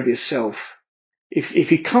take care of yourself.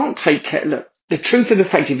 If you can't take care, look, the truth of the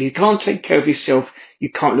fact, if you can't take care of yourself,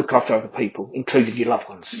 you can't look after other people, including your loved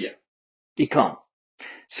ones. Yeah. You can't.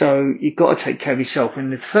 So you've got to take care of yourself.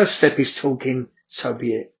 And the first step is talking, so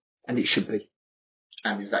be it. And it should be.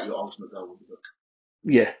 And is that your ultimate goal with the book?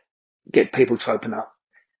 Yeah. Get people to open up.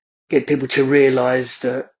 Get people to realise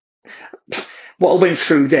that what I went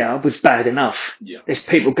through there was bad enough. Yeah. There's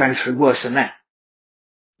people going through worse than that.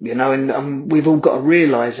 And we've all got to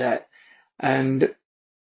realise that. And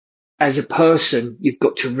as a person, you've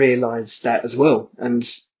got to realise that as well.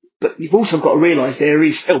 But you've also got to realise there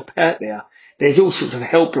is help out there. There's all sorts of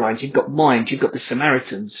helplines. You've got Mind, you've got the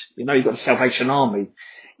Samaritans, you've got the Salvation Army,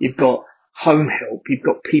 you've got home help, you've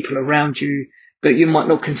got people around you that you might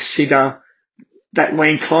not consider that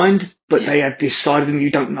way inclined, but they have this side of them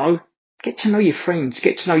you don't know. Get to know your friends,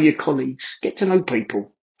 get to know your colleagues, get to know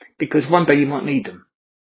people, because one day you might need them.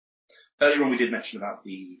 Earlier on, we did mention about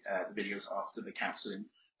the videos after the counselling.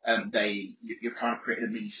 you've kind of created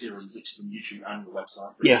a mini series which is on YouTube and your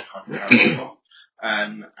website. Yeah.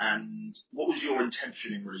 And what was your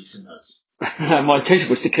intention in releasing those? My intention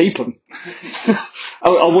was to keep them.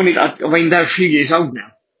 I mean, they're a few years old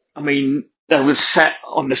now. I mean, they were sat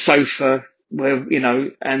on the sofa where,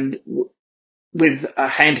 and with a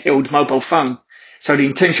handheld mobile phone. So the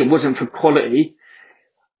intention wasn't for quality,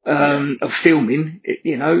 of filming.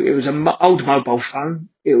 It was an old mobile phone.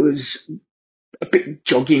 It was a bit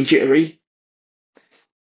joggy and jittery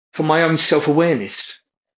for my own self-awareness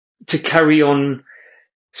to carry on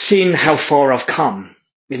seeing how far I've come.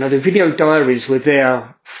 The video diaries were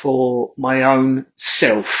there for my own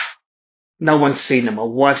self. No one's seen them. My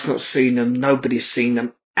wife's not seen them. Nobody's seen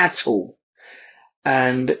them at all.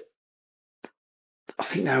 And I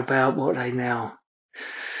think they're about, what are they now?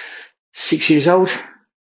 6 years old?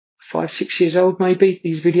 5, 6 years old, maybe,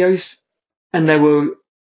 these videos. And they were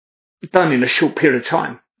done in a short period of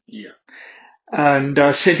time. Yeah. And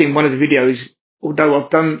I said in one of the videos, although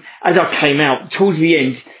as I came out, towards the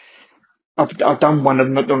end, I've done one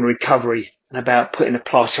on recovery and about putting a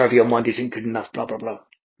plaster over your mind isn't good enough, blah, blah, blah.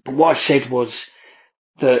 But what I said was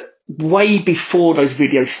that way before those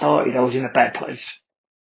videos started, I was in a bad place.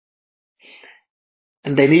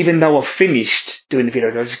 And then even though I finished doing the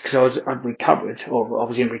videos because I'd recovered or I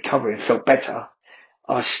was in recovery and felt better,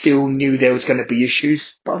 I still knew there was going to be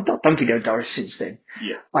issues. But I've not done video diaries since then.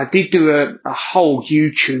 Yeah. I did do a whole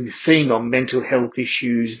YouTube thing on mental health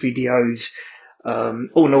issues, videos,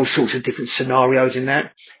 all sorts of different scenarios in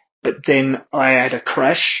that. But then I had a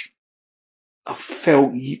crash. I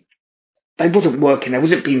felt they wasn't working. They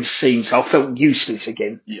wasn't being seen. So I felt useless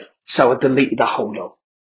again. Yeah. So I deleted the whole lot.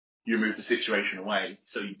 You removed the situation away,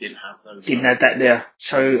 so you didn't have those. Didn't have that there.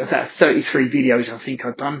 So about 33 videos I think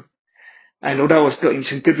I've done. And although I was getting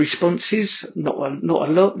some good responses, not a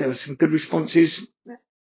lot, there was some good responses.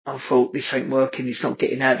 I thought this ain't working. It's not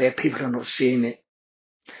getting out there. People are not seeing it.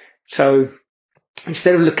 So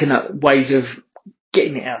instead of looking at ways of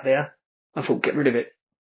getting it out there, I thought get rid of it.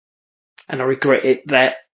 And I regret it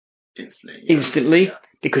that instantly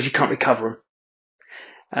because you can't recover them.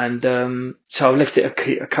 And so I left it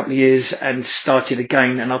a couple of years and started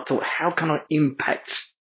again. And I thought, how can I impact?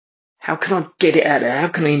 How can I get it out there? How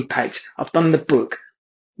can I impact? I've done the book.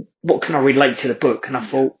 What can I relate to the book? And I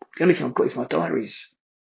thought, the only thing I've got is my diaries.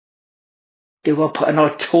 And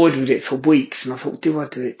I toyed with it for weeks and I thought, do I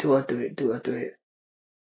do it? Do I do it? Do I do it?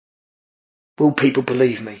 Will people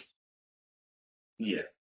believe me? Yeah.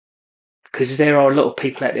 Because there are a lot of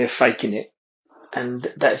people out there faking it.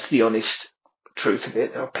 And that's the honest truth of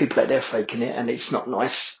it. There are people out there faking it and it's not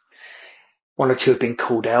nice. One or two have been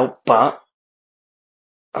called out, but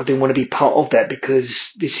I didn't want to be part of that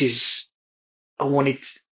because I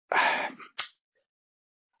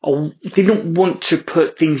didn't want to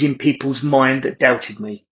put things in people's mind that doubted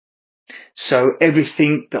me. So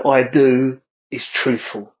everything that I do is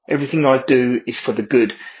truthful. Everything I do is for the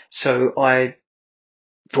good. So I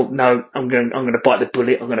thought, no, I'm going to bite the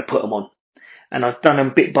bullet. I'm going to put them on. And I've done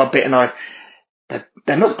them bit by bit and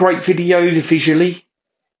they're not great videos visually.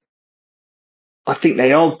 I think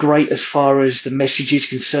they are great as far as the message is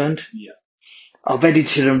concerned. Yeah. I've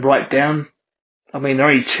edited them right down. I mean, they're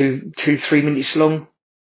only 3 minutes long.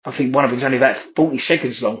 I think one of them's only about 40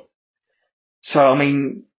 seconds long. So, I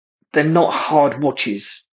mean, they're not hard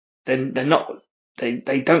watches. They're not,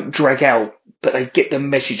 they don't drag out, but they get the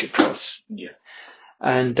message across. Yeah.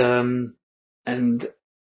 And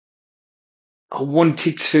I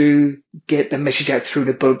wanted to get the message out through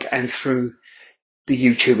the book and through the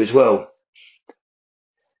YouTube as well.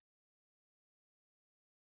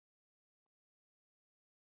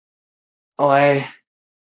 I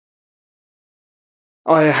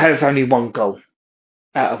have only one goal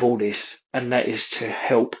out of all this, and that is to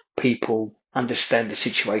help people understand the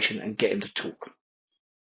situation and get them to talk.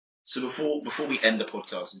 So before we end the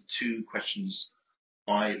podcast, there's two questions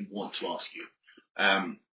I want to ask you.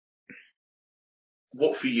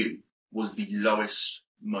 What for you was the lowest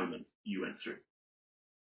moment you went through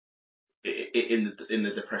in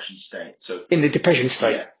the depression state? So In the depression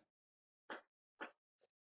state, yeah.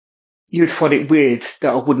 you'd find it weird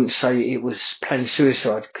that I wouldn't say it was plain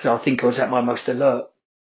suicide because I think I was at my most alert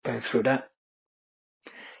going through that.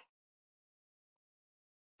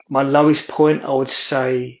 My lowest point, I would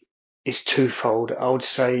say, is twofold. I would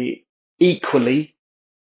say equally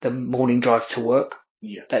the morning drive to work.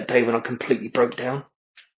 Yeah. That day when I completely broke down.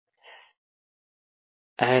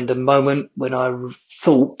 And the moment when I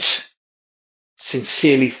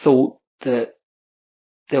sincerely thought that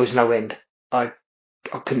there was no end. I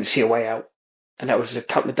couldn't see a way out. And that was a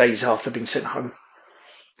couple of days after being sent home.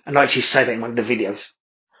 And I actually say that in one of the videos.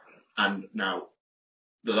 And now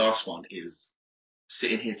the last one is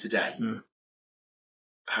sitting here today.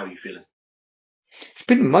 How are you feeling? It's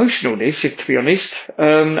been emotional, this, to be honest.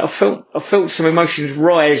 I felt some emotions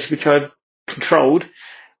rise, which I controlled,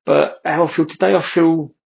 but how I feel today, I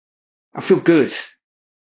feel good.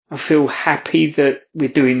 I feel happy that we're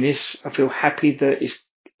doing this. I feel happy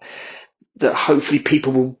that hopefully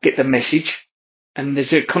people will get the message. And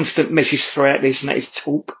there's a constant message throughout this, and that is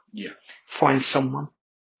talk. Yeah. Find someone.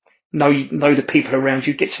 Know the people around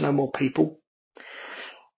you. Get to know more people.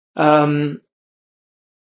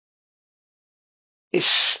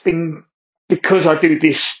 It's been, because I do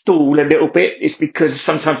this stall a little bit, it's because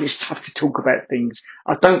sometimes it's tough to talk about things.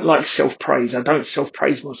 I don't like self-praise. I don't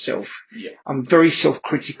self-praise myself. Yeah. I'm very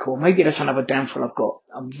self-critical. Maybe that's another downfall I've got.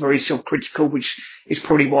 I'm very self-critical, which is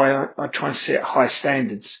probably why I try and set high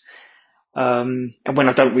standards. And when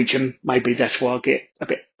I don't reach them, maybe that's why I get a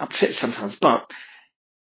bit upset sometimes. But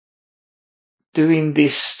doing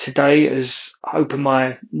this today has opened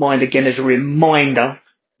my mind again as a reminder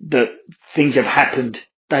that things have happened.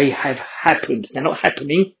 They have happened. They're not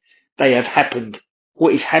happening. They have happened.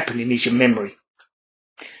 What is happening is your memory.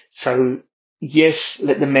 So yes,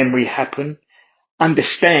 let the memory happen.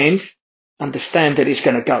 Understand that it's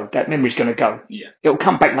going to go. That memory's going to go. Yeah. It'll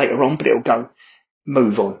come back later on, but it'll go.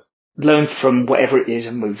 Move on. Learn from whatever it is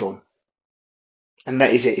and move on. And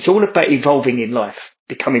that is it. It's all about evolving in life,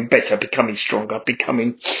 becoming better, becoming stronger,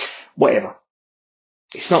 becoming whatever.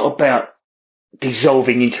 It's not about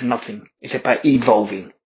dissolving into nothing. It's about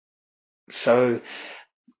evolving. So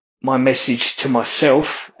my message to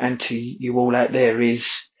myself and to you all out there is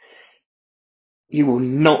you will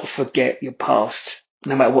not forget your past,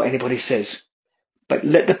 no matter what anybody says. But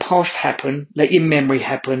let the past happen. Let your memory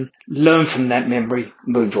happen. Learn from that memory.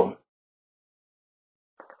 Move on.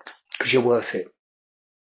 Because you're worth it.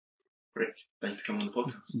 Rick, thank you for coming on the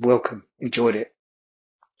podcast. Welcome. Enjoyed it.